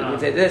 Some people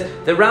say this.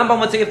 The Rambam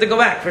would say you have to go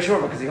back for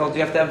sure because he holds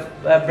you have to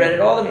have bread at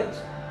all the meals.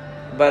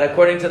 But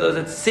according to those,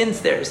 it's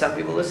since there are some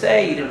people who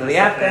say you didn't really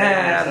have to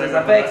have. There's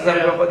a fake. Some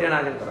people you're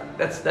not going to go back.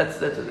 That's what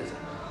they say.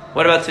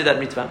 What about Sudat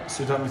Mitzvah?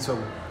 Sudat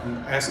Mitzvah. I'm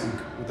asking,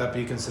 would that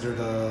be considered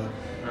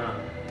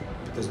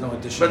there's no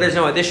addition? But there's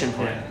no addition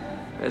for it.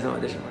 There's no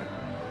addition for it.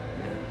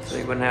 So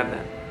you wouldn't have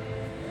that.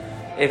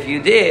 If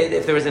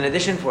there was an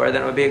addition for it,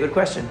 then it would be a good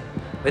question.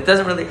 But it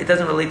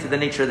doesn't relate to the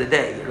nature of the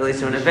day. It relates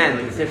to an event.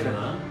 It's different.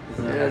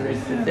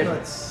 It's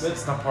different.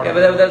 It's not part of it.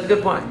 But that was a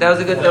good point. That was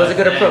a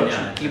good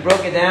approach. You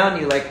broke it down.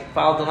 You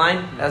followed the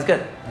line. That was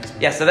good.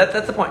 Yeah. So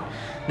that's the point.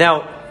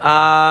 Now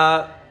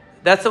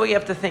that's the way you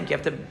have to think. You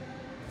have to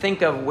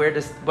think of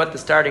what the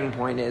starting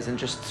point is, and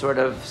just sort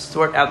of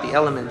sort out the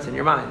elements in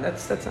your mind.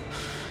 That's.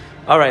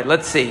 All right.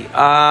 Let's see.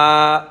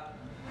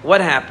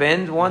 What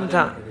happened one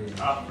time?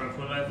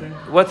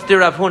 What's the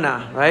Rav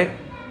Huna, right?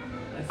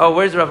 Oh,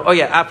 where's Rav? Oh,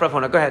 yeah, Af Rav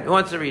Huna. Go ahead. Who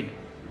wants to read?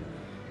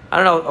 I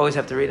don't know. Always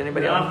have to read.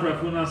 Anybody else? Af Rav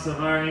Huna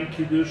savar in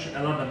kiddush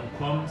ela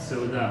b'makom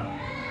seudah.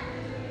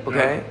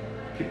 Okay.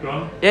 Keep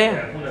going.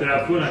 Yeah.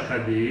 Rav Huna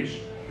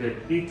kaddish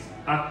ve'it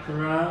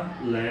akra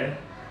le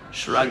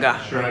shraga.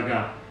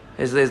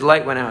 His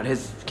light went out.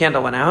 His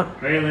candle went out.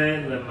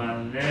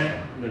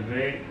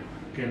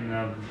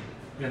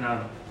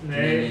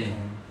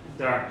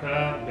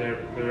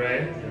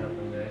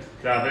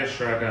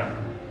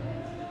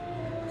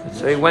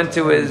 So he went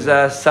to his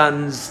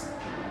son's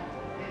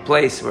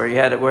place where he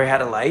had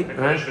a light.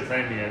 Right.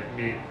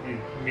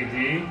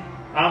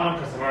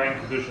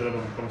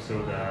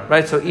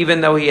 So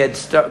even though he had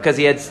because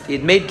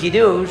he'd made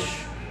kiddush,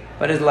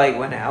 but his light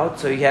went out,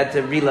 so he had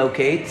to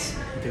relocate.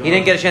 He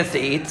didn't get a chance to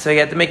eat, so he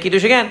had to make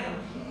kiddush again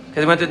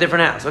because he went to a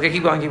different house. Okay,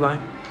 keep going. These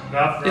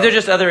are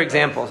just other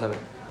examples of it.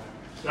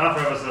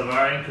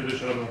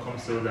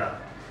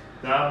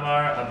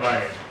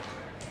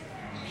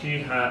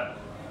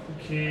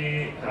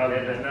 Ki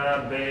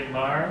havena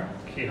beimar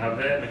ki have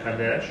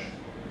mekadesh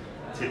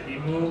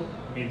teimu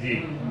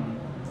midi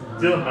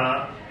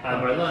Dilma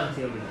amarlan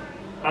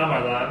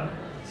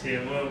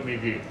teimu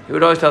midi. He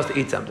would always tell us to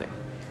eat something.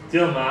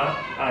 Dilma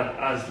ad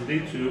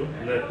azlitu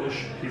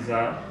leush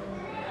piza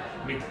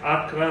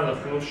mitakra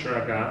lechush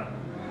raga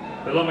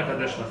velo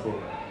mekadesh lechu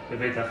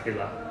bebeit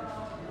achila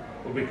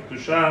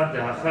ubekdusha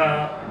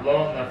dehacha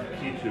lo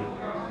nafkitu.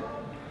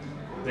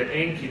 So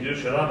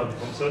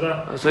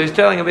he's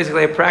telling him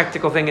basically a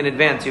practical thing in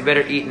advance. You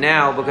better eat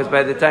now because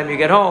by the time you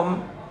get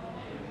home,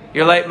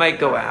 your light might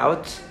go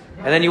out,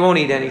 and then you won't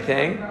eat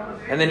anything,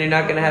 and then you're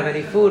not going to have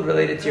any food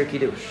related to your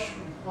kiddush.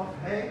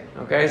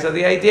 Okay, so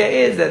the idea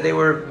is that they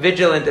were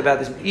vigilant about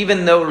this.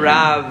 Even though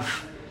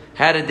Rav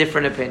had a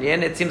different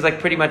opinion, it seems like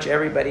pretty much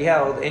everybody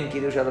held in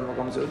kiddush al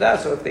makom seudah.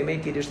 So if they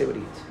made kiddush, they would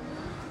eat.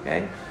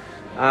 Okay,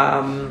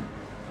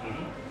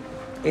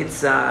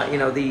 it's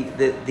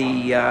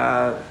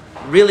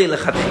really,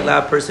 lechatchila,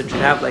 a person should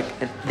have like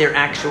their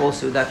actual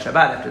Seudat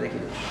Shabbat after the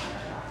Kiddush.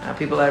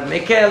 People have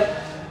mekel,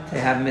 they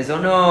have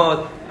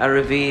mezonot, a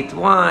revit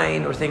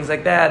wine, or things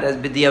like that, as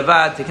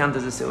b'diavad to count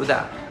as a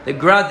Seudah. The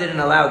Gra didn't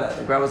allow that.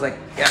 The Gra was like,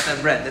 yeah,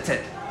 that's bread, that's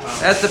it.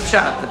 That's the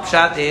pshat. The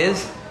pshat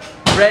is,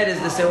 bread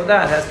is the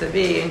Seudah. It has to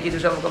be, in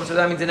Kiddush HaMakom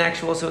Seudah means an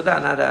actual Seudah,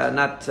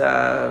 not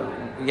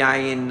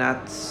yayin,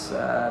 not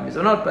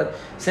mizonot, but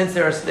since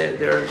there are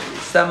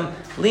some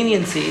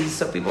leniencies,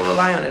 so people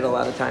rely on it a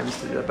lot of times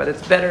to do it. But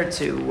it's better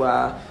to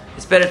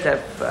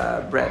have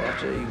bread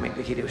after you make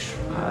the kiddush.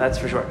 That's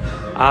for sure.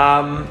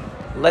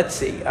 Let's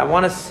see. I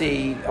want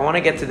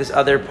to get to this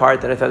other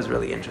part that I thought was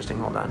really interesting.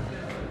 Hold on.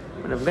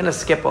 I'm going to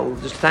skip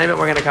just a tiny bit.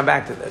 We're going to come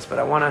back to this, but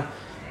I want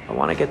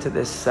to get to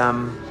this. I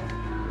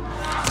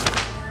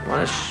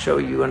want to show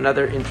you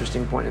another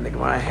interesting point in the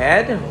Gemara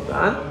ahead. Hold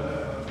on.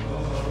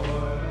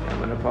 I'm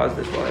going to pause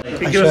this while I'm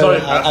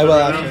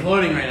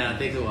floating right now. It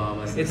takes a while.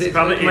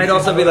 It might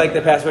also be like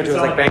the password to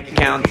like bank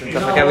accounts and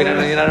stuff like that. We don't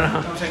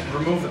know. I'm saying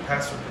remove the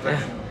password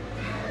protection.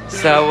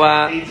 So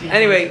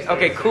anyway,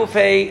 okay,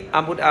 Kufay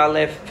Amud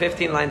Aleph,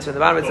 15 lines from the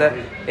bottom.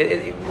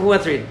 Who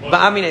wants to read?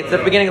 Ba'amine, it's the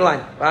beginning of the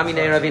line.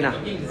 Ba'amine Ravina.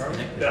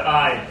 The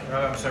I.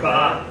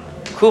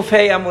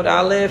 Kufay Amud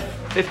Aleph,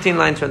 15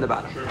 lines from the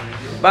bottom.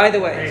 By the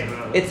way,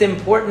 it's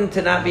important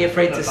to not be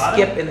afraid to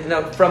skip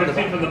from the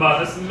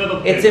bottom.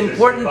 It's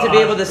important to be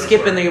able to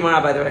skip in the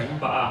Gemara, by the way.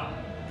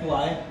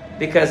 Why?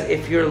 Because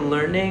if you're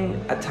learning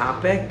a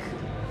topic,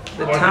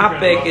 the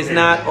topic is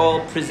not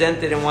all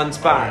presented in one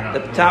spot.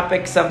 The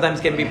topic sometimes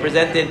can be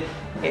presented,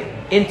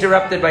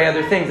 interrupted by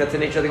other things. That's the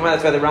nature of the Gemara.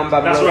 That's why the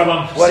Rambam wrote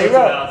what he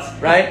wrote,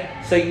 right?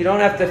 So you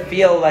don't have to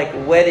feel like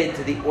wedded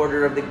to the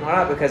order of the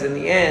Gemara, because in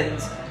the end,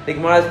 the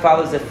Gemara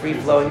follows a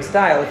free-flowing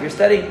style. If you're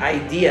studying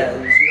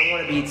ideas, you don't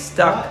want to be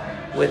stuck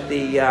with the.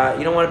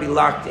 You don't want to be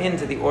locked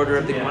into the order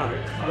of the Gemara.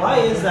 Why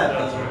is that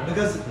though?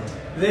 Because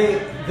they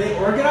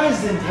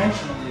organized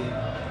intentionally.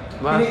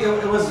 I mean,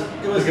 it was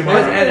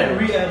edited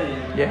and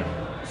re-edited. Yeah.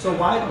 So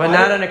why? But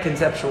not on a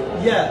conceptual.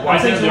 Yeah.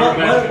 What did they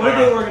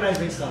organize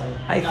based on?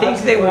 I think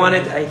they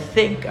wanted. I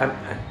think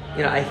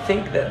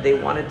that they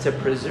wanted to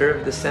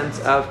preserve the sense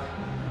of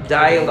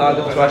dialogue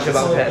of Torah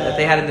Shabbat that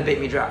they had in the Beit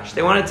Midrash.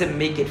 They wanted to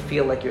make it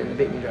feel like you're in the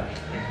Beit Midrash.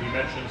 You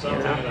mentioned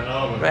something,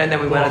 right? And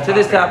then we went on to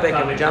this topic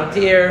and we jumped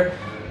here.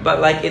 But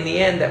like in the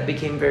end, that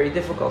became very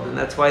difficult, and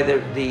that's why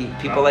the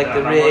people like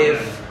the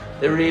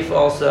Rif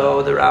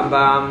also, the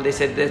Rambam, they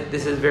said that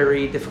this is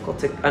very difficult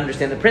to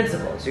understand the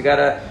principles. You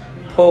gotta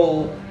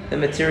pull the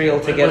material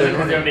together. Was it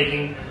because they're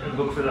making a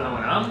book for the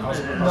Hamanam?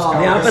 No,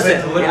 the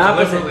opposite.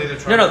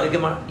 No, the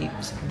Gemara.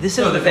 This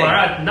is the thing. The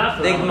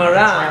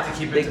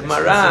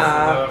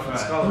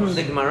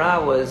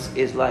Gemara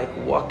is like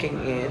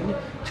walking in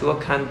to a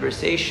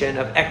conversation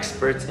of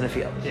experts in a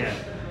field. Yeah.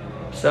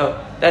 So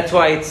that's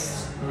why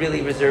it's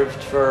really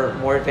reserved for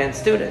more advanced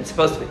students.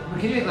 Supposed to be.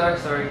 Can you make the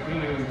argument?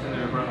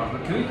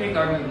 Can we make the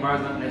argument that Gemara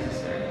is not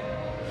necessary?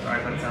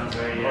 Alright, that sounds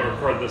very. Or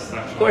record this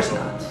section. Of course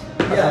not.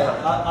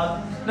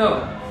 Yeah.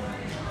 No,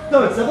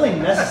 it's definitely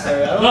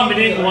necessary.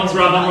 Meaning once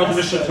Rambam wrote the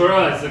Mishnah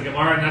Torah, is the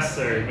Gemara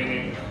necessary?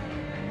 Meaning.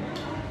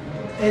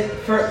 You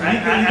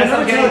can as I'm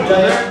never getting tell a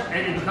older, dayan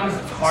and it becomes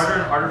harder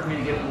and harder for me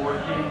to get into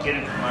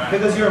Gemara.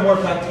 because you're a more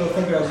practical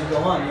thinker as you go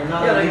on. You're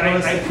not Yeah, a like, I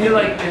legalistic feel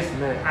thinker. like That's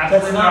after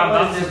the not what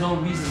Rambam, it's- there's no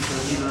reason to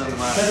leave it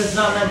Gemara. Because it's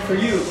not meant for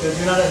you. Because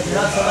you're not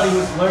somebody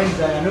who's learning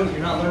dayanut.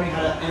 You're not learning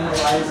how to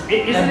analyze.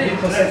 Isn't and it?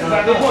 people That's say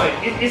a good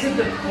point. Isn't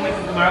the point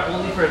of Gemara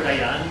only for a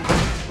dayan,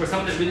 for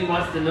someone that really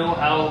wants to know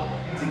how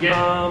to get?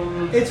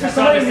 It's for to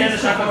somebody who understand the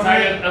needs to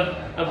shakatari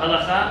of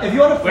halacha. If you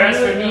want to Whereas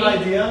for formulate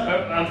me, an idea,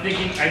 I'm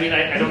thinking. I mean,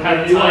 I don't You have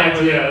have the new time.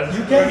 ideas.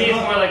 You For can't me, it's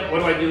go- more like, what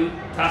do I do?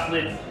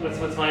 Taflit. What's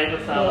the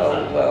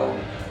halacha? Well,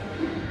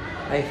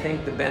 I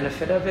think the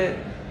benefit of it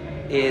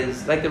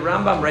is, like the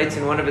Rambam writes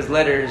in one of his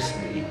letters,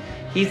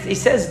 he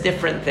says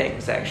different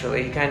things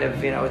actually. He kind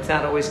of, it's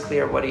not always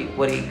clear what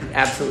he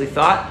absolutely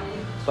thought,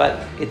 but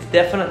it's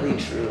definitely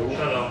true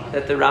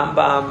that the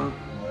Rambam,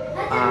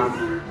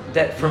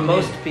 that for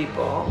most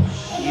people,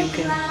 you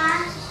can...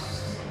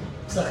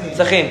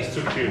 Tzachim. It's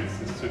too cute.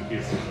 It's too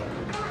cute.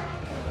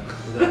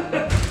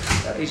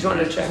 He just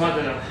wanted to check. Just want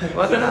to know.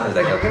 What the hell? I was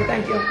like, okay,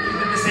 thank you. You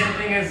did the same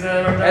thing as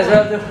Rav As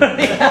Nachman?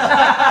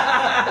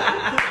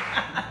 Rav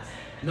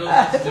No,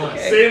 That's once.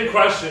 okay. Same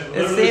question. The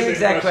Literally same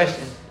exact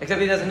question, except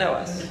he doesn't know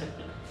us.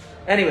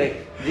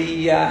 Anyway,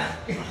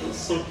 It's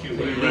so cute.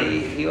 What are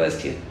you he was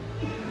cute.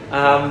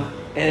 And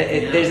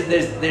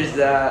there's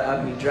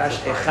a midrash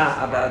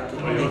echa about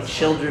the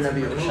children of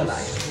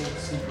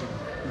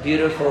Yerushalayim.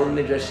 Beautiful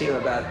midrashim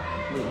about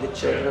the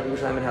children of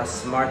Yerushalayim and how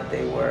smart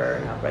they were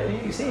and how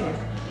bright. You see it.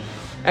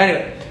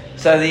 Anyway,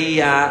 so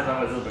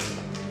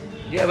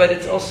yeah, but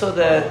it's also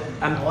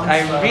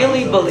I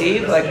really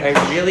believe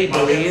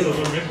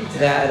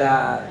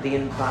that the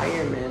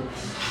environment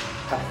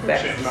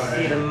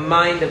affects the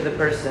mind of the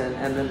person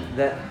and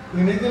that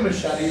we make them a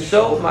shadi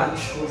so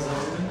much.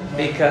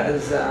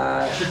 Because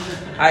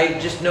I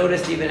just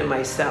noticed even in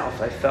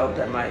myself, I felt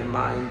that my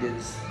mind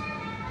is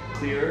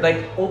Clear.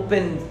 like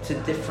open to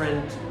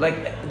different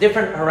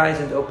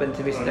horizons open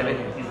to me. Oh, no,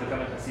 he's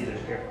becoming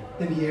Hasidic here.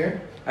 in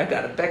here. I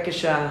got a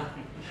Bekisha.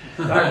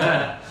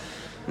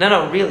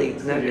 No, really.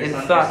 So your In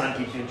son thought,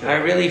 keeps you in check. I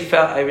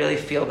really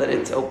feel that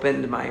it's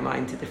opened my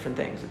mind to different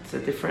things. It's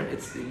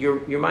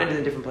your mind is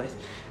in a different place.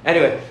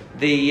 Anyway,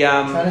 the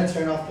Trying to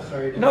turn off the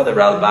Haredim. no, the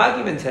Ralbag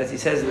even says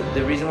that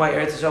the reason why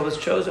Eretz Yisrael was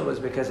chosen was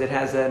because it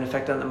has an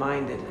effect on the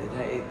mind. It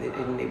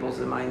enables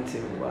the mind to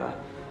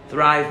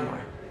thrive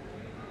more.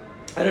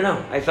 I don't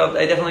know. I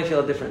definitely feel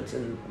a difference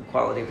in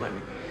quality of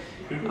learning.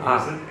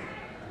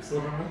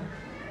 Still remember?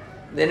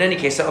 In any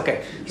case, so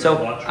it's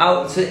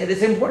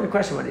an important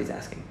question what he's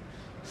asking.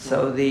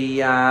 So the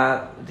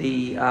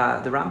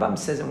Rambam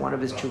says in one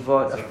of his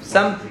tshuvot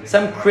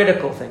some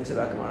critical things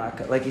about Gemara.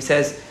 Like he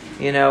says,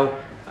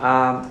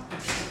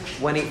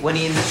 when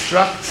he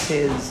instructs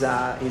his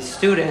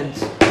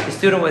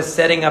student was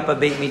setting up a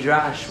Beit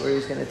Midrash where he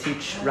was going to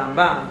teach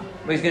Rambam,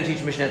 where he was going to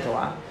teach Mishneh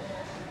Torah.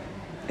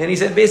 And he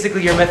said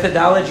basically your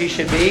methodology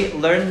should be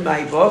learn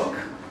my book,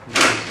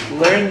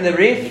 learn the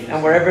Rif,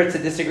 and wherever it's a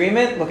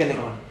disagreement, look in the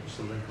Gemara.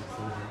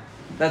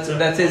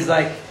 That's his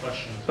like.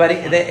 But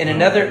in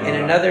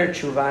another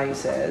tshuva he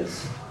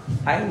says,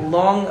 I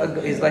long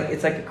ago is like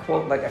it's like a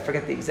quote, like I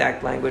forget the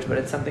exact language, but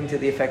it's something to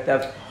the effect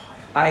of,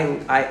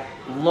 I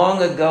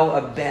long ago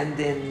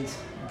abandoned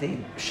the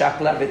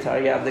Shakla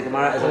V'Tarya of the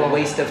Gemara as a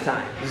waste of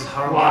time. This is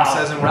how Rambam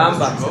says in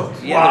Rambam Rambam.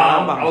 says, yeah,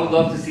 Wow, the Rambam. I would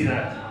love to see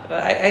that.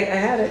 I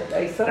had it.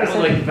 I thought I That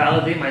said would it. like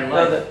validate my No,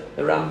 life.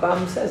 the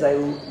Rambam says,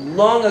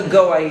 long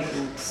ago I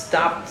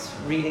stopped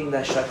reading the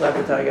Shakla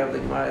V'Tarya of the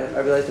Gemara. I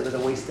realized it was a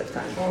waste of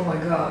time. Oh my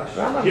gosh.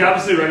 Rambam. He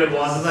obviously read it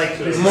once. Like,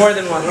 too. this is- More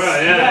than once.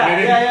 Right, yeah. I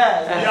mean,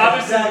 yeah. He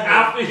obviously, Exactly.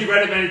 after he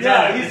read it many Yeah,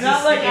 times, he's it's not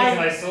just like sticking to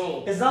I- my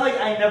soul. It's not like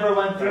I never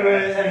went through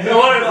it. And No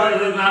wonder he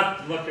does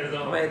not look at his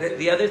own. Wait,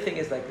 the other thing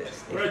is like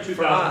this. Read 2,000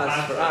 For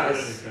us,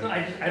 times. No,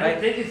 I don't Right.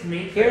 think it's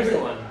made for Here's the-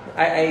 everyone.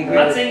 I I'm agree.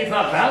 not with- saying it's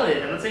not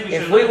valid. I'm not saying we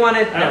If should we learn.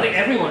 wanted- I don't no. think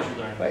everyone should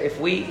learn. But if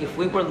we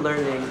were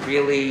learning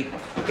really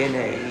in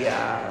a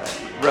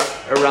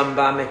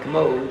Rambamic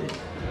mode,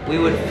 we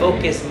would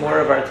focus more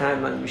of our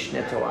time on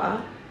Mishneh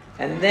Torah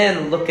and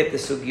then look at the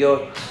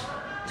sugyot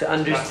to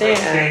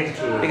understand.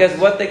 Because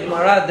what the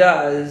Gemara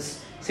does,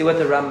 see what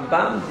the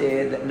Rambam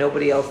did that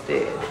nobody else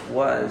did,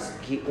 was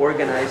he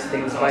organized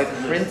things by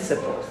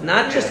principles,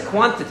 not just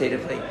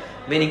quantitatively,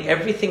 meaning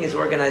everything is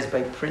organized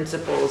by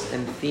principles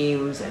and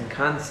themes and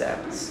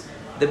concepts.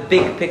 The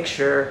big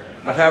picture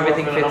of how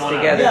everything fits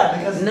together. Yeah,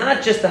 because-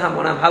 Not just the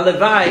Hamonam.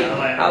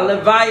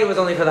 Halevai was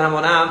only for the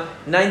Hamonam.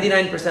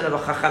 99% of a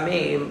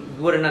Chachamim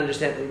wouldn't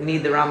understand,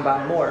 need the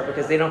Rambam more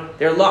because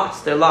they're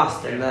lost. They're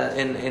lost in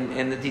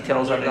the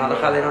details of the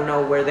Halakha. They don't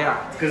know where they are.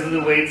 Because of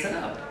the way it's set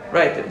up.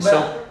 Right.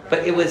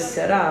 But it was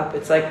set up.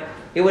 It's like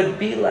it would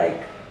be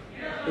like.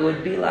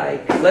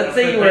 Let's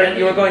say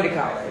you were going to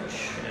college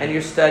and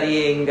you're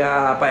studying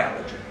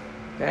biology.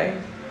 Okay.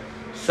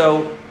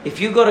 So if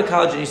you go to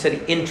college and you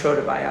study Intro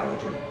to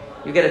Biology,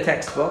 you get a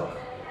textbook.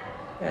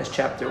 It has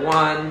chapter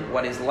 1,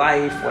 what is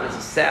life, what is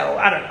a cell,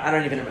 I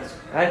don't even know,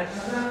 right?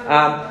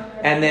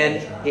 And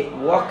then it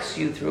walks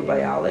you through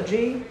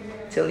biology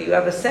till you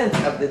have a sense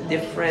of the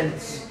different,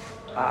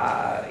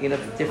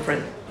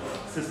 different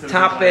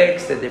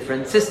topics, the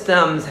different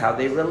systems, how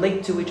they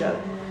relate to each other.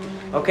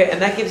 Okay,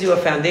 and that gives you a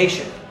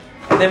foundation.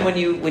 And then when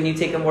you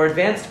take a more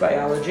advanced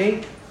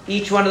biology,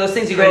 each one of those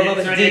things you go a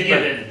little bit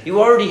deeper. You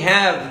already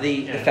have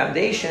the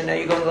foundation. Now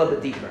you're going a little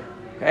bit deeper.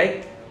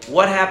 Okay,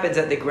 what happens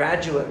at the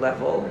graduate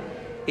level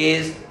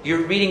is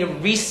you're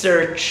reading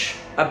research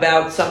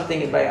about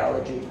something in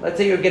biology. Let's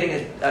say you're becoming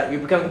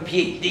a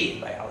PhD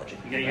in biology.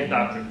 You're getting a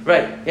doctorate.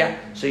 Right. Yeah.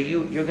 So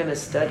you're going to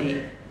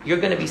study. You're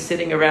going to be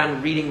sitting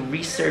around reading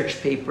research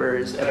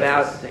papers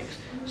about things.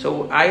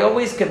 So I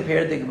always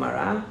compare the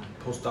Gemara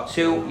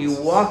to you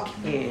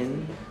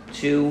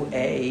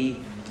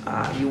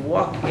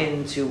walk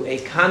into a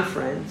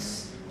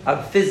conference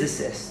of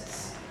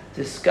physicists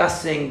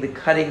discussing the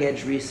cutting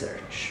edge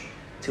research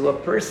to a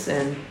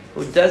person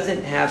who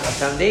doesn't have a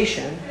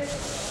foundation.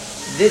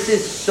 This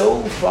is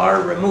so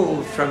far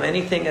removed from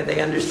anything that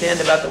they understand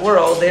about the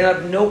world. They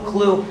have no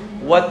clue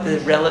what the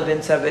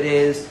relevance of it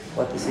is,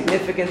 what the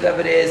significance of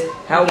it is,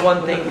 how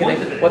one thing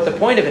what the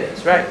point of it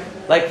is, right?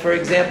 Like, for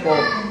example,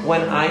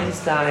 when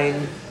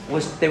Einstein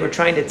they were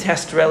trying to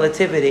test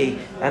relativity,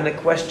 and the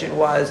question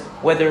was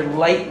whether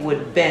light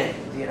would bend,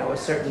 a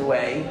certain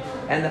way,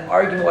 and the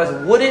argument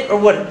was, would it or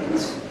wouldn't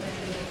it?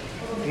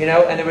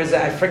 And there was,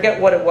 I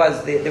forget what it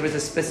was, there was a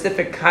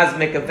specific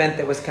cosmic event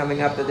that was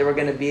coming up that they were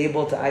going to be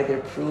able to either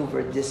prove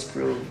or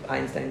disprove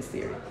Einstein's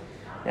theory.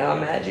 Now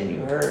imagine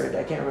you heard,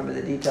 I can't remember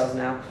the details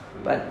now,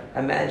 but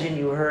imagine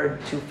you heard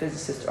two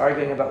physicists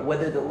arguing about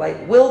whether the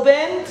light will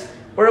bend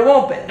or it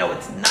won't bend. No,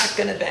 it's not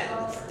going to bend.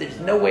 There's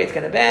no way it's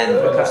going to bend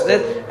because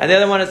this. And the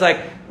other one is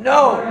like,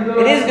 no,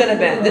 it is going to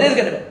bend. It is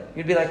going to bend.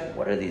 You'd be like,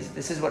 what are these?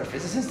 This is what a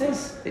physicist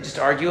is? They just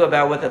argue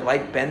about whether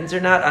light bends or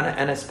not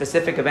on a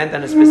specific event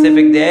on a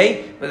specific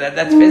day. But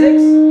that's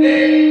physics.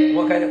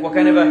 What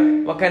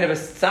kind of a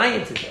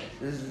science is this?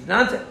 This is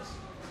nonsense.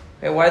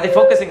 Okay, why are they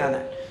focusing on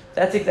that?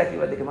 That's exactly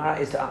what the Gemara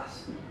is to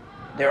us.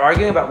 They're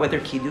arguing about whether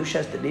kiddush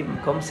has to be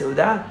b'makom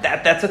seudah.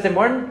 That's what's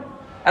important.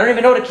 I don't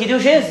even know what a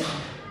kiddush is.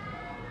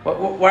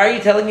 Why are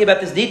you telling me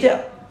about this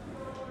detail?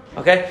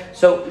 Okay,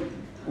 so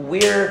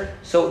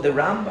the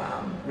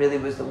Rambam really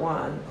was the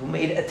one who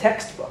made a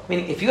textbook.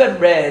 Meaning, if you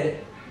had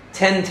read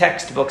 10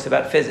 textbooks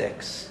about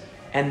physics,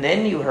 and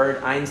then you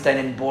heard Einstein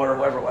and Bohr,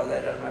 whoever it was,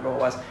 I don't remember who it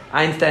was,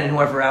 Einstein and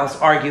whoever else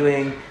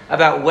arguing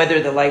about whether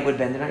the light would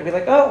bend, then I'd be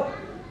like, oh,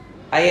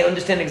 I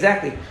understand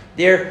exactly.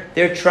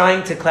 They're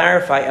trying to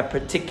clarify a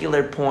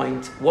particular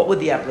point. What would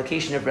the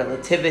application of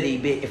relativity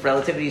be if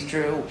relativity is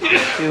true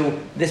to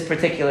this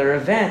particular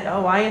event?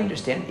 Oh, I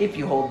understand. If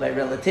you hold by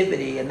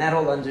relativity and that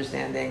whole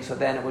understanding, so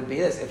then it would be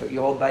this. If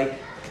you hold by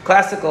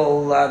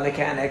classical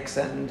mechanics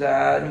and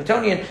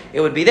Newtonian,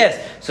 it would be this.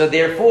 So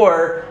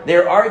therefore,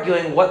 they're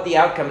arguing what the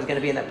outcome is going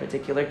to be in that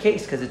particular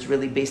case because it's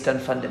really based on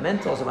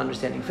fundamentals of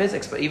understanding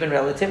physics. But even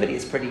relativity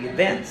is pretty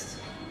advanced.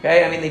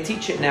 Okay, I mean, they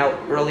teach it now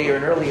earlier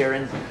and earlier,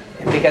 and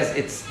because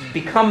it's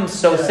become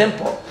so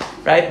simple,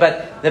 right?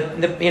 But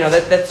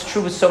that's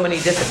true with so many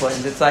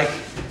disciplines. It's like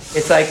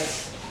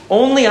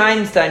only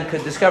Einstein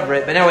could discover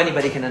it, but now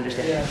anybody can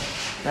understand it,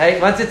 right?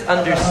 Once it's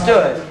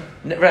understood,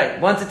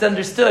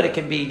 it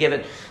can be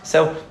given.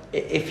 So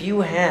if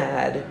you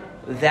had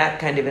that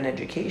kind of an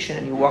education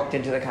and you walked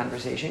into the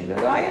conversation, you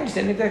go, I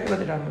understand exactly what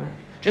they're talking about.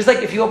 Just like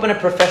if you open a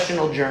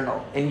professional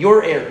journal in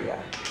your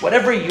area,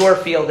 whatever your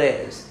field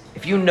is.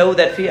 If you know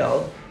that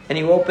field and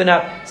you open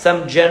up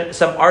some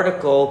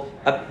article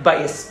by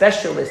a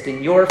specialist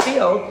in your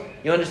field,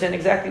 you understand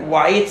exactly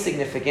why it's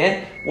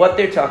significant, what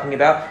they're talking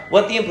about,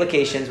 what the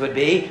implications would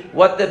be,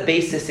 what the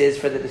basis is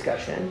for the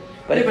discussion.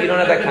 But if you don't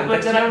have that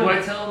context, do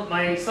I tell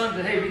my son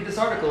that, hey, read this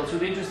article? It's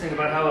really interesting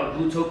about how a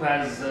blue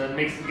topaz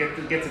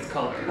gets its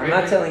color. Right? I'm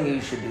not telling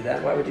you should do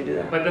that. Why would you do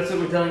that? But that's what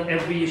we're telling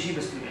every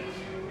yeshiva student.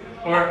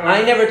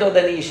 I never told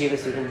any yeshiva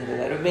student to do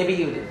that. Or maybe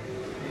you did.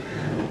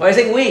 Well, I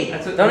think we.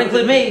 Don't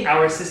include me.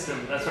 Our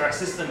system. That's what our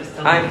system is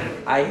telling you.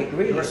 I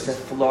agree. It's a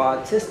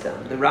flawed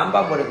system. The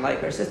Rambam wouldn't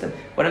like our system.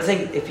 What I'm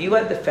saying, if you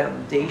had the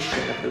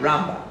foundation of the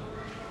Rambam,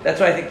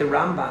 that's why I think the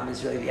Rambam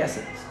is really the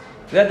essence.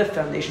 If you had the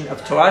foundation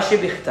of Torah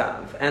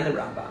Shebichtav and the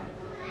Rambam,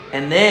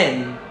 and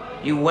then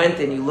you went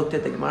and you looked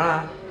at the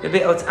Gemara,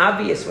 it's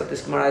obvious what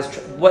this Gemara is,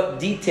 what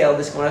detail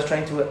this Gemara is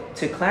trying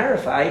to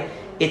clarify.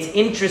 It's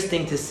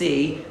interesting to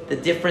see the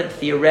different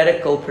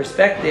theoretical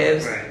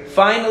perspectives. Right.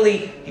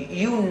 Finally,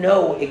 you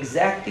know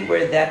exactly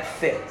where that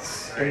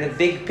fits in the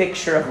big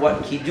picture of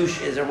what Kiddush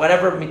is or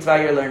whatever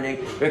mitzvah you're learning.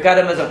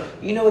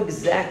 You know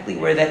exactly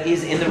where that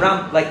is in the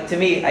Rambam. Like, to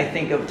me, I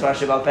think of Torah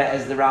Sheba'al Peh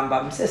as the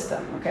Rambam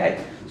system. Okay,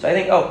 so I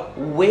think,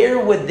 where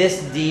would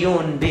this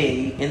diyun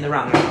be in the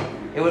Rambam?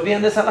 It would be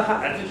on this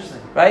halakha. That's interesting.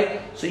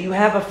 Right? So you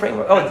have a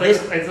framework.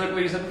 It's like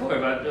what you said before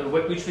about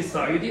which mitzvah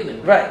are you dealing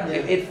with. Right. Yeah.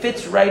 It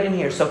fits right in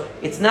here. So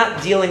it's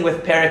not dealing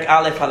with Perek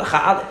Aleph,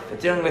 Halakha Aleph.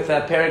 It's dealing with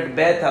Perek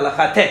Bet,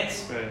 Halakha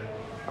Tet. Right.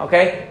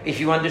 Okay? If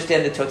you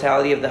understand the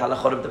totality of the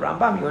halachot of the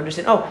Rambam, you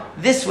understand,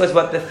 this was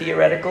what the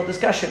theoretical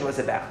discussion was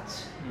about.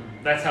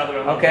 That's how the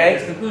Rambam came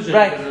to this conclusion.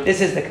 Right.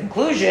 This is the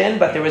conclusion,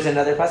 but there was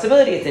another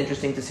possibility. It's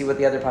interesting to see what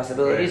the other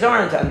possibilities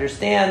are and to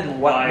understand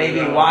why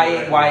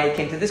it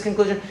came to this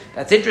conclusion.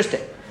 That's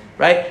interesting.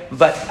 right?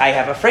 But I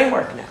have a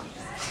framework now.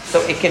 So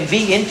it can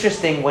be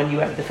interesting when you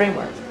have the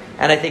framework.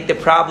 And I think the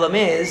problem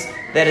is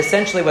that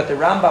essentially what the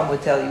Rambam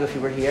would tell you if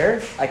you were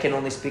here, I can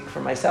only speak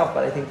for myself,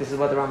 but I think this is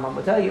what the Rambam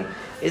would tell you,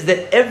 is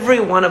that every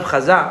one of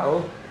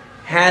Chazal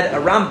had a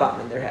Rambam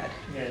in their head.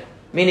 Yeah.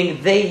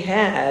 Meaning they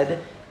had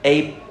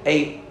a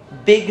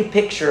big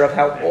picture of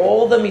how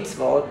all the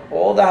mitzvot,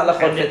 all the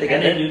halachot fit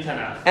together. And they knew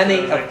Tanakh. And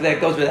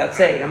that goes without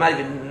saying. I'm not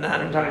even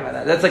talking about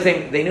that. That's like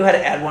saying they knew how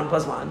to add 1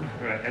 plus 1.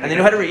 Right. And they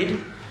knew how to read.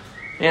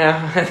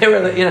 They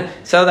were,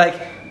 so like,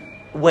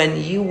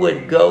 when you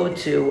would go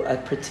to a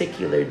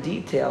particular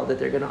detail that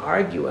they're going to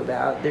argue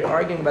about, they're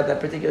arguing about that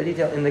particular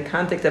detail in the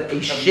context of a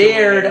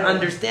shared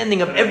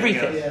understanding of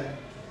everything. Yeah.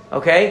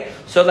 Okay?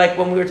 So like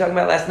when we were talking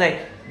about last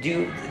night, do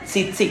you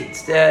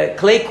tzitzit,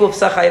 klei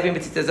kufsa chayavim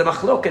b'tzitzit, there's a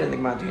machloket in the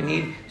Gemara. Do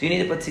you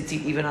need to put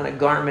tzitzit even on a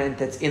garment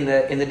that's in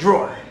the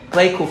drawer?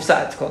 Klei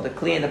kufsa, it's called the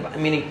kli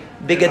meaning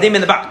bigadim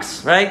in the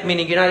box, right?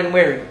 Meaning you're not even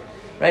wearing it,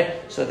 right?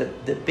 So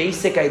the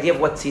basic idea of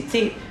what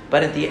tzitzit,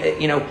 but at the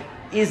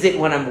is it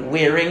when I'm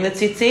wearing the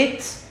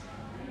tzitzit?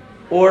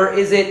 Or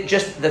is it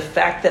just the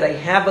fact that I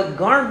have a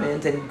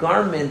garment and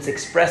garments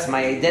express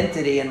my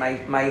identity and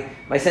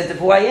my sense of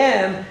who I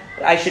am?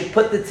 I should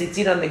put the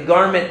tzitzit on the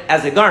garment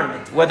as a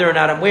garment, whether or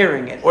not I'm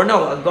wearing it. Or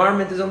no, a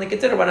garment is only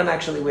considered when I'm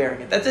actually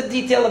wearing it. That's a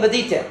detail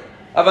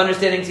of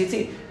understanding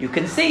tzitzit. You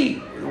can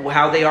see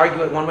how they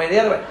argue it one way or the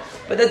other way.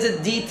 But that's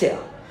a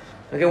detail.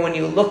 Okay, when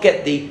you look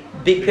at the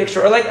big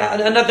picture, or like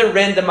another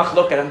random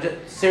machloket, I'm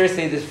just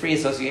seriously this free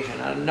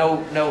association.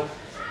 No.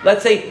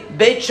 Let's say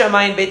Beit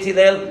Shammai and Beit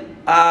Hillel,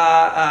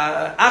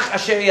 ach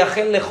asher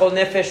yachel lechol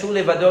nefesh hu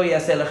levado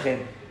yaseh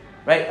lachem.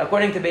 Right?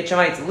 According to Beit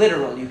Shammai, it's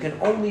literal. You can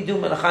only do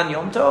melachan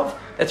yom tov.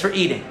 That's for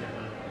eating.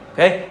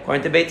 Okay?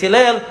 According to Beit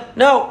Hillel,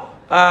 no.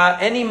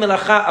 Any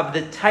melacha of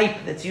the type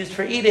that's used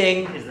for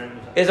eating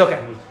is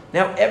okay.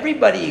 Now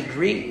everybody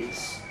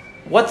agrees.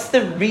 What's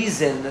the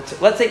reason?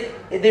 Let's say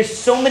there's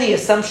so many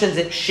assumptions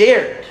it's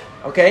shared.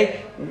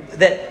 Okay,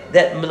 that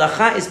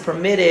melacha is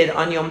permitted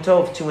on Yom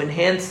Tov to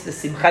enhance the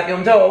simchat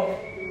Yom Tov.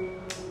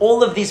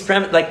 All of these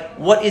like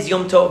what is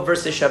Yom Tov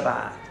versus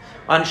Shabbat?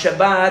 On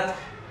Shabbat,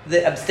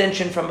 the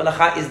abstention from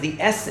melacha is the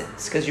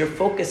essence because you're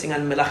focusing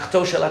on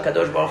melachto shel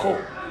HaKadosh Baruch Hu.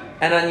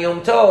 And on Yom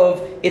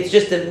Tov, it's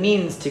just a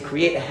means to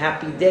create a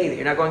happy day that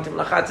you're not going to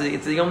melacha.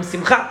 It's a Yom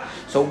Simcha.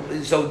 So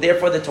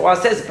therefore, the Torah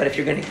says, but if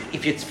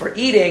it's for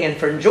eating and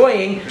for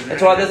enjoying, the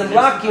Torah doesn't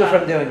block you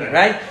from doing it,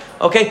 right?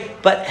 Okay,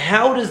 but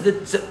how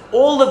does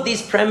all of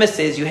these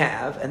premises you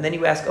have, and then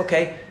you ask,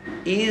 okay,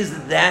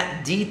 is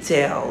that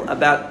detail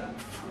about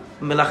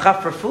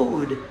melacha for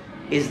food,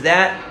 does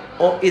that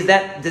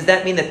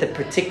mean that the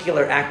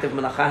particular act of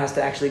melacha has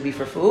to actually be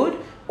for food?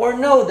 Or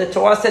no, the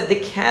Torah said the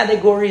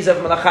categories of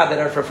melacha that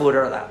are for food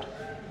are allowed.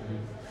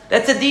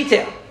 That's a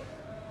detail.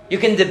 You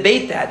can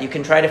debate that. You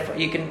can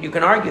you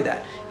can argue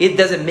that. It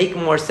doesn't make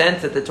more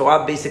sense that the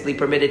Torah basically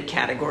permitted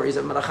categories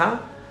of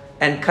melacha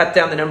and cut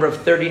down the number of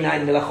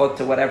 39 melachot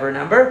to whatever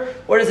number?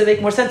 Or does it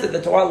make more sense that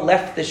the Torah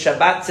left the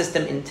Shabbat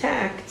system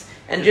intact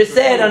and just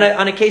said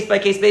on a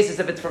case-by-case basis,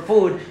 if it's for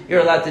food,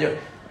 you're allowed to do it?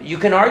 You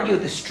can argue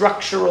the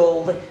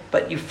structural,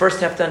 but you first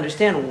have to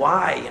understand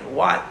why and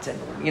what and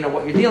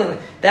what you're dealing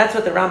with. That's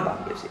what the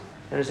Rambam gives you.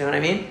 You understand what I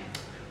mean?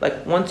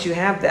 Like once you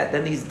have that,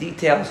 then these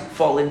details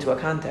fall into a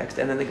context,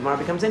 and then the Gemara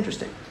becomes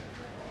interesting.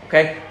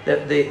 Okay,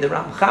 the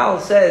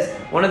Ramchal says,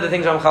 one of the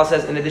things Ramchal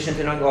says, in addition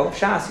to knowing all of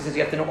Shas, he says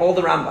you have to know all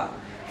the Rambam.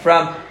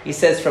 From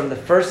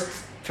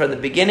the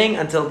beginning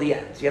until the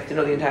end. So you have to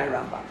know the entire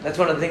Rambam. That's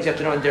one of the things you have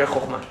to know in Derech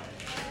Chochmah.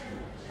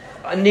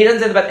 And he doesn't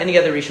say about any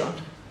other Rishon.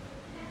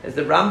 As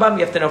the Rambam,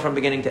 you have to know from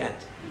beginning to end.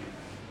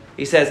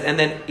 He says, and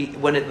then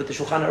with the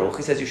Shulchan Aruch,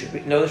 he says you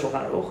should know the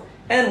Shulchan Aruch.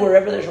 And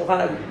wherever the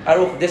Shulchan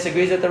Aruch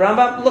disagrees with the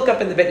Rambam, look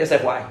up in the Beit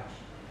Yosef why.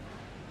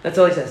 That's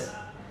all he says.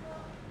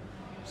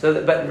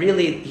 So, but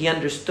really, he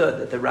understood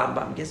that the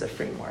Rambam gives a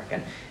framework.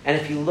 And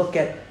if you look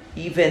at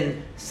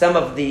even some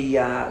of the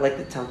Ibn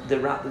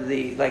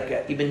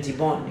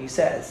Tibon, he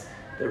says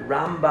the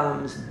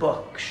Rambam's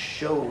book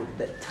showed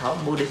that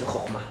Talmud is a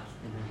chokhmah.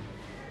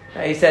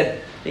 He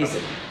said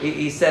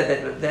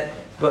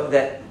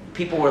that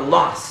people were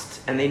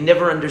lost and they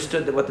never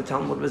understood what the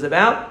Talmud was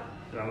about.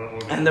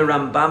 And the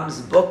Rambam's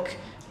book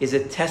is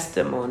a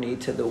testimony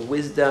to the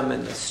wisdom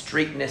and the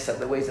straightness of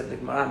the ways of the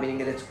Gemara, meaning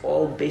that it's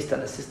all based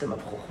on a system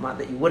of chokhmah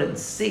that you wouldn't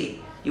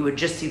see. You would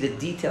just see the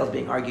details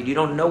being argued. You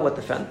don't know what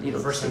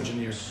reverse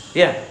engineers.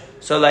 Yeah.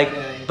 So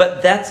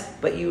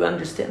but you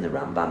understand the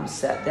Rambam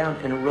sat down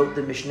and wrote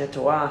the Mishneh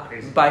Torah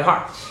by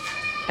heart.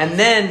 And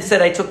then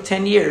said, I took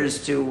 10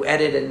 years to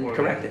edit and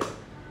correct it.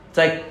 It's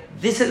like,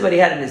 this is what he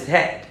had in his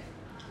head.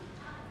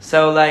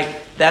 So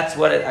that's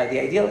what the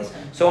ideal is.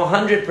 So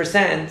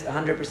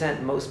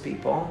 100%, most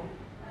people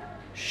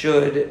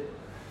should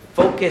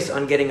focus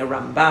on getting a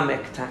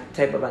Rambamic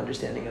type of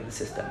understanding of the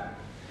system.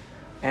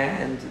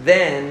 And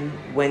then,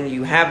 when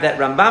you have that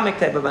Rambamic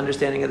type of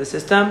understanding of the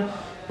system,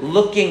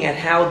 looking at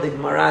how the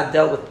Gemara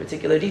dealt with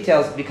particular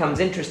details becomes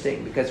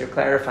interesting because you're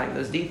clarifying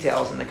those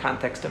details in the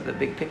context of the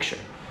big picture.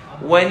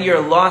 when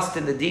you're lost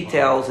in the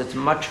details, it's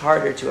much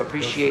harder to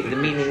appreciate the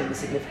meaning and the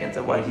significance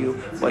of what you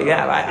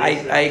have.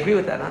 I agree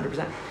with that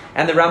 100%.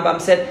 And the Rambam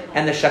said,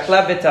 and the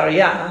Shakla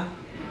V'Tarya,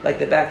 like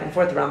the back and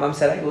forth, the Rambam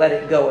said, I let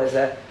it go as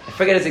I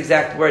forget his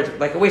exact words,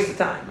 like a waste of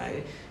time.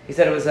 He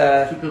said it was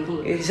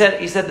he said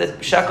that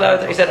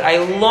Shakla, he said, I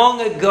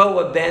long ago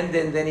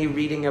abandoned any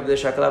reading of the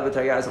Shakla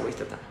V'Tarya as a waste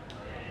of time.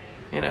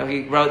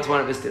 He wrote to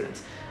one of his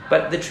students.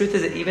 But the truth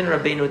is that even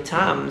Rabbeinu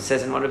Tam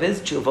says in one of his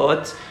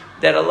tshuvot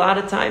that a lot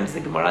of times the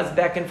Gemara's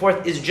back and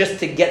forth is just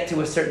to get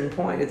to a certain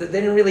point.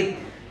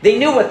 They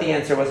knew what the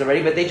answer was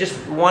already, but they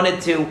just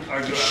wanted to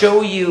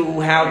show you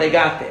how they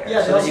got there.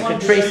 Yeah, so that you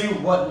could trace, show you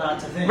what not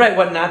to think. Right,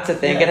 what not to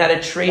think, and how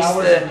to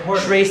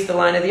trace the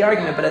line of the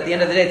argument. But at the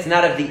end of the day, it's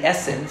not of the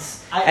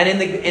essence. And in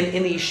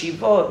the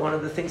yeshivot, one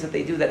of the things that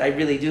they do that I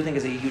really do think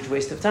is a huge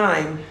waste of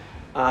time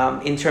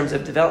in terms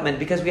of development,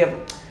 because we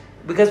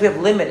have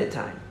limited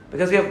time,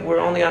 because we're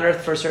only on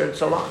earth for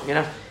so long,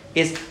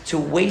 is to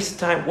waste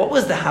time. What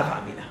was the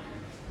Hava Amina?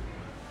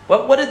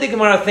 What did the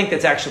Gemara think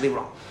that's actually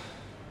wrong?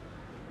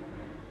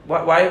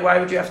 Why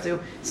would you have to?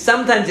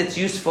 Sometimes it's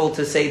useful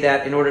to say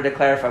that in order to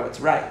clarify what's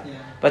right. Yeah.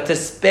 But to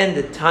spend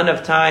a ton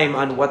of time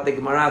on what the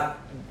Gemara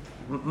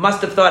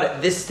must have thought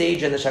at this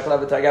stage in the Shakla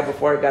V'Tarya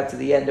before it got to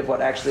the end of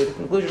what actually the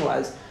conclusion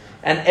was,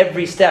 and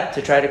every step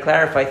to try to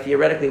clarify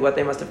theoretically what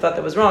they must have thought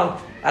that was wrong,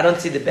 I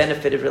don't see the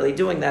benefit of really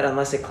doing that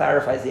unless it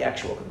clarifies the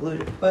actual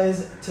conclusion. But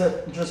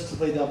just to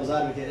play devil's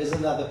advocate,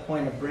 isn't that the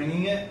point of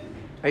bringing it?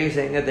 Are you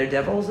saying that they're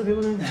devils, the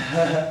people?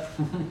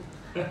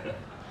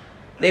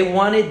 They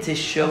wanted to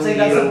show you.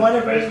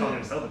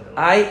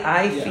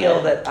 I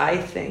feel that I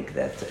think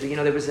that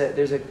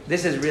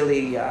this is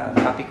really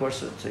copy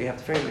course, so you have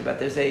to forgive me. But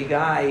there's a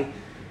guy.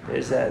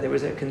 There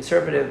was a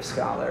conservative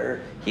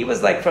scholar. He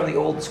was like from the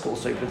old school,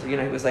 so he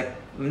was like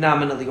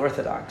nominally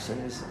orthodox,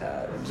 and his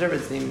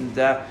observance named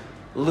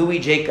Louis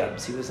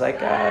Jacobs. He was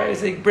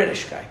he's a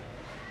British guy,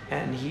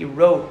 and he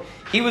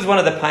was one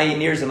of the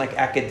pioneers in like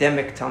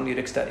academic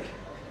Talmudic study,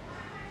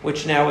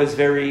 which now is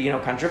very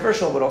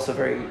controversial, but also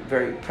very,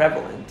 very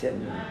prevalent.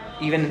 And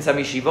even in some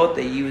yeshivot,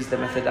 they use the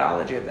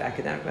methodology of the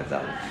academic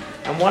methodology.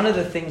 And one of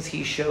the things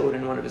he showed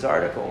in one of his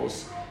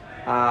articles,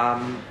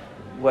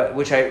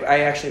 which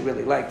I actually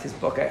really liked, his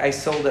book. I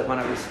sold it when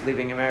I was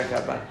leaving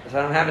America, so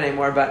I don't have it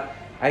anymore. But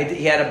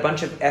he had a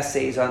bunch of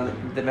essays on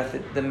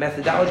the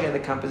methodology and the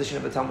composition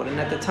of the Talmud. And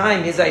at the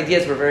time, his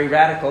ideas were very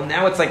radical.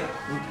 Now it's like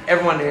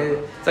everyone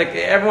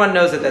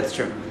knows that that's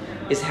true.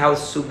 Is how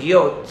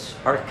sugyot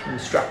are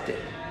constructed.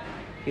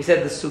 He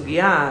said the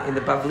sugya, in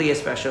the Bavli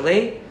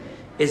especially,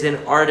 is an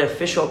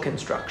artificial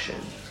construction.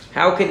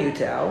 How can you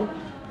tell?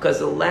 Because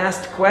the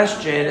last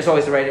question is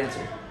always the right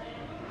answer.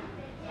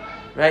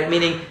 Right?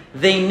 Meaning,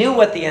 they knew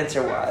what the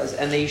answer was,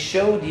 and they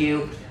showed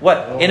you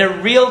what? In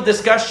a real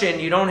discussion,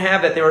 you don't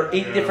have it. There are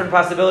 8 different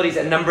possibilities,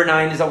 and number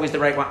 9 is always the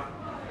right one.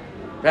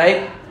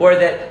 Right? Or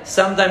that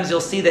sometimes you'll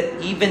see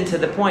that even to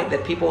the point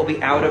that people will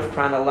be out of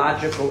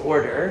chronological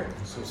order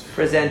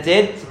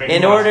presented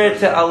in order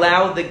to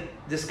allow the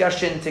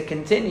discussion to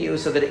continue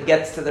so that it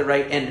gets to the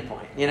right end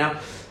point,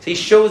 So he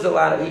shows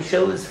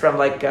from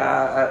like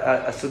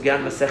a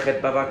Sugyan Masechet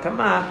Bava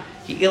Kama,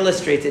 he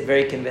illustrates it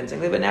very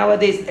convincingly. But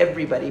nowadays,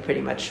 everybody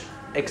pretty much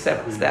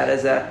accepts that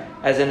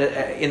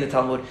in the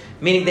Talmud.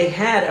 Meaning they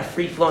had a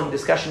free-flowing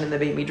discussion in the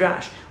Beit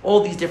Midrash.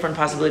 All these different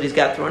possibilities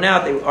got thrown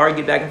out. They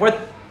argued back and forth.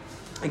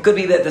 It could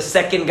be that the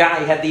second guy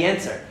had the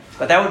answer,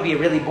 but that would be a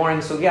really boring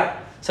sugya.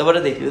 So what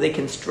do? They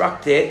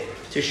construct it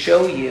to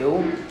show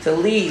you, to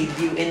lead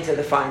you into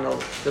the final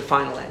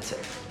answer.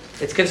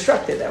 It's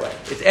constructed that way.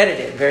 It's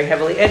edited, very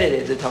heavily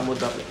edited, the Talmud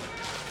Bavli.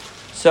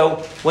 So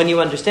when you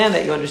understand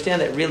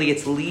that really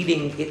it's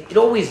leading. It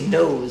always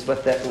knows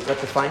what the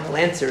final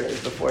answer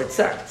is before it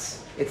starts.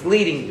 It's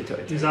leading you to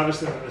it. He's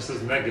obviously this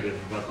is negative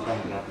about the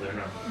Talmud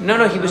Bavli,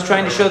 No. He was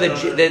trying to show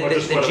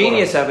the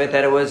genius of it,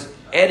 that it was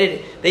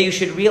edited. That you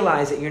should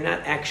realize that you're not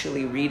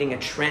actually reading a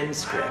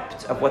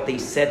transcript of what they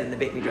said in the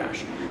Beit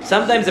Midrash.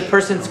 Sometimes a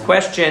person's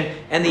question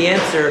and the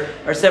answer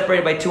are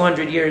separated by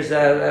 200 years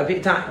of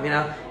time.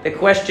 The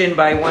question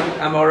by one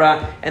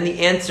Amora and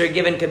the answer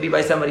given could be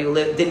by somebody who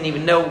didn't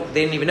even know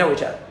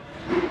each other.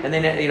 And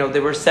then they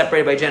were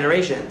separated by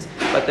generations.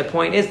 But the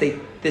point is,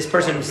 this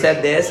person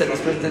said this, and this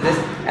person said this,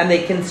 and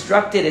they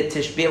constructed it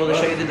to be able to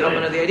show you the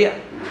development of the idea.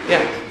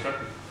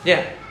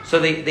 Yeah. So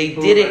they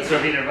did it. So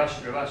Rav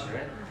Ashi,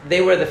 right?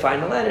 They were the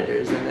final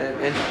editors,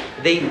 and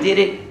they did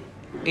it,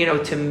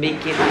 to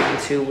make it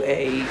into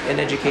an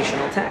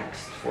educational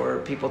text for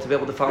people to be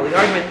able to follow the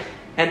argument.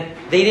 And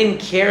they didn't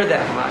care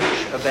that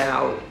much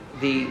about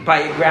the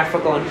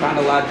biographical and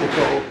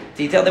chronological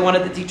detail. They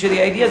wanted to teach you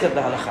the ideas of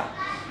the halakha.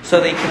 So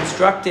they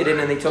constructed it,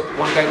 and they took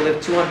one guy who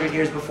lived 200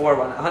 years before,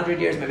 100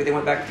 years, maybe they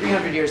went back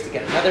 300 years to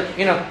get another,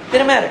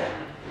 didn't matter.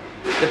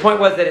 The point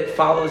was that it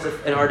follows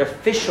an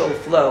artificial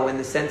flow in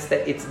the sense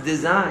that it's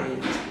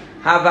designed,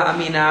 Hava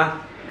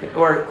Amina,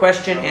 or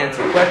question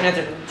answer,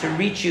 to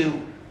reach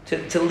you,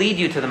 to lead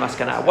you to the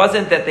maskana. It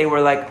wasn't that they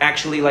were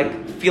actually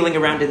feeling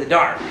around in the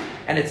dark,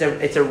 and it's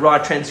a raw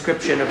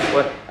transcription of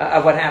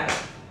what happened,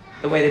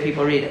 the way that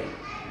people read it.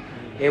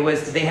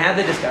 They had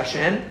the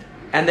discussion,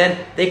 and then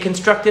they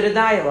constructed a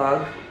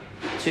dialogue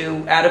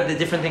out of the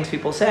different things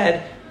people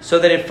said, so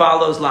that it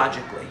follows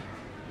logically.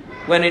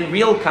 When in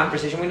real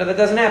conversation, we know that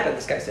doesn't happen.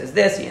 This guy says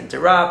this, he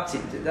interrupts, he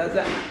does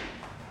that.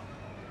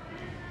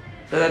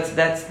 So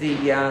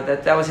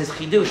that was his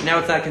chidush. Now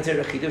it's not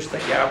considered a chidush. It's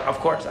like, yeah, of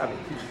course,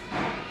 obviously.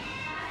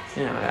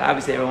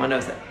 Obviously everyone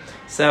knows that.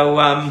 So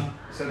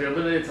the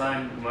limited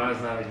time Gemara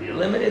is not a deal.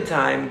 Limited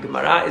time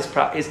Gemara is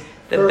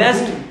the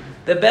best.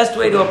 The best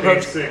way to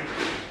approach.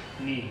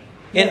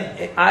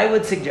 I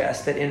would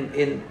suggest that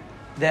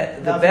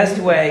the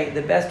best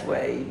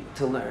way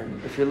to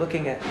learn, if you're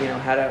looking at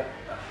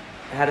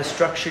how to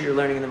structure your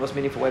learning in the most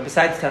meaningful way,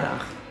 besides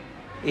Tanakh,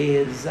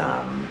 is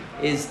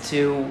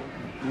to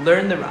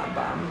learn the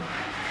Rambam.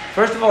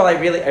 First of all, I'm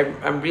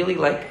really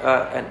like,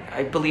 and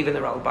I believe in the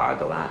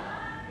Ralbag a lot.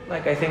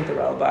 Like, I think the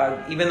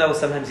Ralbag, even though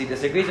sometimes he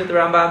disagrees with the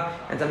Rambam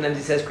and sometimes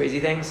he says crazy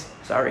things.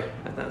 Sorry,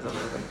 that's not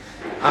something.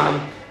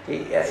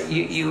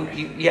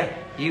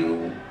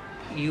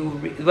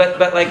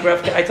 But like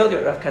I told you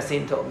what Rav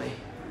Kassim told me.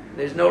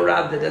 There's no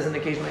Rav that doesn't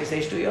occasionally say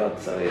shtuyot.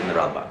 So in the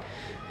Ralbag,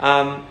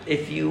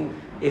 if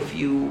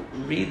you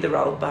read the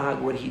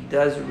Ralbag, what he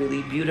does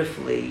really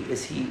beautifully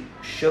is he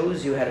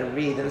shows you how to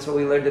read, and that's what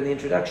we learned in the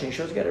introduction. He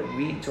shows you how to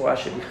read Torah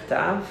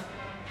shebichtav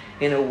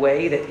in a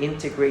way that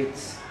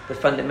integrates the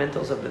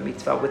fundamentals of the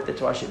mitzvah with the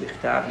Torah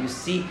shebichtav. You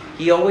see,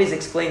 he always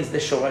explains the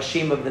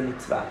shorashim of the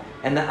mitzvah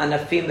and the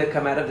anafim that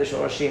come out of the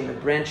shorashim, the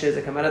branches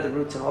that come out of the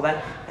roots and all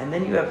that. And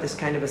then you have this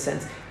kind of a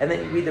sense. And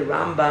then you read the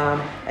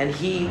Rambam, and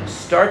he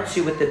starts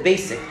you with the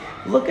basic.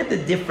 Look at the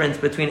difference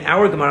between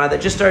our Gemara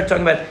that just started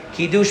talking about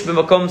Kiddush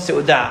b'makom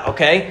seudah,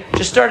 okay?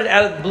 Just started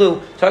out of the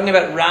blue, talking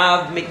about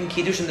Rav making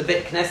Kiddush in the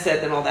Beit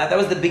Knesset and all that. That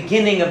was the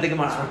beginning of the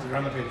Gemara.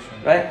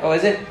 Right? Oh,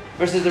 is it?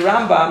 Versus the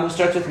Rambam, who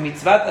starts with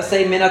Mitzvat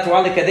Asay Mina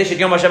Torah Lekadesh et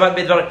Yom HaShabbat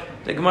B'Dvarim.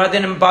 The Gemara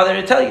didn't bother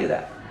to tell you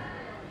that.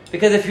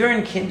 Because if you're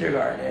in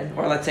kindergarten,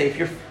 or let's say if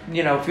you're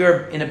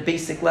in a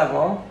basic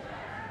level,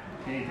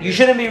 you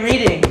shouldn't be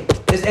reading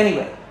this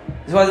anyway.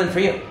 This wasn't for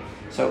you.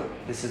 So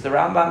this is the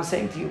Rambam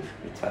saying to you,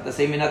 and so on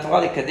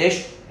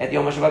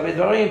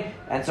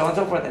and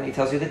so forth, and he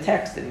tells you the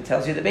text, and he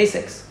tells you the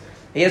basics.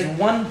 He has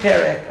one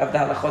perek of the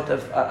halachot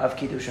of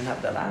Kiddush and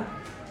Havdalah.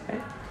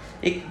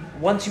 Okay?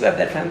 Once you have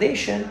that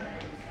foundation,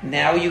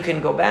 now you can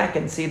go back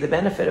and see the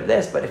benefit of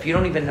this, but if you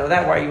don't even know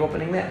that, why are you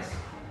opening this?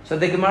 So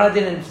the Gemara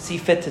didn't see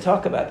fit to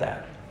talk about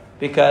that,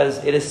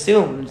 because it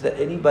assumes that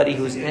anybody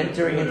who's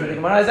entering into the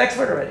Gemara is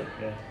expert already.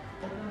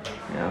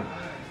 You know?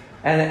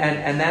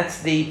 And that's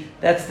the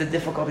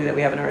difficulty that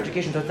we have in our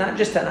education. So it's not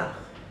just Tanakh.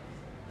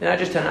 Not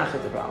just Tanakh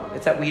is the problem.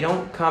 It's that we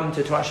don't come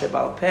to Torah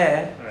Sheba'al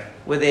Peh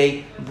with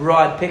a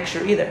broad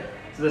picture either.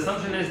 So the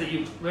assumption is that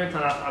you learn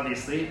Tanakh,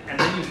 obviously, and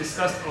then you've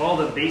discussed all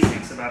the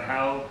basics about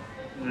how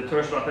the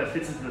Torah Sheba'al Peh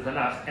fits into the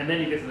Tanakh, and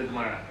then you get to the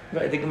Gemara.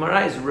 Right. The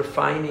Gemara is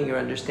refining your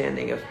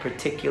understanding of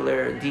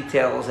particular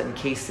details and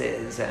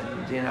cases,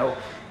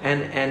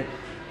 and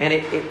and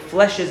it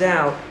fleshes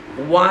out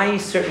why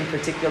certain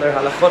particular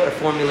halachot are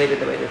formulated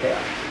the way that they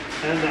are.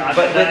 And the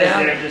Agadah is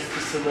there just to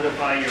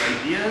solidify your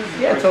ideas?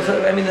 Yeah, it's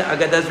also, the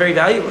Agadah is very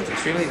valuable. It's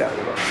extremely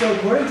valuable. So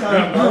according to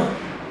Rambam,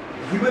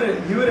 he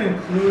would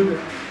include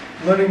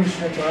learning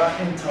Mishneh Torah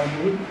in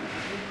Talmud?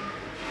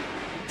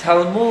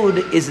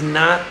 Talmud is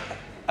not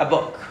a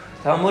book.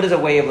 Talmud is a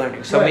way of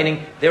learning. So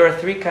meaning, there are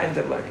three kinds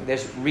of learning.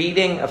 There's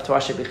reading of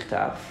Torah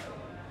shebichtav.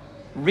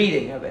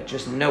 Reading of it,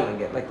 just knowing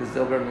it, like the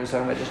Zilberman was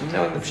talking about, just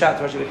knowing the Pshat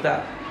Torah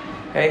shebichtav.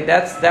 Okay,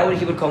 that's what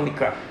he would call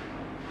Mikra.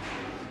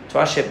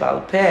 Torah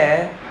Sheba'al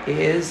Peh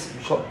is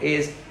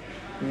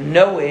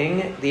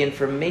knowing the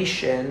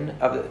information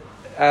of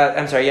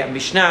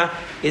Mishnah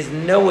is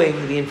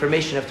knowing the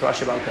information of Torah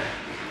Sheba'al Peh,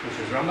 which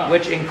is Rambam,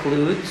 which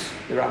includes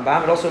the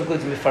Rambam. It also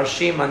includes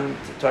Mefarshim on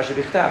Torah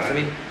shebichtav. I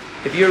mean,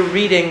 if you're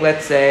reading,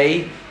 let's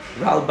say,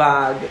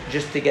 Ralbag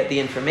just to get the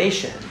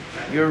information,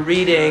 you're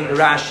reading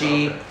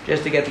Rashi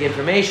just to get the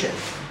information.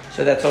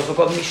 So that's also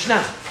called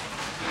Mishnah.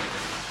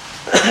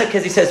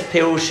 Because he says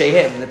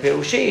Perushim. The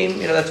Perushim,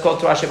 that's called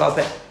Torah Sheba'al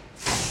Peh.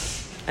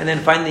 And then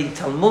finally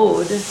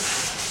Talmud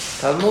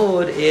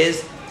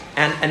is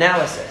an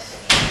analysis.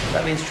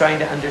 That means trying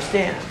to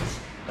understand.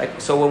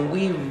 So when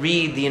we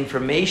read the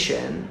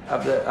information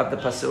of the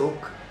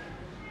pasuk,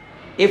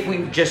 if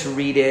we just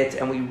read it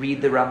and we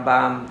read the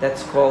Rambam,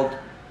 that's called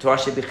Torah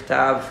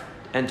shebichtav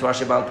and Torah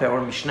Sheba'al Peh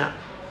or Mishnah.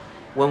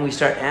 When we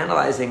start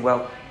analyzing,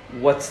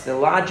 what's the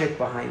logic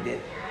behind it?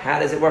 How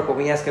does it work? When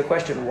we ask a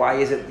question, why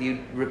is it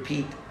you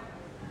repeat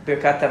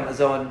Birkat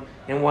HaMazon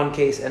in one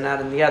case and not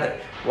in the other?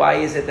 Why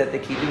is it that the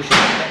Kiddush is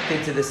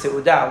connected to the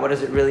Seudah? What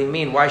does it really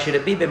mean? Why should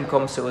it be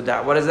Bimkom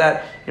Seudah? What does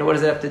that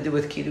have to do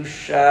with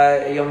Kiddush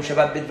Yom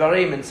Shabbat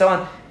B'Dvarim and so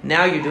on?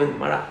 Now you're doing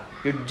Gemara.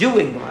 You're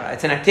doing Gemara.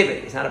 It's an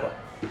activity. It's not a book.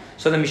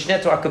 So the Mishneh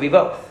Torah could be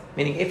both.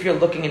 Meaning, if you're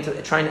looking into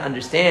trying to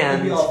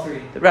understand, it could be all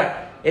three.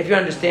 Right. If you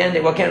understand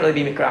it, can't really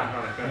be Mikra.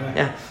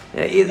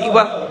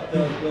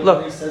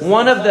 Look,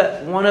 one of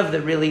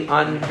the really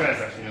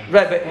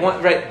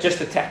just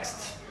the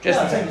text. Just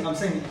I'm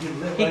saying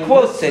he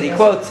quotes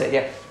it.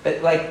 Yeah.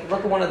 But like,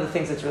 look at one of the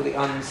things that's really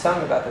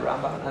unsung about the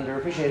Rambam,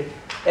 underappreciated.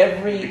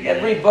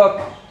 Every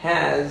book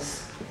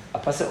has a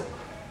pasuk.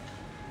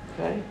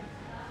 Okay.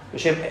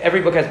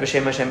 Every book has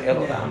B'Shem Hashem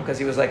Elolam, because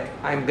he was like,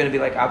 I'm going to be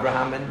like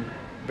Abraham and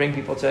bring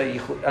people to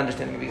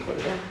understanding of Yichud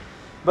Hashem.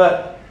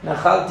 But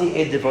Nachalti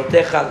et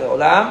devotecha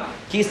leolam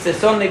ki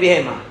seson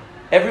lebihema.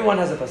 Everyone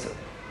has a pasuk,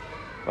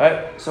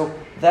 right? So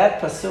that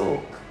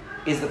pasuk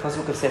is the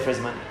pasuk of Sefer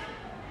Zmanim.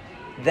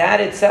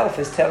 That itself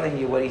is telling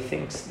you what he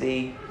thinks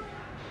the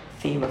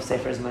theme of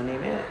Sefer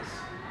Zmanim is.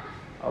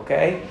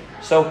 Okay?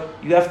 So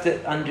you have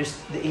to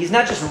understand, he's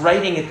not just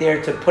writing it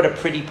there to put a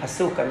pretty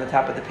pasuk on the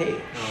top of the page.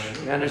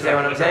 You understand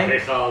what I'm saying?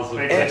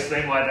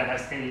 Explain why that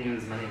has anything to do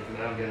with money, because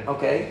I don't get it.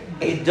 Okay?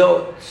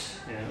 Edot,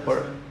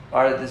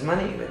 or this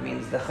money, it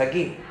means the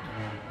chagim.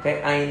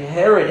 Okay? I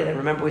inherited, and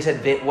remember we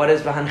said, what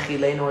is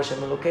v'hanchilenu Hashem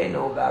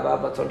Elokeinu, ba'aba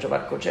batzon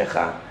Shabbat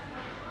kodshecha.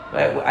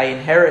 I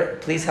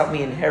inherit, please help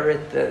me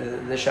inherit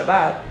the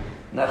Shabbat.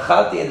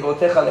 Nachalti et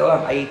votecha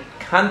leolam.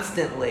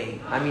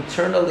 I'm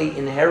eternally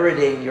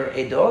inheriting your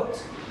edot,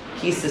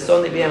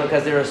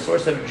 because they're a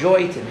source of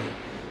joy to me.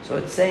 So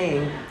it's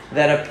saying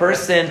that a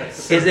person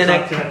is in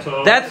a...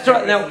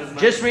 Now,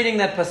 just reading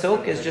that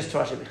pasuk is just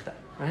Torah shebichtav,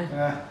 right?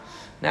 Yeah.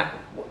 Now,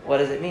 what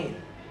does it mean?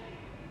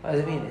 What does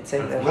it mean? It's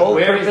saying the whole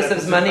purpose of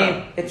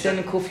Zmanim, it's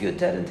in Kuf Yud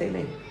Tet and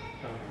Teilim.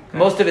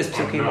 Most of his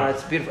psukim are,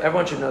 it's beautiful.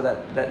 Everyone should know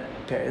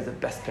that pair is the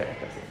best pair.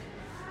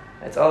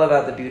 It's all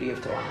about the beauty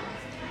of Torah.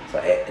 So,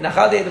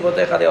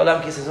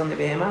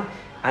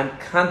 I'm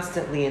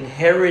constantly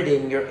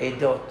inheriting your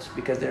edot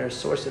because they're a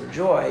source of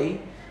joy.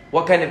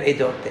 What kind of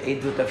edot? The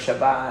edut of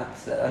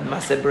Shabbat,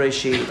 Maseh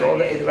Bereshit,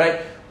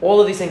 all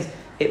of these things.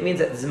 It means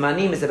that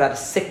Zmanim is about a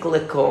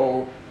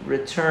cyclical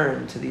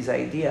return to these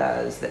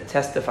ideas that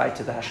testify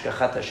to the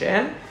Hashgachat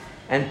Hashem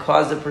and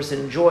cause a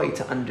person joy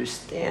to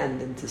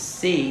understand and to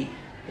see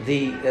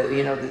the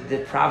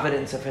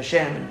providence of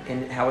Hashem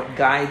and how it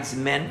guides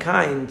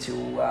mankind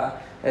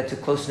to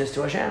closeness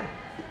to Hashem.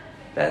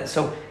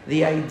 So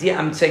the idea,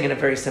 I'm saying in a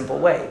very simple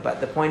way, but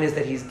the point is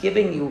that he's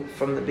giving you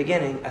from the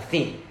beginning a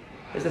theme.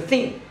 There's a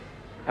theme.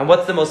 And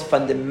what's the most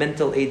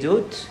fundamental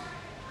edut?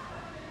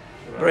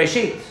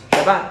 Bereshit,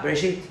 Shabbat,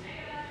 Bereshit.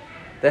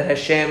 That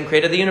Hashem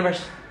created the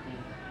universe.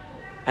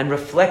 And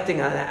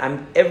reflecting on that,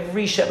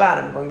 every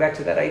Shabbat, I'm going back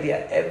to that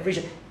idea.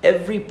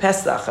 Every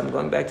Pesach, I'm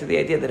going back to the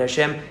idea that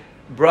Hashem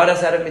brought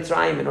us out of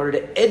Mitzrayim in order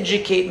to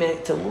educate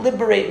man, to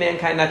liberate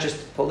mankind, not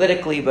just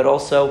politically, but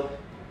also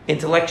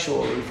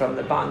intellectually from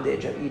the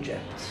bondage of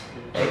Egypt.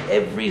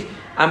 Right?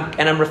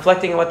 I'm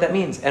reflecting on what that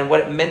means. And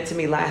what it meant to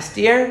me last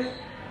year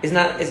is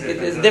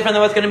different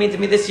than what's going to mean to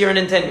me this year and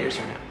in 10 years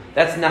from now.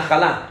 That's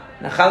nachala.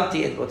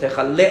 Nachalti et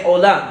botecha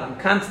le'olam. I'm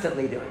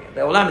constantly doing it.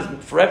 Le'olam is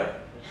forever.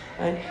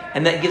 Right?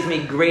 And that gives me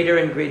greater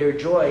and greater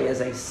joy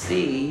as I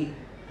see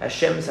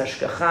Hashem's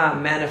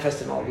hashgacha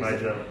manifest in all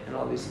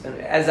these.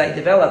 As I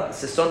develop,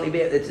 it's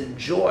a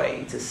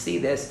joy to see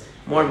this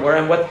more and more.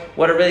 And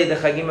what are really the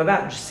chagim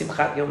about? Just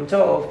Simchat Yom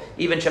Tov.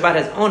 Even Shabbat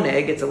has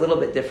oneg. It's a little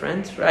bit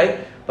different,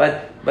 right?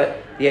 But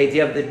the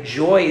idea of the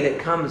joy that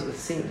comes with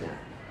seeing that.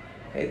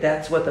 Okay?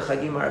 That's what the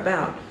chagim are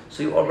about.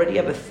 So you already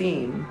have a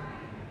theme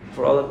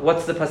for all of.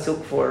 What's the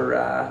pasuk for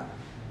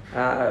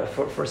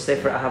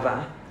Sefer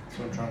Ahava?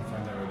 So I'm trying to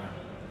find that right now.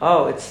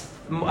 Oh, it's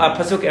a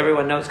pasuk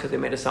everyone knows because they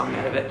made a song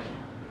out of it.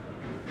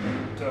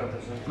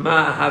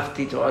 Ma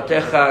ahavti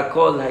toratecha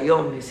kol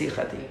hayom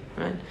nisichati.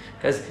 Right?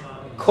 Because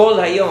kol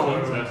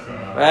hayom,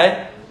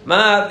 right? Ma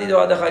ahavti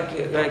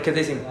toratecha. Can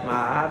they sing?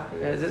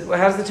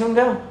 How's the tune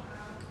go?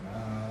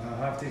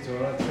 Ahavti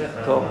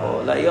toratecha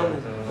kol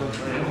hayom.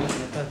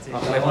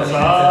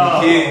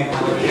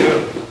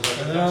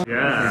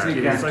 Yeah,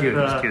 it's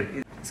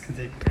cute.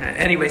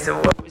 Anyway, so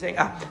what were we saying?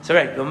 So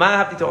right, kol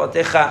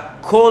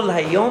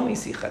hayom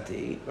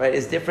isichati, right,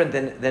 is different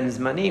than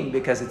Zmanim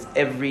because it's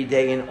every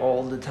day and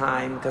all the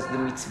time. Because the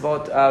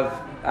mitzvot of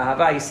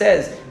Ahava, he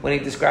says when he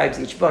describes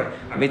each book,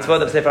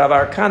 mitzvot of Sefer Ahava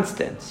are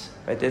constant.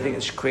 Right, they think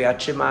it's Kriyat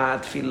Shema,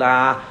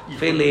 Tfilah,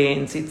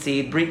 Tfilin,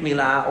 Tzitzit, Brit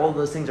Milah. All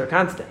those things are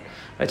constant.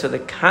 Right, so the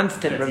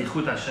constant.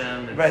 Yichud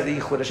Hashem. Right, the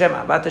Yichud Hashem,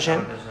 Abat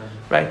Hashem.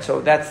 Right, so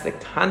that's the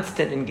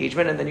constant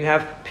engagement, and then you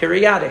have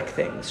periodic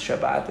things,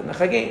 Shabbat and the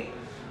Chagim.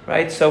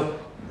 Right, so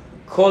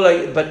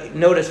but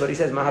notice what he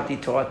says, Mahavti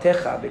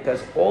Toratecha,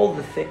 because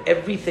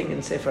everything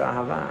in Sefer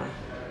Ahava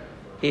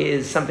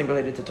is something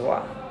related to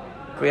Torah,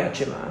 Kriyat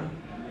Shema,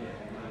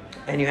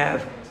 and you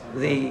have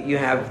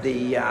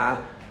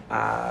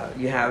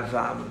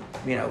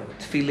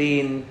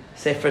Tefillin,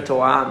 Sefer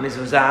Torah,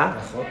 Mezuzah.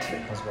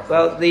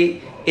 Well,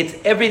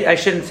 I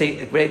shouldn't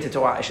say related to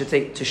Torah. I should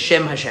say to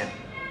Shem Hashem.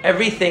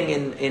 Everything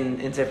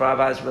in Sefer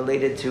Ahava is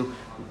related to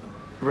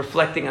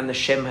reflecting on the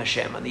Shem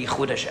Hashem, on the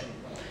Yichud Hashem.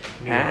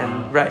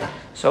 And right,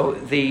 so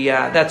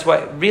that's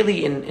why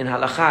really in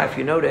halacha, if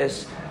you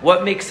notice,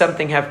 what makes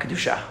something have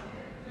kedusha?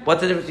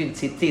 What's the difference between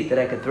tzitzit that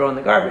I could throw in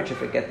the garbage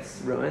if it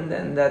gets ruined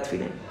and that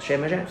feeling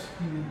Shem Hashem?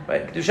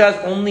 Right, kedusha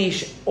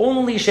is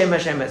only Shem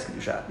Hashem has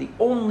kedusha. The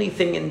only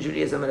thing in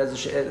Judaism that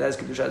has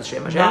kedusha is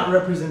Shem Hashem. Not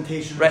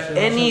representation. Right,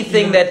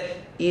 anything that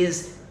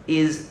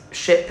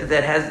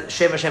that has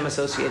Shem Hashem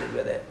associated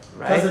with it,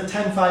 right? Because the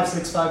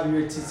 10-5-6-5 in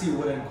your tzitzi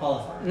wouldn't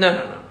qualify.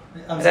 No.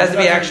 It has to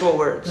be actual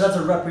words. That's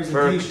a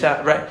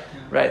representation. Right,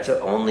 right. So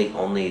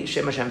only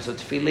Shem Hashem. So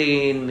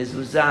tefillin,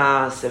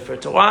 mezuzah, sefer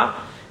Torah,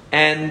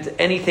 and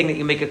anything that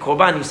you make a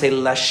korban, you say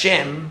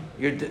Lashem.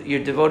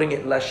 You're devoting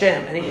it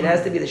Lashem, and it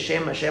has to be the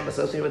Shem Hashem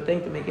associated with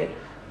thing to make it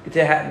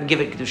give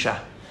it kedusha.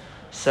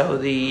 So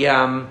the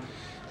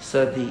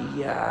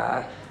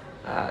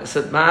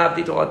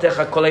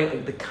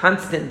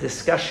constant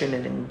discussion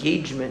and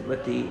engagement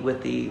with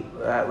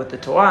the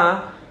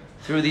Torah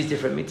through these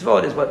different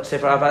mitzvot is what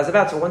Sefer Ahava is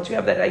about. So once you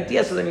have that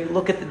idea, so then you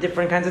look at the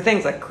different kinds of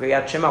things like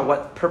Kriyat Shema.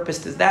 What purpose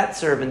does that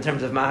serve in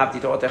terms of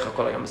Ma'ahavti Toratecha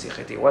Kol Hayom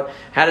V'Sicheti?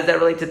 How does that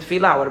relate to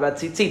Tefillah? What about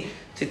Tzitzit?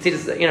 Tzitzit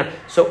is,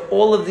 so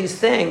all of these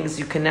things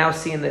you can now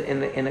see in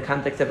the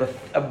context of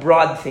a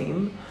broad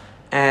theme,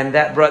 and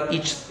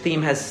each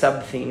theme has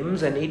sub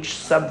themes, and each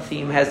sub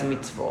theme has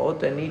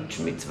mitzvot, and each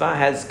mitzvah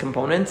has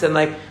components, and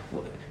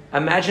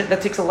imagine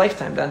that takes a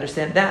lifetime to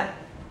understand that.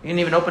 You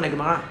didn't even open a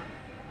Gemara,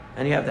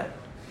 and you have that.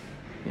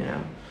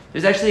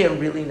 There's actually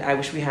I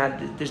wish we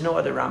had, there's no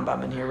other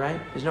Rambam in here, right?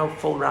 There's no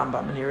full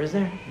Rambam in here, is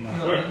there?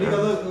 No.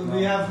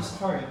 We have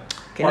Safari.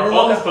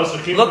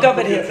 Look up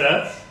at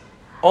here.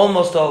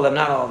 Almost all of them,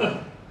 not all of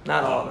them.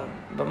 Not all of them,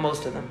 but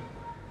most of them.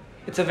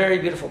 It's a very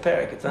beautiful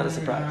parak, it's not a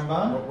surprise.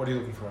 What are you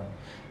looking for?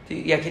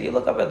 Can you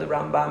look up at the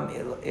Rambam,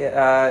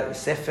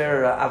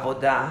 Sefer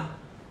Avodah,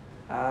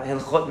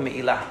 Hilchot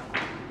Me'ilah.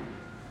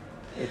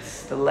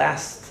 It's the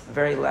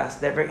very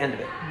end of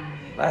it.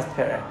 Last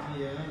parak.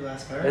 Yeah,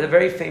 last parak. There's a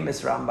very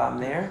famous Rambam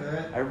there.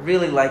 Okay. I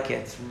really like it.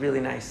 It's really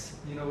nice.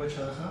 You know which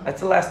halacha?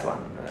 That's the last one.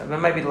 That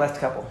might be the last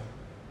couple.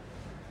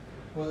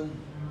 What are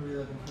you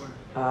looking for?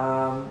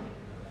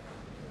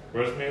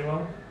 Where's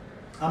Me'ilah?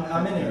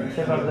 I'm in it.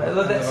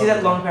 See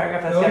that long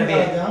paragraph? That's going to be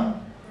it.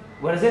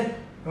 What is it?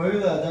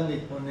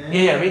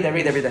 Yeah, read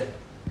that.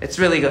 It's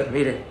really good.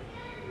 Read it.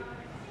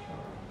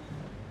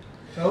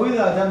 ראוי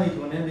לאדם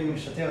להתבונן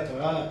במשפטי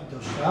התורה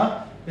הקדושה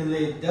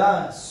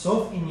ולדע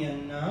סוף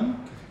עניינם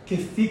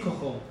כפי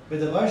כוחו,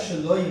 בדבר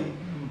שלא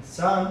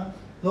ימצא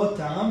לא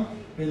טעם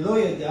ולא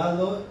ידע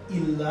לו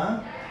עילה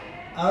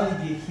על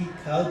יהי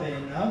קל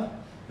בעיניו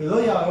ולא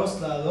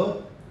יהרוס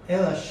לעלות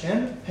אל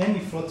השם פן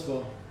יפרוץ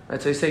בו.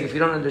 Right, so he's saying if you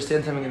don't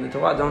understand something in the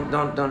Torah,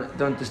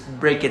 don't just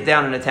break it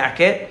down and attack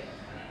it,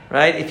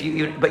 right?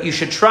 But you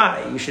should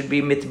try. You should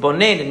be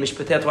mitbonen in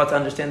mishpatei Torah to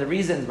understand the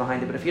reasons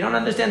behind it. But if you don't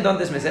understand, don't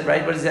dismiss it,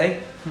 right? What does he say?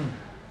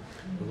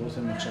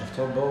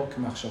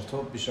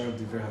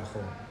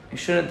 You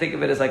shouldn't think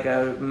of it as like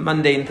a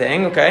mundane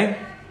thing, okay?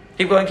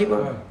 Keep going.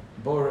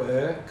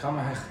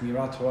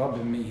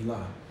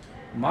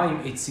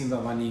 מים עצים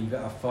ואבנים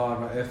ועפר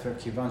ואפר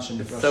כיוון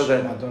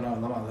שנברשם אדון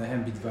העולם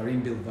עליהם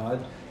בדברים בלבד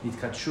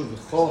נתקדשו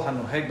וכל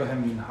הנוהג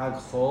בהם מנהג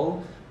חול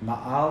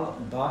מעל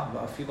בה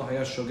ואפילו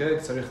היה שוגג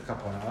צריך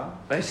כפרה.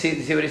 Right,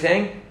 see what he's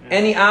saying?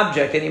 Any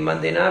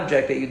mundane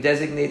object that you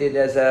designated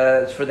as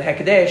for the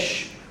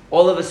Hekadesh,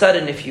 all of a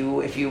sudden if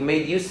you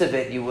made use of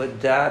it, you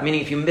would meaning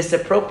if you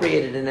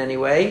misappropriated it in any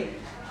way,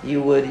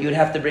 you'd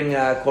have to bring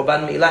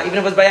korban me'ilah, even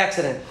if it was by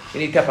accident. You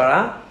need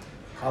kapara.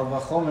 קל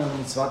וחומר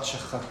מצוות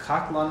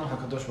שחקק לנו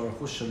הקדוש ברוך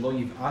הוא שלא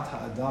יבעט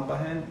האדם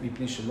בהן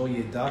מפני שלא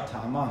ידע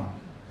טעמן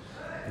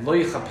ולא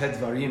יכפה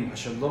דברים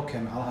אשר לא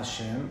כן על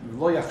השם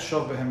ולא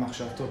יחשוב בהם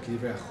מחשבתו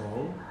כדברי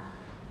החול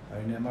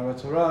הרי נאמר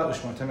בתורה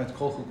ושמרתם את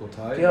כל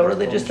חוקותיי. How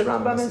religious the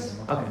Rambam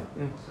is?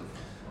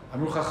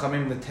 אמרו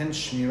חכמים לתן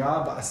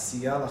שמירה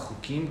בעשייה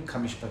לחוקים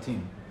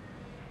כמשפטים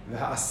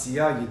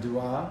והעשייה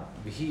ידועה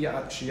והיא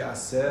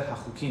שיעשה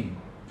החוקים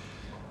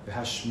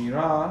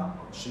והשמירה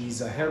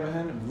שיזהר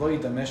בהן ולא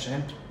ידמה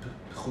שהן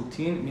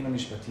פחותין מן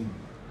המשפטים.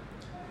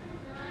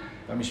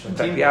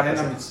 והמשפטים הן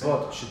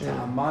המצוות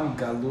שטעמן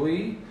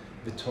גלוי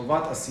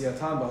וטובת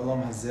עשייתן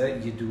בעולם הזה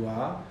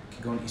ידועה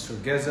כגון איסור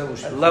גזל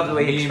I love the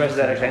way he expresses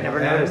that actually. I never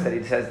noticed that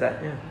he says that.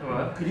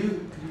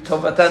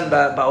 טובתן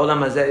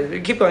בעולם הזה.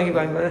 Keep going.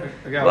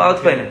 Well, I'll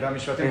explain it.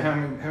 והמשפטים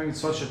הם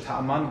מצוות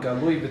שטעמן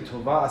גלוי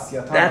וטובה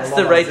עשייתן That's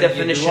the right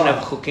definition of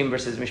chukim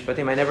versus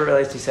mishpatim. I never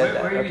realized he said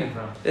that. Where are you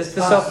from? This is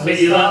the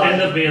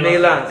end of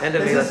Me'ilah. End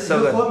of Me'ilah. So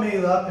good.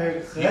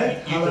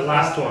 The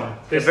last one.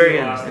 The very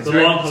end. It's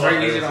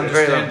very easy to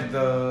understand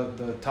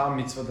the Tam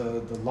mitzvah,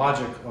 the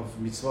logic of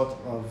mitzvot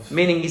of...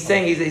 Meaning he's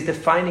saying he's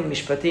defining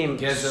mishpatim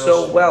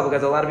so well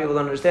because a lot of people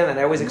don't understand that.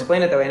 I always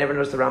explain it that way. I never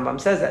noticed the Rambam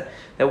says that.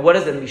 That what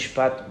is the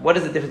mishpat? What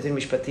is the difference between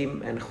mishpatim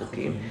and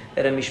chukim?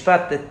 That a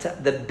mishpat,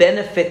 the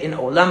benefit in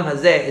olam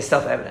hazeh is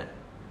self-evident.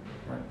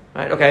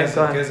 Right? Okay,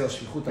 go ahead. גזל,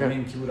 שפיכות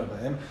עמים, כיבוד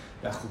אביהם,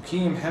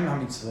 והחוקים הם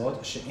המצוות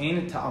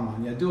שאין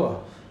טעמן ידוע.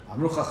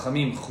 אמרו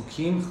חכמים,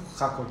 חוקים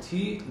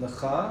חקותי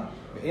לך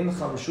ואין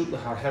לך רשות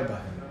להרהר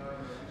בהם.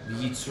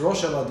 ויצרו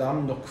של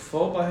אדם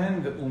נוקפו בהן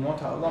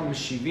ואומות העולם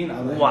משיבין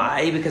עליהם.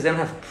 Why? Because they don't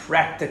have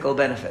practical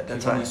benefit.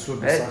 That's why. איסור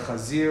בשר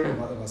חזיר,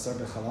 בשר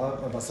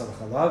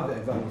בחלב,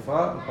 ועגלה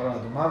ערופה, ופרה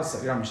אדומה,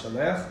 ושעיר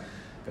המשתלח.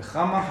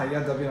 וכמה היה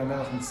דוד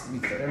המלך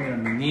מתאר מן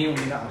המיני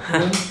ומן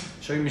האחרון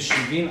שהיו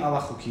משיבין על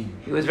החוקים.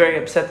 He was very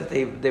upset that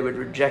they would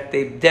reject,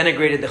 they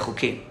denigrated the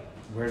chukim.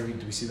 Where do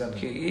we see that?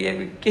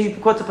 He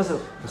quotes a pasuk.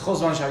 בכל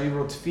זמן שהיו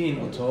רודפין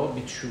אותו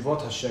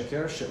בתשובות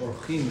השקר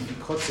שעורכים לפי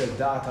קוצר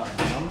דעת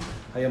האדם,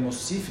 היה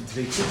מוסיף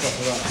דבקות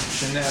בתורה,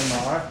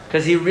 שנאמר.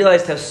 Because he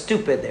realized how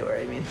stupid they were,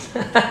 I mean.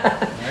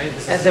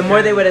 And the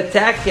more they would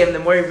attack him, the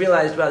more he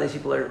realized, wow, these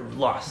people are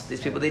lost.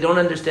 These people, they don't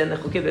understand the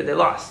chukim, they're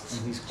lost.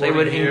 So he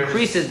would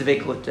increase his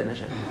dvekut in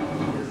Hashem.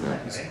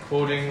 He's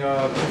quoting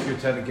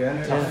Kufyutet again.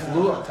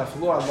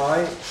 תפלו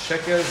עליי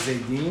שקר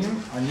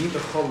זדים, אני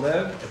בכל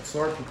לב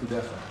אצור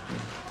פיקודך.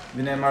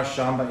 ונאמר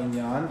שם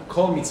בעניין,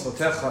 כל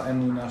מצוותיך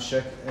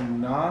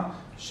אמונה,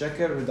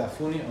 שקר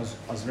ודפוני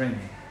עזרני.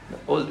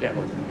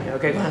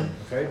 Okay, go on.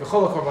 Okay,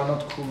 וכל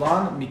הקורבנות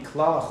כולן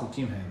מכלל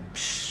החוקים הם.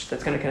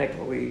 That's going to connect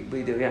what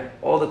we do, yeah.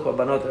 All the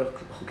korbanot are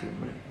chukim.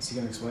 Is he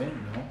going to explain?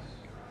 No.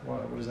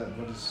 What is that?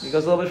 He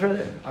goes a little bit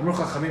further. אמרו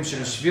חכמים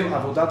שבשביל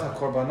עבודת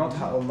הקורבנות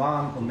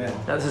העולם עומד.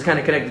 Now this is kind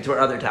of connected to our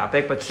other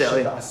topic, but still.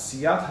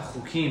 שבעשיית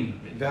החוקים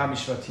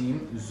והמשפטים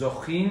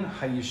זוכים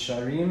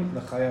הישרים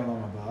לחיי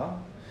העולם הבא.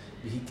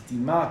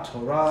 והקדימה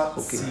תורה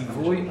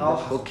ציווי על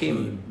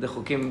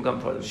החוקים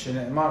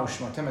שנאמר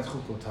ושמרתם את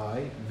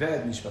חוקותיי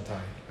ואת משפטיי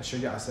אשר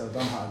יעשה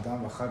אדם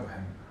האדם וחי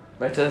בהם.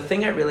 Right, so the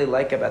thing I really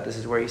like about this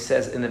is where he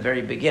says in the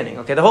very beginning,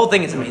 okay, the whole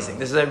thing is amazing.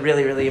 This is a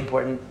really, really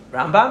important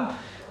Rambam.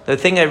 The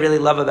thing I really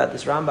love about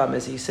this Rambam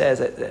is he says,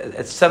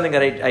 it's something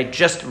that I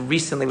just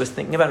recently was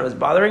thinking about, it was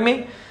bothering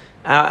me.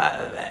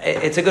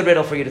 It's a good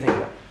riddle for you to think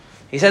about.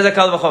 He says,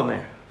 Akal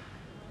v'chomer,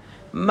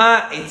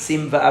 ma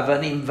itzim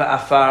va'avanim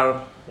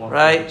va'afar.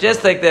 Right,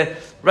 just like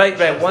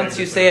right. Once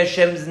you say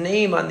Hashem's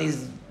name on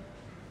these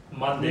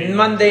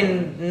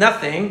mundane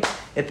nothing,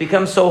 it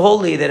becomes so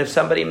holy that if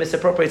somebody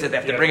misappropriates it, they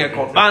have to bring a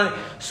korban.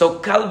 So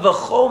kal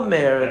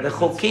v'chomer, the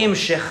chokim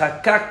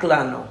shechakak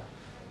lano.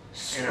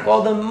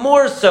 All the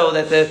more so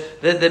that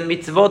the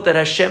mitzvot that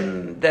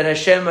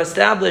Hashem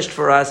established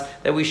for us,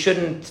 that we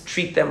shouldn't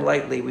treat them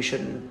lightly. We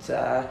shouldn't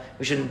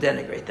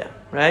denigrate them.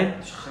 Right?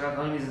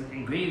 Chakak is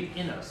engraved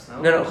in us.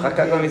 No.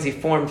 Chakak means he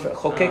formed.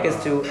 Chokek is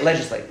to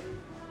legislate.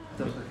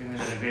 So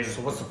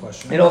what's the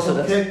question? It also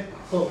does.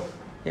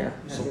 Yeah,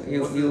 so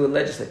you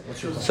legislate.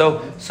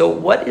 So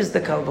what is the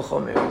kal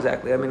v'chomer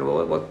exactly? I mean,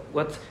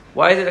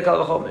 why is it a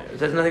kal v'chomer? It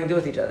has nothing to do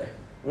with each other.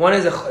 One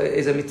is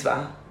a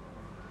mitzvah.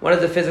 One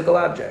is a physical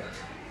object.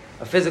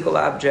 A physical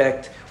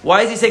object.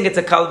 Why is he saying it's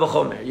a kal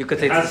v'chomer? You could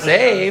say it's the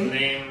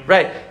same.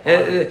 Right.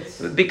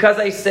 Because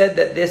I said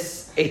that this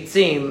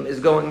eitzim is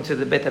going to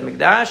the Beit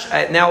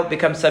HaMikdash, now it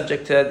becomes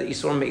subject to the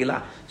Isur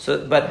Me'ilah.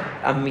 So, but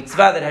a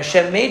mitzvah that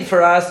Hashem made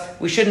for us,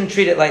 we shouldn't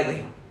treat it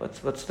lightly. What's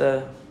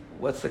the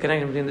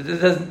connection between the two?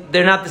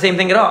 They're not the same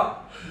thing at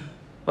all.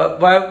 But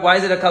why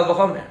is it a kal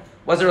v'chomer?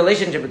 What's the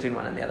relationship between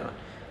one and the other one?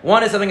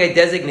 One is something I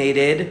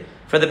designated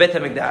for the Beit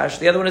HaMikdash.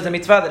 The other one is a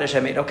mitzvah that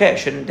Hashem made. Okay, I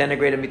shouldn't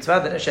denigrate a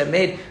mitzvah that Hashem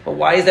made, but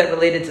why is that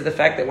related to the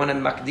fact that when I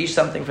makdish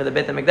something for the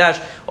Beit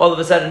HaMikdash, all of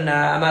a sudden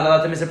I'm not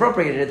allowed to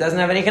misappropriate it? It doesn't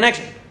have any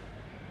connection.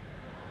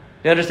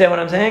 You understand what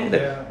I'm saying?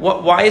 Yeah.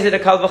 Why is it a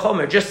kal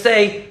v'chomer? Just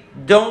say,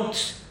 don't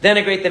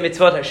denigrate the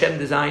mitzvot Hashem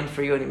designed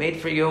for you and He made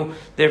for you.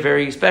 They're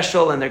very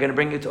special and they're going to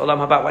bring you to Olam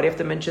Haba. Why do you have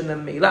to mention the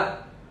Me'ilah?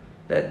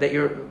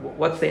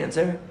 What's the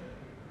answer?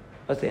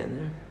 What's the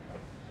answer?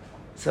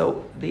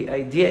 So the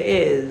idea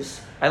is,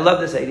 I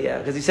love this idea,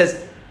 because he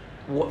says,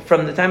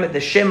 from the time that the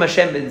Shem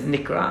Hashem is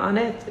nikra on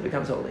it, it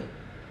becomes holy.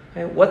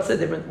 Okay? What's the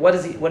difference? What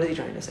is he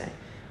trying to say?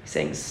 He's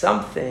saying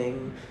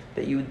something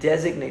that you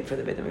designate for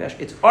the Beit HaMikdash.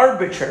 It's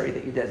arbitrary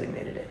that you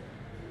designated it,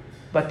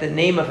 but the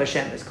name of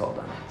Hashem is called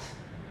on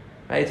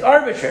it. Right? It's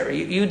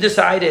arbitrary. You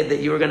decided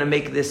that you were going to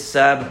make this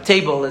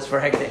table is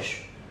for Hekdesh.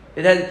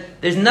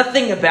 There's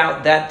nothing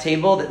about that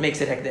table that makes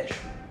it Hekdesh.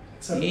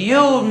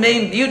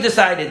 You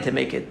decided to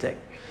make it Hekdesh.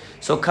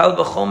 So kal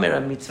v'chomer, a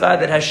mitzvah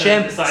that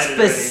Hashem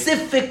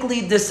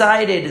specifically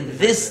decided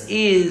this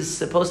is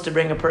supposed to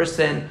bring a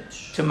person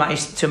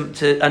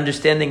to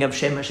understanding of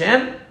Shem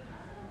Hashem.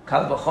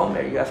 Kal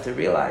v'chomer, you have to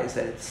realize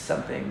that it's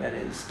something that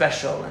is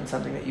special and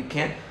something that you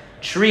can't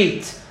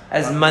treat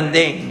as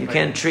mundane. You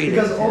can't treat it.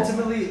 Because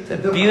ultimately, it's a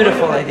the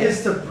beautiful point idea.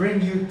 Is to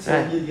bring you to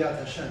Yediat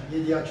Hashem,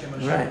 Yediat Shem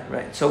Hashem.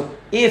 Right. So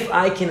if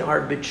I can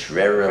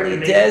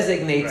arbitrarily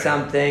designate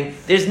something,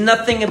 there's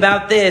nothing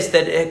about this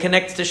that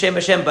connects to Shem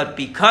Hashem, but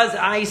because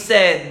I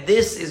said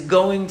this is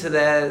going to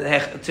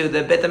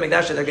the Beit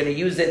HaMikdash, they're going to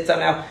use it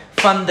somehow,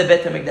 fund the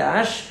Beit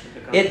HaMikdash,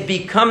 it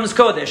becomes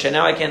Kodesh, and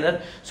now I can't.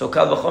 So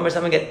Kal V'chomer,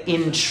 something that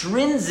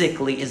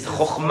intrinsically is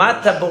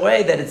Chokhmat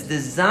HaBorei, that it's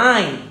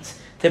designed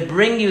to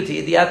bring you to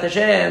Yediat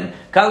Hashem.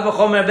 Kal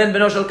v'chomer ben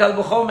beno shel kal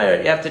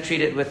v'chomer. You have to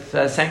treat it with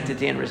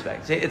sanctity and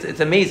respect.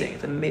 It's amazing.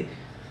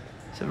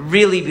 It's a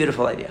really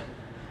beautiful idea.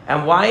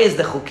 And why is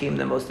the chukim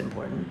the most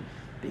important?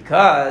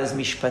 Because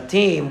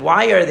mishpatim.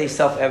 Why are they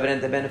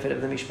self-evident? The benefit of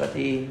the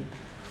mishpatim,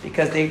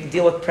 because they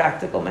deal with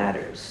practical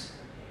matters.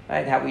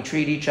 Right? How we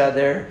treat each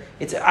other.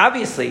 It's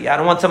obviously, I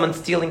don't want someone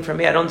stealing from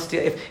me. I don't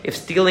steal. If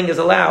stealing is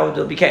allowed,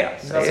 there'll be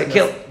chaos.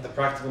 Kill. The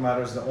practical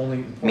matter is the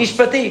only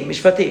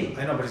Mishpatim.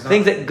 I know, but it's not.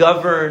 Things that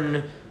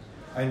govern.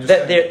 I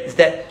understand.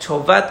 That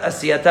tovat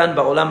asiyatan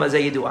ba'olam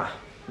hazeh yiduah.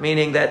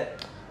 Meaning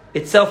that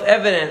it's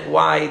self-evident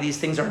why these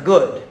things are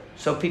good.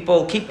 So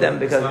people keep them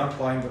because...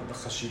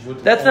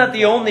 That's That's not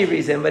the only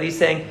reason, but he's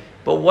saying,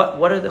 but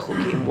what are the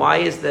chukim? Why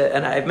is the...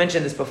 And I've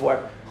mentioned this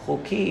before.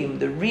 Chukim,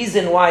 the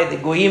reason why the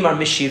goyim are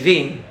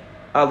mishivim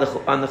on the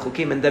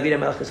chukim and David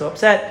HaMelech is so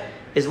upset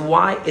is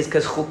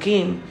because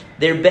chukim,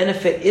 their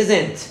benefit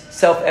isn't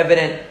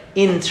self-evident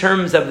in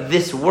terms of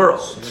this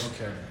world.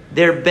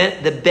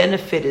 The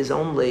benefit is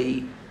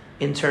only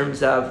in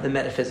terms of the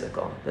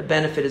metaphysical. The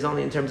benefit is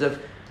only in terms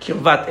of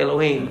kirvat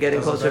Elohim,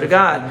 getting closer to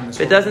God.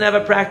 If it doesn't have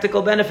a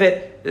practical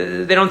benefit,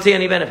 they don't see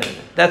any benefit in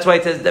it. That's why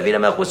it says David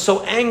HaMelech was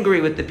so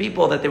angry with the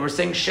people that they were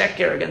saying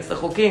sheker against the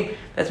chukim.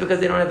 That's because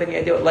they don't have any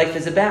idea what life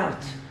is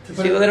about. See,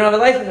 they don't have a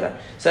life is about.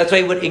 So that's why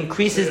it would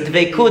increases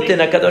dveikut in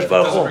HaKadosh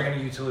Baruch Hu. It doesn't bring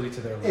any utility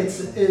to their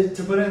life.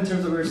 To put it in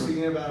terms of what we're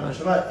speaking about on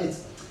Shabbat,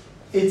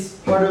 it's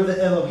part of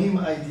the Elohim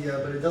idea,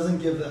 but it doesn't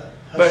give the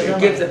But it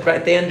gives it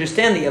right. They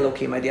understand the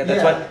Elohim idea.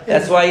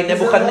 That's why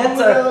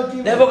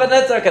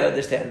Nebuchadnezzar can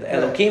understand the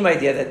Elohim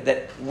idea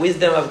that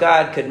wisdom of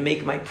God could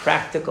make my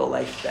practical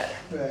life better.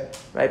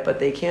 Right. But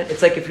they can't.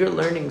 It's like if you're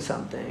learning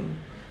something.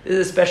 This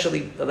is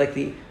especially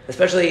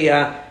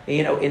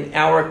in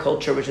our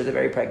culture, which is a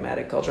very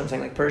pragmatic culture. I'm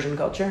saying like Persian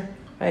culture.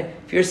 Right.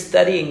 If you're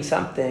studying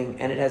something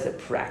and it has a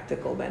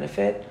practical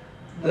benefit,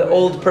 the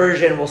old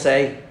Persian will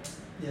say,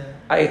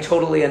 I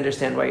totally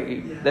understand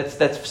why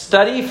that's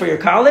study for your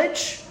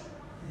college.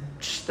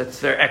 That's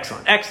very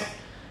excellent.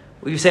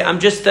 When you say, I'm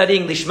just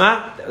studying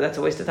Lishma, that's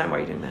a waste of time. Why are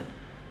you doing that?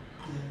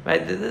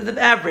 Right?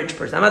 The average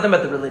person. I'm not talking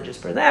about the religious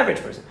person. The average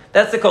person.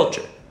 That's the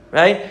culture.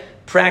 Right?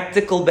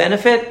 Practical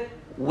benefit,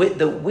 with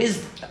the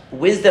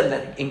wisdom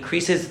that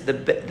increases the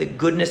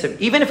goodness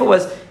of, even if we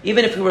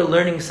were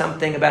learning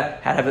something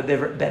about how to have a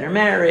better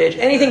marriage,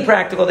 anything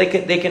practical, they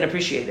can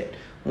appreciate it.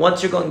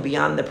 Once you're going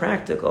beyond the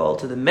practical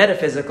to the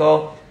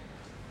metaphysical,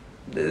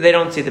 they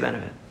don't see the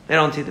benefit.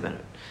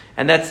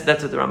 And that's what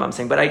the Rambam is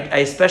saying. But I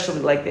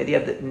especially like the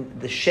idea of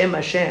the Shem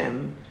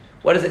Hashem.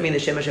 What does it mean the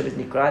Shem Hashem is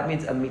Nikra? It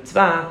means a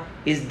mitzvah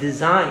is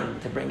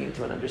designed to bring you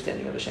to an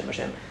understanding of the Shem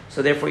Hashem.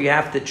 So therefore you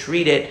have to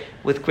treat it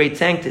with great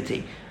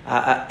sanctity.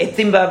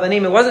 Etzim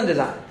ba'avanim, it wasn't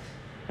designed.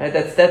 Right?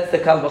 That's the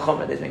Kal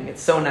V'chomer that's making it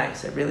so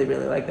nice. I really,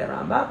 really like that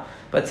Rambam.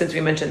 But since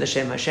we mentioned the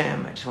Shem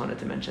Hashem, I just wanted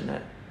to mention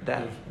that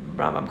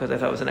Rambam because I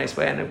thought it was a nice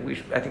way. And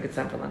I think it's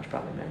time for lunch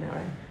probably right now,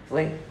 right? It's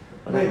late.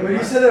 Wait, when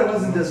you said that it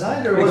wasn't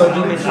designed, or was it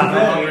meant to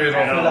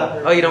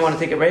be? Oh, you don't want to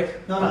take a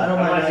break? No, I don't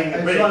mind.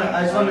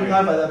 I just want to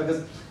clarify that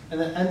because at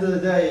the end of the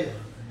day,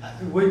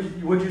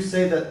 would you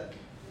say that,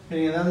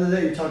 meaning at the end of the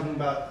day, you're talking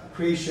about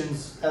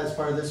creations as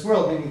part of this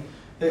world, meaning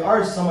they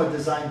are somewhat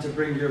designed to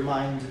bring your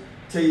mind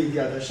to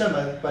Yidiyat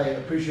Hashem by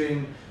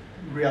appreciating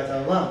Briat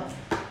Ha'olam.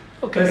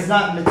 Okay. But it's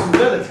not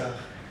mitzvah.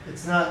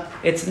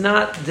 It's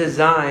not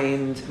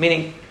designed,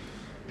 meaning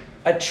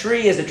a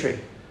tree is a tree.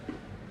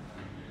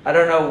 I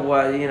don't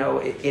know,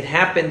 it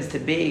happens to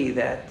be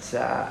that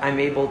I'm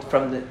able,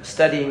 from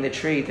studying the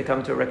tree, to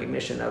come to a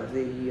recognition of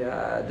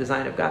the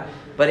design of God.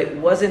 But it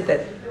wasn't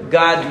that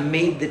God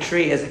made the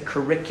tree as a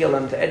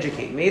curriculum to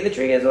educate me. The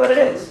tree is what it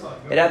is.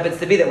 It happens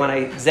to be that when I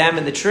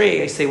examine the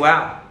tree, I say,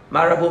 wow,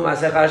 Marabu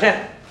Ma'asech Hashem.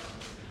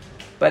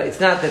 But it's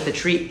not that the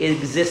tree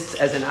exists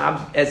as an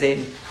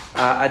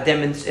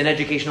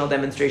educational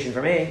demonstration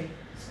for me.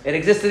 It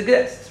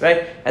exists,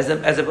 right? As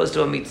opposed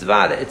to a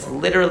mitzvah that it's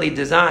literally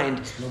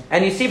designed.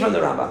 And you see from the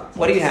Rambam,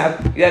 what do you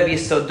have? You have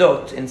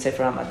Yisodot in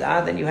Sefer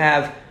HaMaddah, then you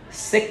have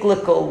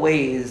cyclical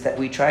ways that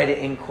we try to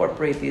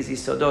incorporate these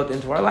Yisodot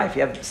into our life.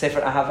 You have Sefer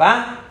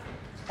Ahava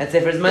and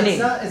Sefer Zmanim.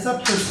 It's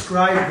not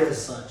prescribed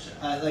as such.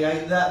 I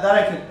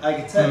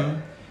could say. Mm-hmm.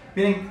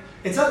 Meaning,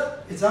 it's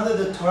not that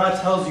the Torah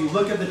tells you,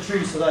 look at the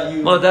tree so that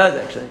you... Well, it does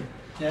actually.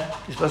 Yeah?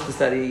 You're supposed to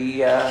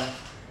study...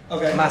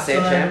 Okay,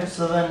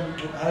 so then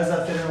how does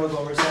that fit in with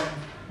what we're saying?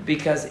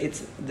 Because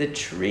the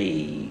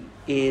tree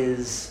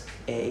is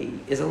a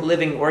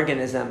living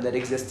organism that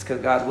exists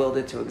because God willed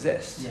it to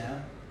exist. Yeah.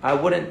 I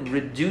wouldn't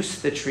reduce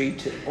the tree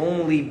to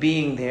only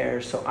being there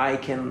so I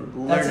can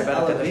learn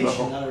about it. That's an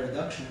elevation, not a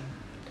reduction.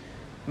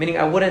 Meaning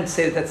I wouldn't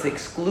say that's the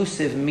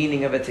exclusive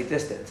meaning of its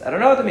existence. I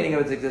don't know what the meaning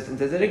of its existence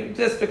is. It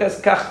exists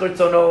because kach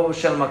ritzono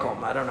shel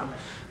makom. I don't know.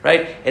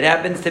 Right? It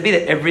happens to be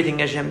that everything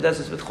Hashem does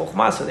is with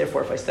chokhmah, so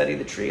therefore if I study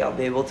the tree, I'll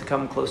be able to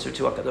come closer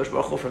to HaKadosh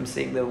Baruch Hu from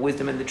seeing the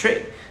wisdom in the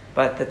tree.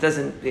 But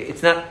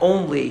it's not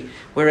only,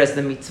 whereas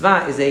the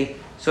mitzvah is a,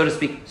 so to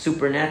speak,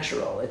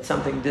 supernatural. It's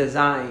something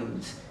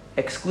designed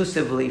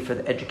exclusively for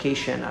the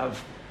education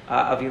of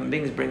human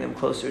beings, bring them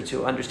closer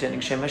to understanding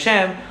Shem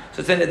Hashem,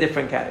 so it's in a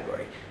different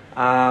category.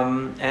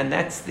 And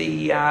that's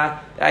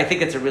I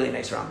think it's a really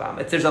nice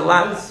Rambam. There's a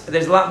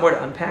lot more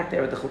to unpack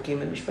there with the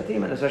Chukim and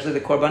Mishpatim, and especially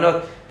the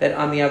Korbanot, that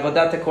on the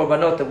Avodat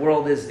Korbanot, the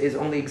world is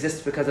only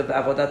exists because of the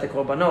Avodat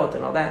Korbanot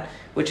and all that,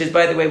 which is,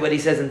 by the way, what he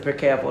says in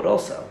Pirkei Avot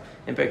also.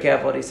 In Pirkei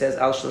Avot he says,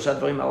 Al Shlosha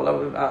Dvarim Al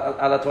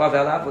Torah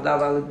Ve'al Avodah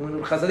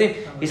Ve'al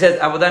Chasadim. He says,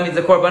 Avodah means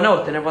the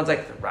Korbanot, and everyone's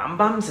like, the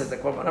Rambam says the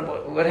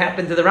Korbanot. What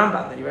happened to the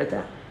Rambam? Then you write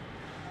that.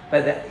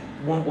 But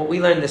what we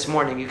learned this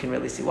morning, you can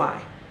really see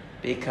why.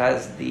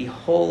 Because the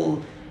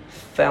whole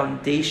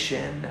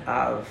foundation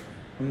of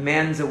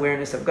man's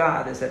awareness of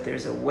God is that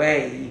there's a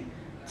way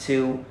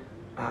to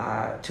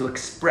to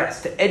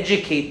express, to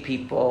educate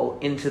people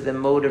into the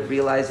mode of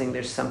realizing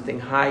there's something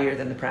higher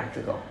than the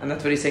practical. And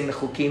that's what he's saying the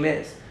chukim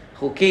is.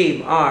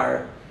 Chukim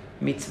are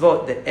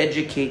mitzvot that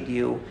educate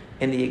you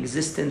in the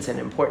existence and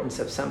importance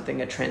of something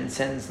that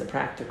transcends the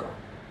practical.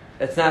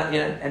 That's not,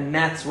 and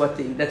that's what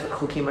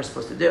chukim are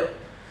supposed to do.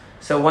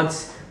 So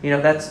once,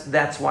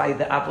 that's why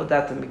the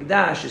avodat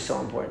mikdash is so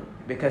important,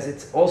 because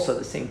it's also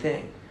the same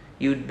thing.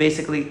 You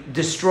basically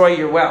destroy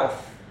your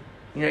wealth.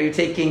 You're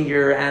taking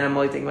your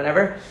animal, you're taking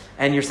whatever,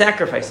 and you're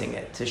sacrificing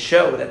it to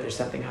show that there's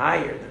something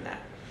higher than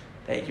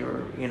that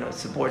you're,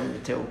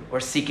 subordinate to or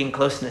seeking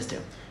closeness to.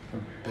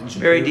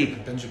 Very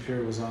deep. Ben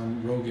Shapiro was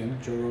on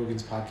Joe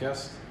Rogan's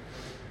podcast,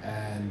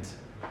 and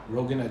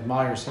Rogan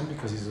admires him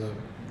because he's a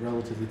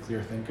relatively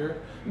clear thinker.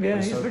 Yeah, he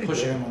he's started pretty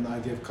pushing clear. him on the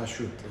idea of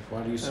kashrut. Like,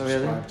 why do you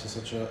subscribe to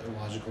such a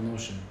illogical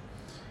notion?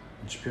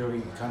 And Shapiro,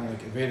 he kind of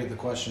evaded the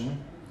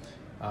question,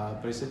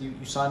 but he said you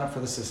sign up for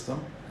the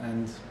system,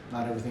 and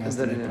not everything has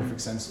to make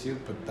perfect sense to you.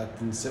 But that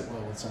didn't sit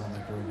well with someone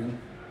like Rogan.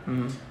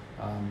 Mm-hmm.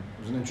 It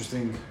was an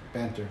interesting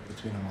banter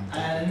between them on the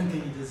topic. I didn't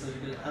think he did such a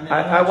good.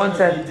 I once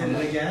said he did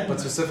it again. But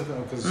specifically,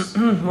 because he's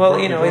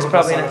probably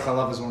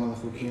is one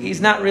of the chukim. he's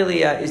not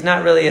really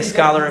a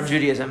scholar of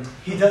Judaism.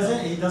 He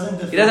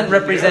doesn't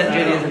represent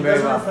Judaism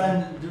very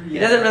well. He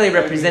doesn't really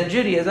represent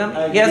Judaism.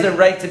 He has a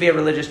right to be a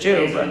religious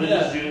Jew, but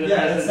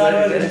it's not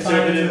a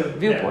conservative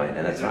viewpoint,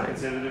 and that's fine.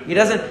 He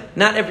doesn't.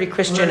 Not every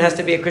Christian has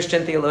to be a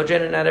Christian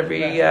theologian, and not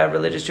every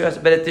religious Jew has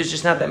to. But there's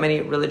just not that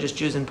many religious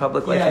Jews in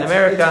public life in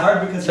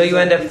America, so you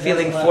end up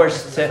feeling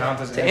forced to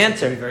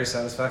answer. To be very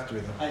satisfactory,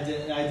 though. I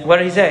did. What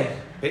did he say?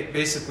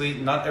 Basically,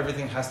 not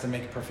everything has to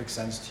make perfect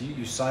sense to you.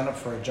 You sign up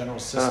for a general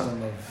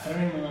system of. I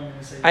don't even remember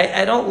to say.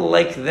 I don't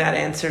like that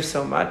answer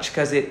so much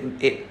because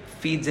it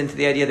feeds into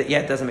the idea that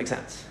it doesn't make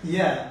sense.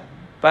 Yeah.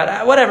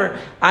 But whatever.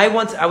 I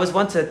was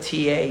once a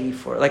TA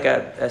for like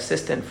a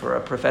assistant for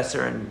a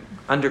professor in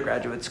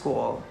undergraduate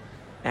school,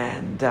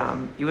 and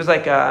he was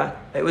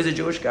it was a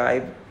Jewish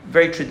guy,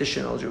 very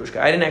traditional Jewish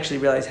guy. I didn't actually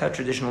realize how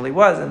traditional he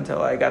was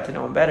until I got to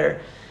know him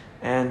better,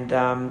 and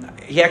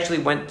he actually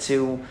went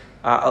to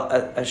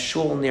a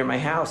shul near my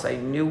house. I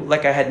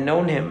had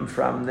known him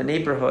from the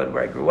neighborhood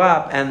where I grew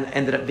up, and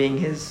ended up being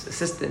his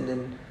assistant.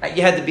 And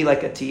you had to be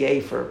like a TA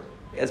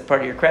as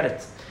part of your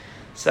credits.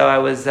 So I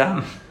was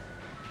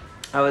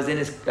in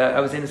his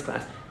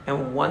class,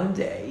 and one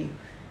day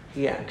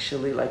he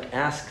actually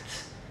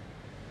asked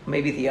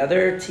maybe the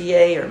other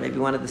TA or maybe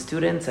one of the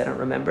students, I don't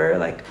remember,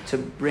 to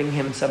bring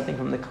him something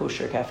from the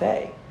kosher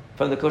cafe,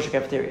 from the kosher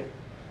cafeteria.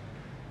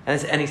 And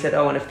he said,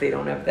 and if they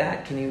don't have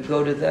that, can you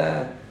go to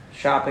the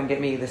shop and get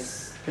me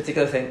this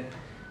particular thing?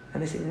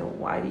 And they said,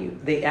 why do you...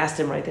 They asked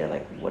him right there,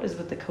 what is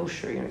with the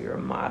kosher? You're a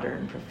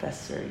modern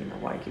professor,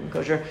 why keep him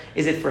kosher?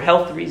 Is it for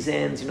health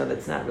reasons?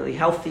 That's not really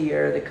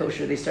healthier, the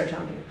kosher. They start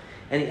telling him.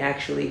 And he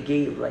actually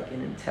gave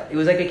it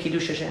was like a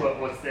Kiddush Hashem.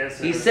 What's the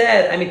answer? He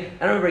said, I don't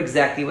remember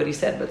exactly what he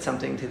said, but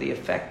something to the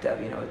effect of,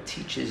 it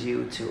teaches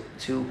you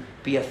to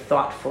be a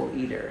thoughtful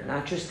eater,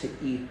 not just to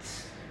eat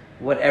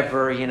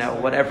whatever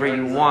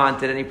you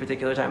want at any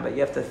particular time, but you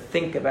have to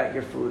think about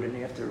your food, and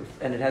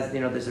it has,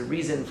 there's a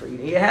reason for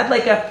eating. He had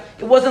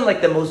it wasn't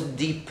the most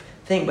deep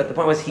thing, but the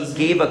point was he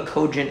gave a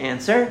cogent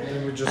answer.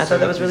 I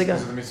thought that was really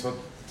good.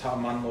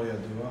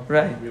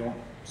 Right.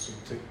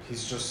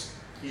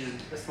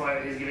 That's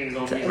why he's giving his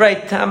own reason.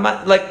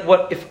 Right.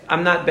 What if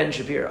I'm not Ben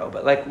Shapiro,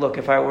 but look,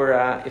 if I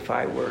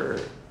were,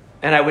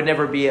 and I would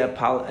never be in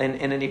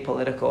any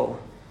political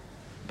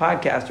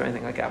podcast or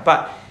anything like that,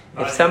 but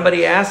if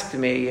somebody asked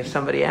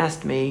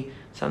me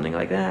something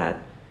like that,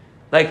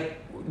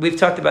 we've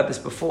talked about this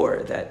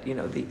before, that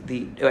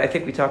I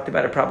think we talked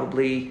about it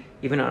probably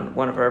even on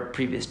one of our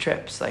previous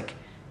trips.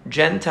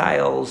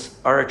 Gentiles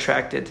are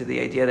attracted to the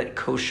idea that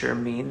kosher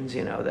means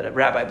that a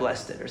rabbi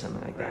blessed it or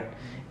something like that. Right.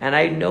 And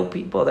I know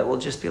people that will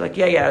just be like,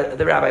 yeah,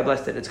 the rabbi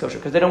blessed it, it's kosher,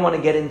 because they don't want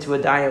to get into a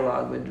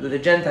dialogue with a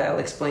Gentile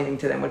explaining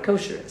to them what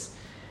kosher is.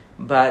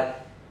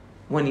 But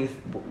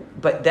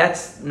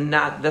that's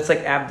like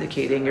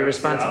abdicating your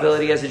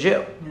responsibility as a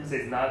Jew. It's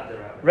not the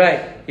rabbi.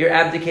 Right. You're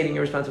abdicating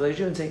your responsibility as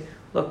a Jew and saying,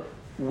 look,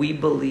 we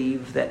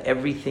believe that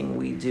everything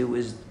we do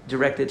is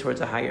directed towards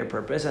a higher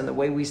purpose, and the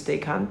way we stay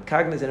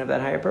cognizant of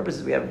that higher purpose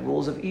is we have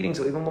rules of eating.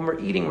 So even when we're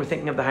eating, we're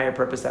thinking of the higher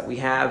purpose that we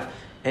have,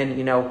 and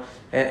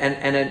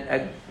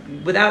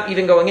without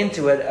even going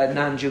into it, a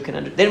non-Jew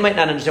can they might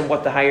not understand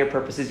what the higher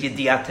purpose is,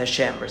 Yediat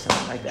Hashem or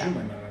something like that.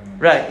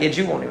 Right, a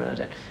Jew won't even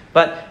understand.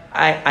 But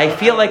I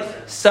feel like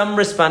some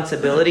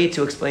responsibility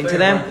to explain to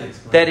them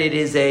that it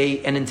is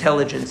an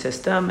intelligent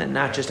system and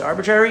not just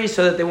arbitrary,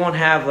 so that they won't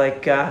have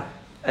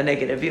a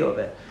negative view of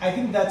it. I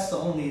think that's the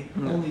only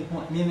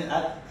point. I mean,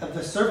 at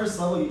the surface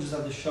level, you just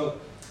have to show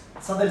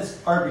it's not that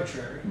it's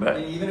arbitrary. Right.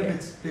 And even if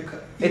it's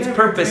it's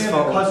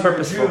purposeful.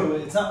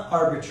 It's not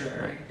arbitrary.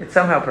 Right. It's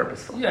somehow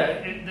purposeful.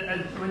 Yeah,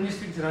 when you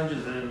speak to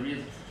non-Jews, the real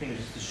thing is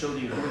just to show that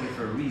you're doing it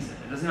for a reason.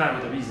 It doesn't matter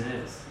what the reason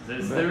is.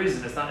 It's the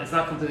reason. It's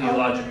not completely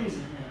illogical.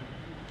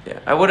 Yeah,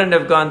 I wouldn't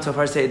have gone so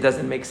far as to say it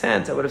doesn't make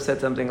sense. I would have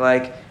said something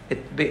like,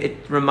 it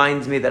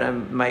reminds me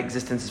that my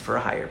existence is for a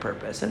higher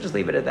purpose, and just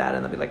leave it at that,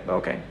 and they'll be like,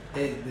 okay.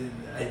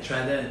 I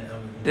tried that. And,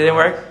 did it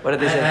work? What did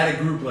they say? I had a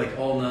group like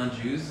all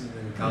non-Jews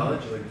in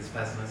college, like this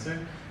past semester,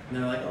 and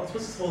they're like, "Oh, what's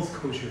this whole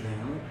kosher thing?"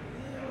 I'm like,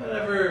 "Yeah,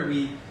 whatever."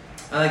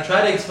 I like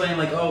try to explain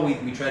like, "Oh, we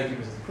try to keep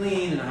ourselves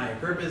clean and a higher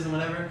purpose and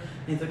whatever." And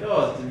he's like,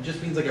 "Oh, it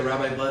just means like a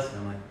rabbi blessing."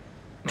 I'm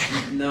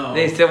like, "No."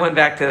 They still went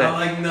back to that. I'm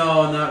like,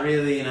 "No, not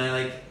really." And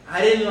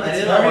I didn't want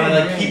to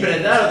like keep it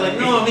at that. I was like,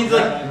 "No, it means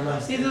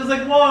like." It was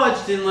like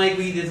watched and like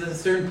there's a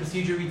certain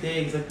procedure we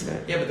take. It's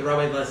like, yeah, but the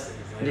rabbi blessing.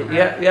 You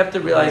have to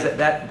realize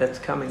that's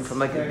coming from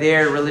like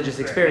their religious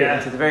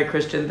experience. It's a very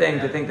Christian thing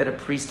to think that a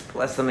priest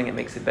bless something, it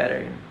makes it better.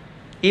 You know?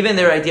 Even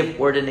their idea of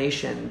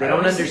ordination, they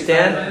don't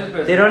understand.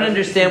 They don't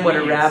understand what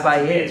a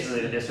rabbi is.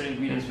 There's certain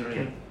ingredients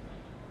related.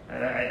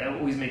 I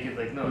always make it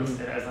like no, it has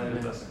nothing to do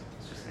with blessing.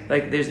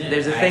 Like there's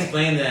a thing.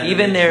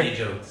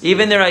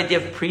 Even their idea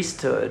of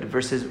priesthood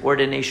versus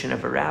ordination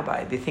of a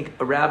rabbi. They think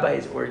a rabbi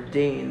is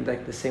ordained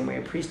like the same way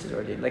a priest is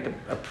ordained. Like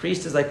a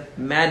priest is like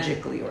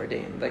magically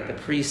ordained. Like the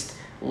priest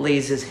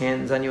lays his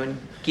hands on you and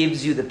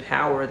gives you the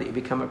power that you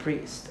become a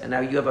priest. And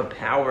now you have a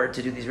power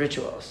to do these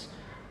rituals,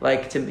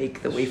 like to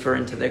make the wafer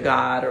into their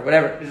god or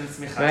whatever. Right?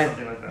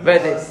 Something like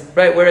that.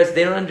 Right. Whereas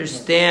they don't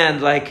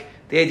understand like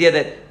the idea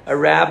that a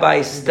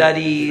rabbi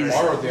studies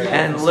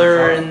and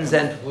learns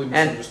and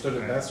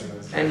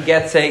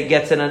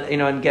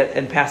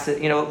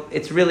passes. You know,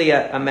 it's really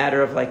a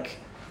matter of like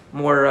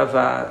more of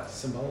a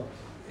symbolic.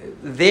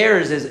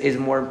 Theirs is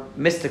more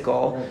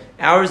mystical. Right.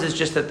 Ours is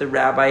just that the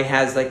rabbi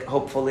has like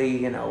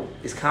hopefully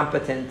is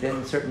competent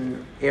in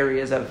certain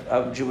areas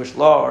of Jewish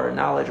law or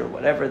knowledge or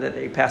whatever, that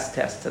they pass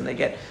tests and they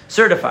get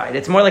certified.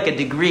 It's more like a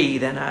degree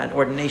than an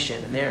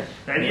ordination. And the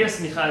idea of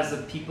smicha is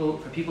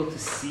for people to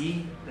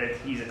see that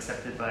he's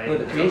accepted by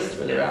the priest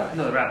or the rabbi.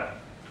 No, the rabbi.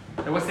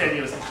 And what's the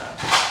idea of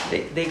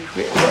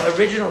smicha?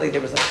 Originally there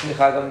was like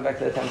smicha going back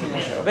to the time of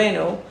Moshe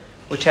Rabbeinu,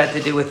 which had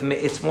to do with,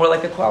 it's more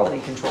like a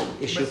quality control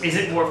issue. But is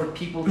it more for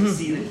people to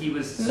see that he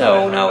was...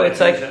 No, it's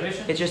like,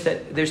 it's just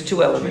that there's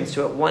two elements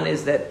to it. One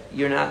is that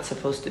you're not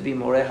supposed to be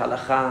moreh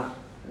halacha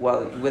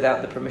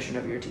without the permission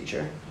of your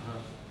teacher.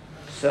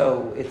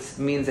 So it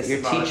means that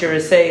your teacher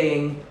is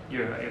saying,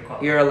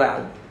 you're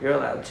allowed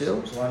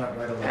to. So why not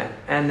write aloud?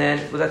 And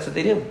then, that's what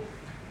they do.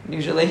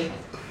 Usually,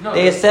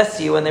 they assess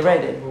you when they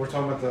write it. We're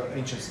talking about the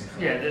ancient smicha.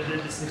 Yeah, the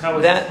smicha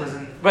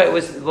wasn't... Right,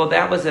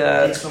 that was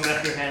a... You still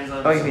left your hands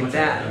on... Oh, you mean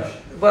that? Yeah.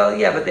 Well,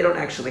 yeah, but they don't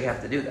actually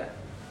have to do that.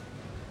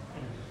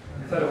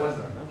 I thought it was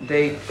though,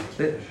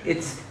 no?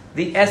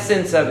 The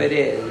essence of it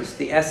is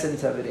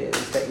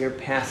that you're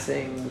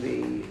passing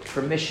the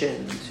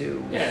permission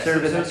to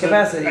serve in that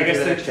capacity. I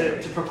guess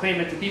to proclaim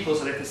it to people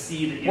so they have to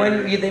see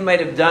that they might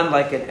have done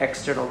like an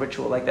external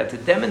ritual like that to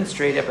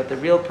demonstrate it, but the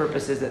real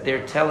purpose is that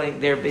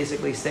they're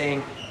basically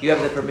saying you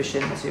have the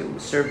permission to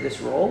serve this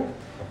role,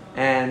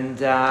 and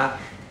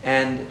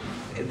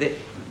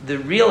the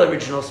real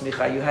original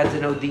smicha, you had to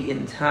know the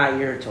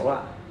entire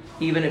Torah.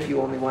 Even if you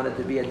only wanted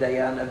to be a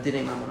dayan of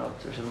dinei mamonot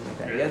or something like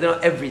that. You had to know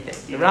everything.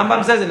 The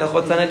Rambam says in the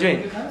Hilchot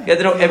Sanhedrin, you had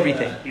to know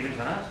everything.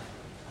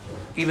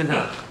 Even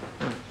Tanakh.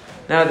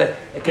 Now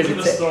because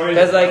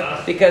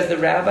the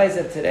rabbis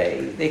of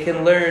today, they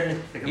can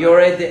learn they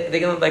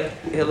can learn like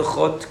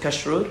Hilchot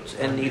Kashrut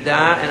and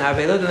Nida and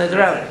Avelut and there's a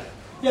rabbi.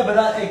 Yeah,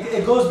 but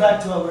it goes back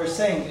to what we were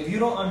saying. If you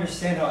don't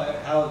understand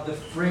what the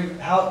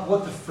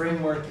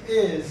framework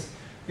is,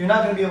 you're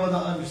not going to be able to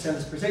understand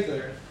this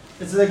particular.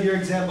 It's like your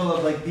example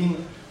of like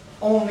being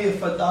only a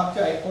foot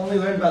doctor. I only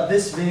learned about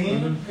this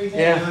vein.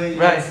 Yeah,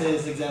 right. Say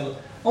this example.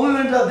 Only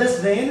learned about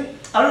this vein.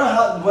 I don't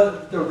know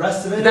what the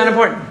rest of it is. Not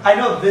important. I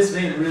know this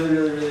vein really,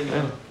 really, really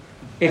well.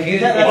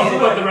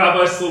 What the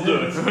rabbis still do.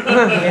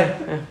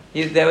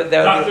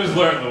 Doctors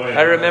learn the way.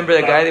 I remember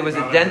the guy that was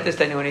a dentist.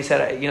 I knew, and he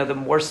said, the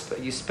more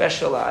you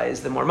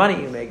specialize, the more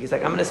money you make. He's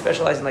like, I'm going to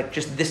specialize in like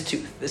just this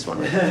tooth, this one.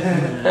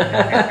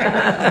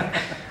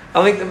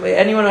 I'll make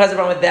anyone who has a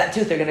problem with that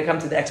tooth, they're going to come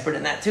to the expert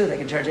in that tooth. They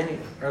can charge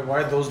anything. Right,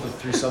 why are those the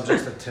three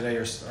subjects that today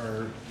are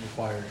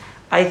required?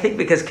 I think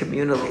because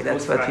communally,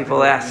 that's what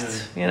people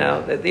asked.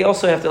 They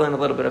also have to learn a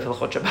little bit of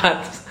Hilchot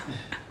Shabbat.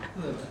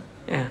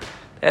 Yeah.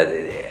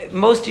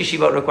 Most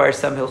yeshivot require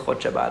some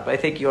Hilchot Shabbat, but I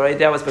think you're right.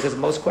 That was because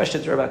most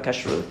questions were about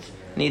kashrut,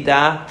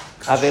 nida,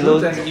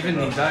 avilut, and even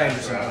nida,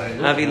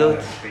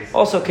 avilut.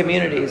 Also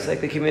communities,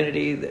 like the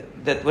community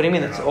that. What do you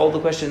mean? That's all the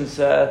questions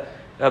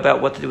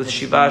about what to do with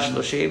shiva,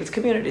 shloshi. It's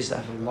community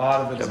stuff. A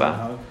lot of it's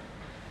minhag.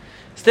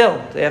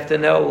 Still, they have to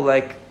know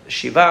like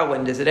shiva.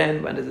 When does it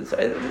end? When does it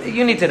start?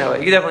 You need to know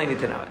it. You definitely need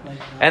to know it.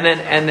 And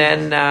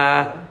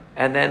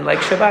then like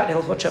Shabbat,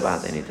 Hilchot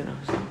Shabbat, they need to know.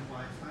 So.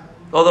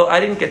 Although I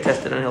didn't get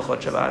tested on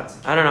Hilchot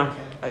Shabbat. I don't know.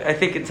 I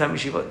think in some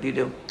yeshivot you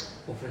do.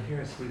 Well, for here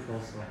it's weak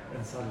also.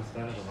 Inside it's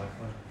better than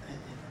Wi-Fi.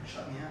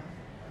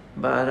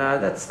 But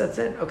that's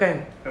it.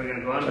 Okay. Are we going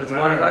to go on? But it's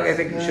 1 o'clock. I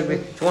think it should be.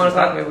 It's 1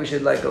 o'clock. Maybe we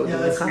should like go do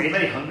the. Are you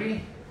very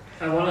hungry?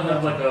 I want to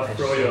have like a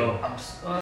froyo.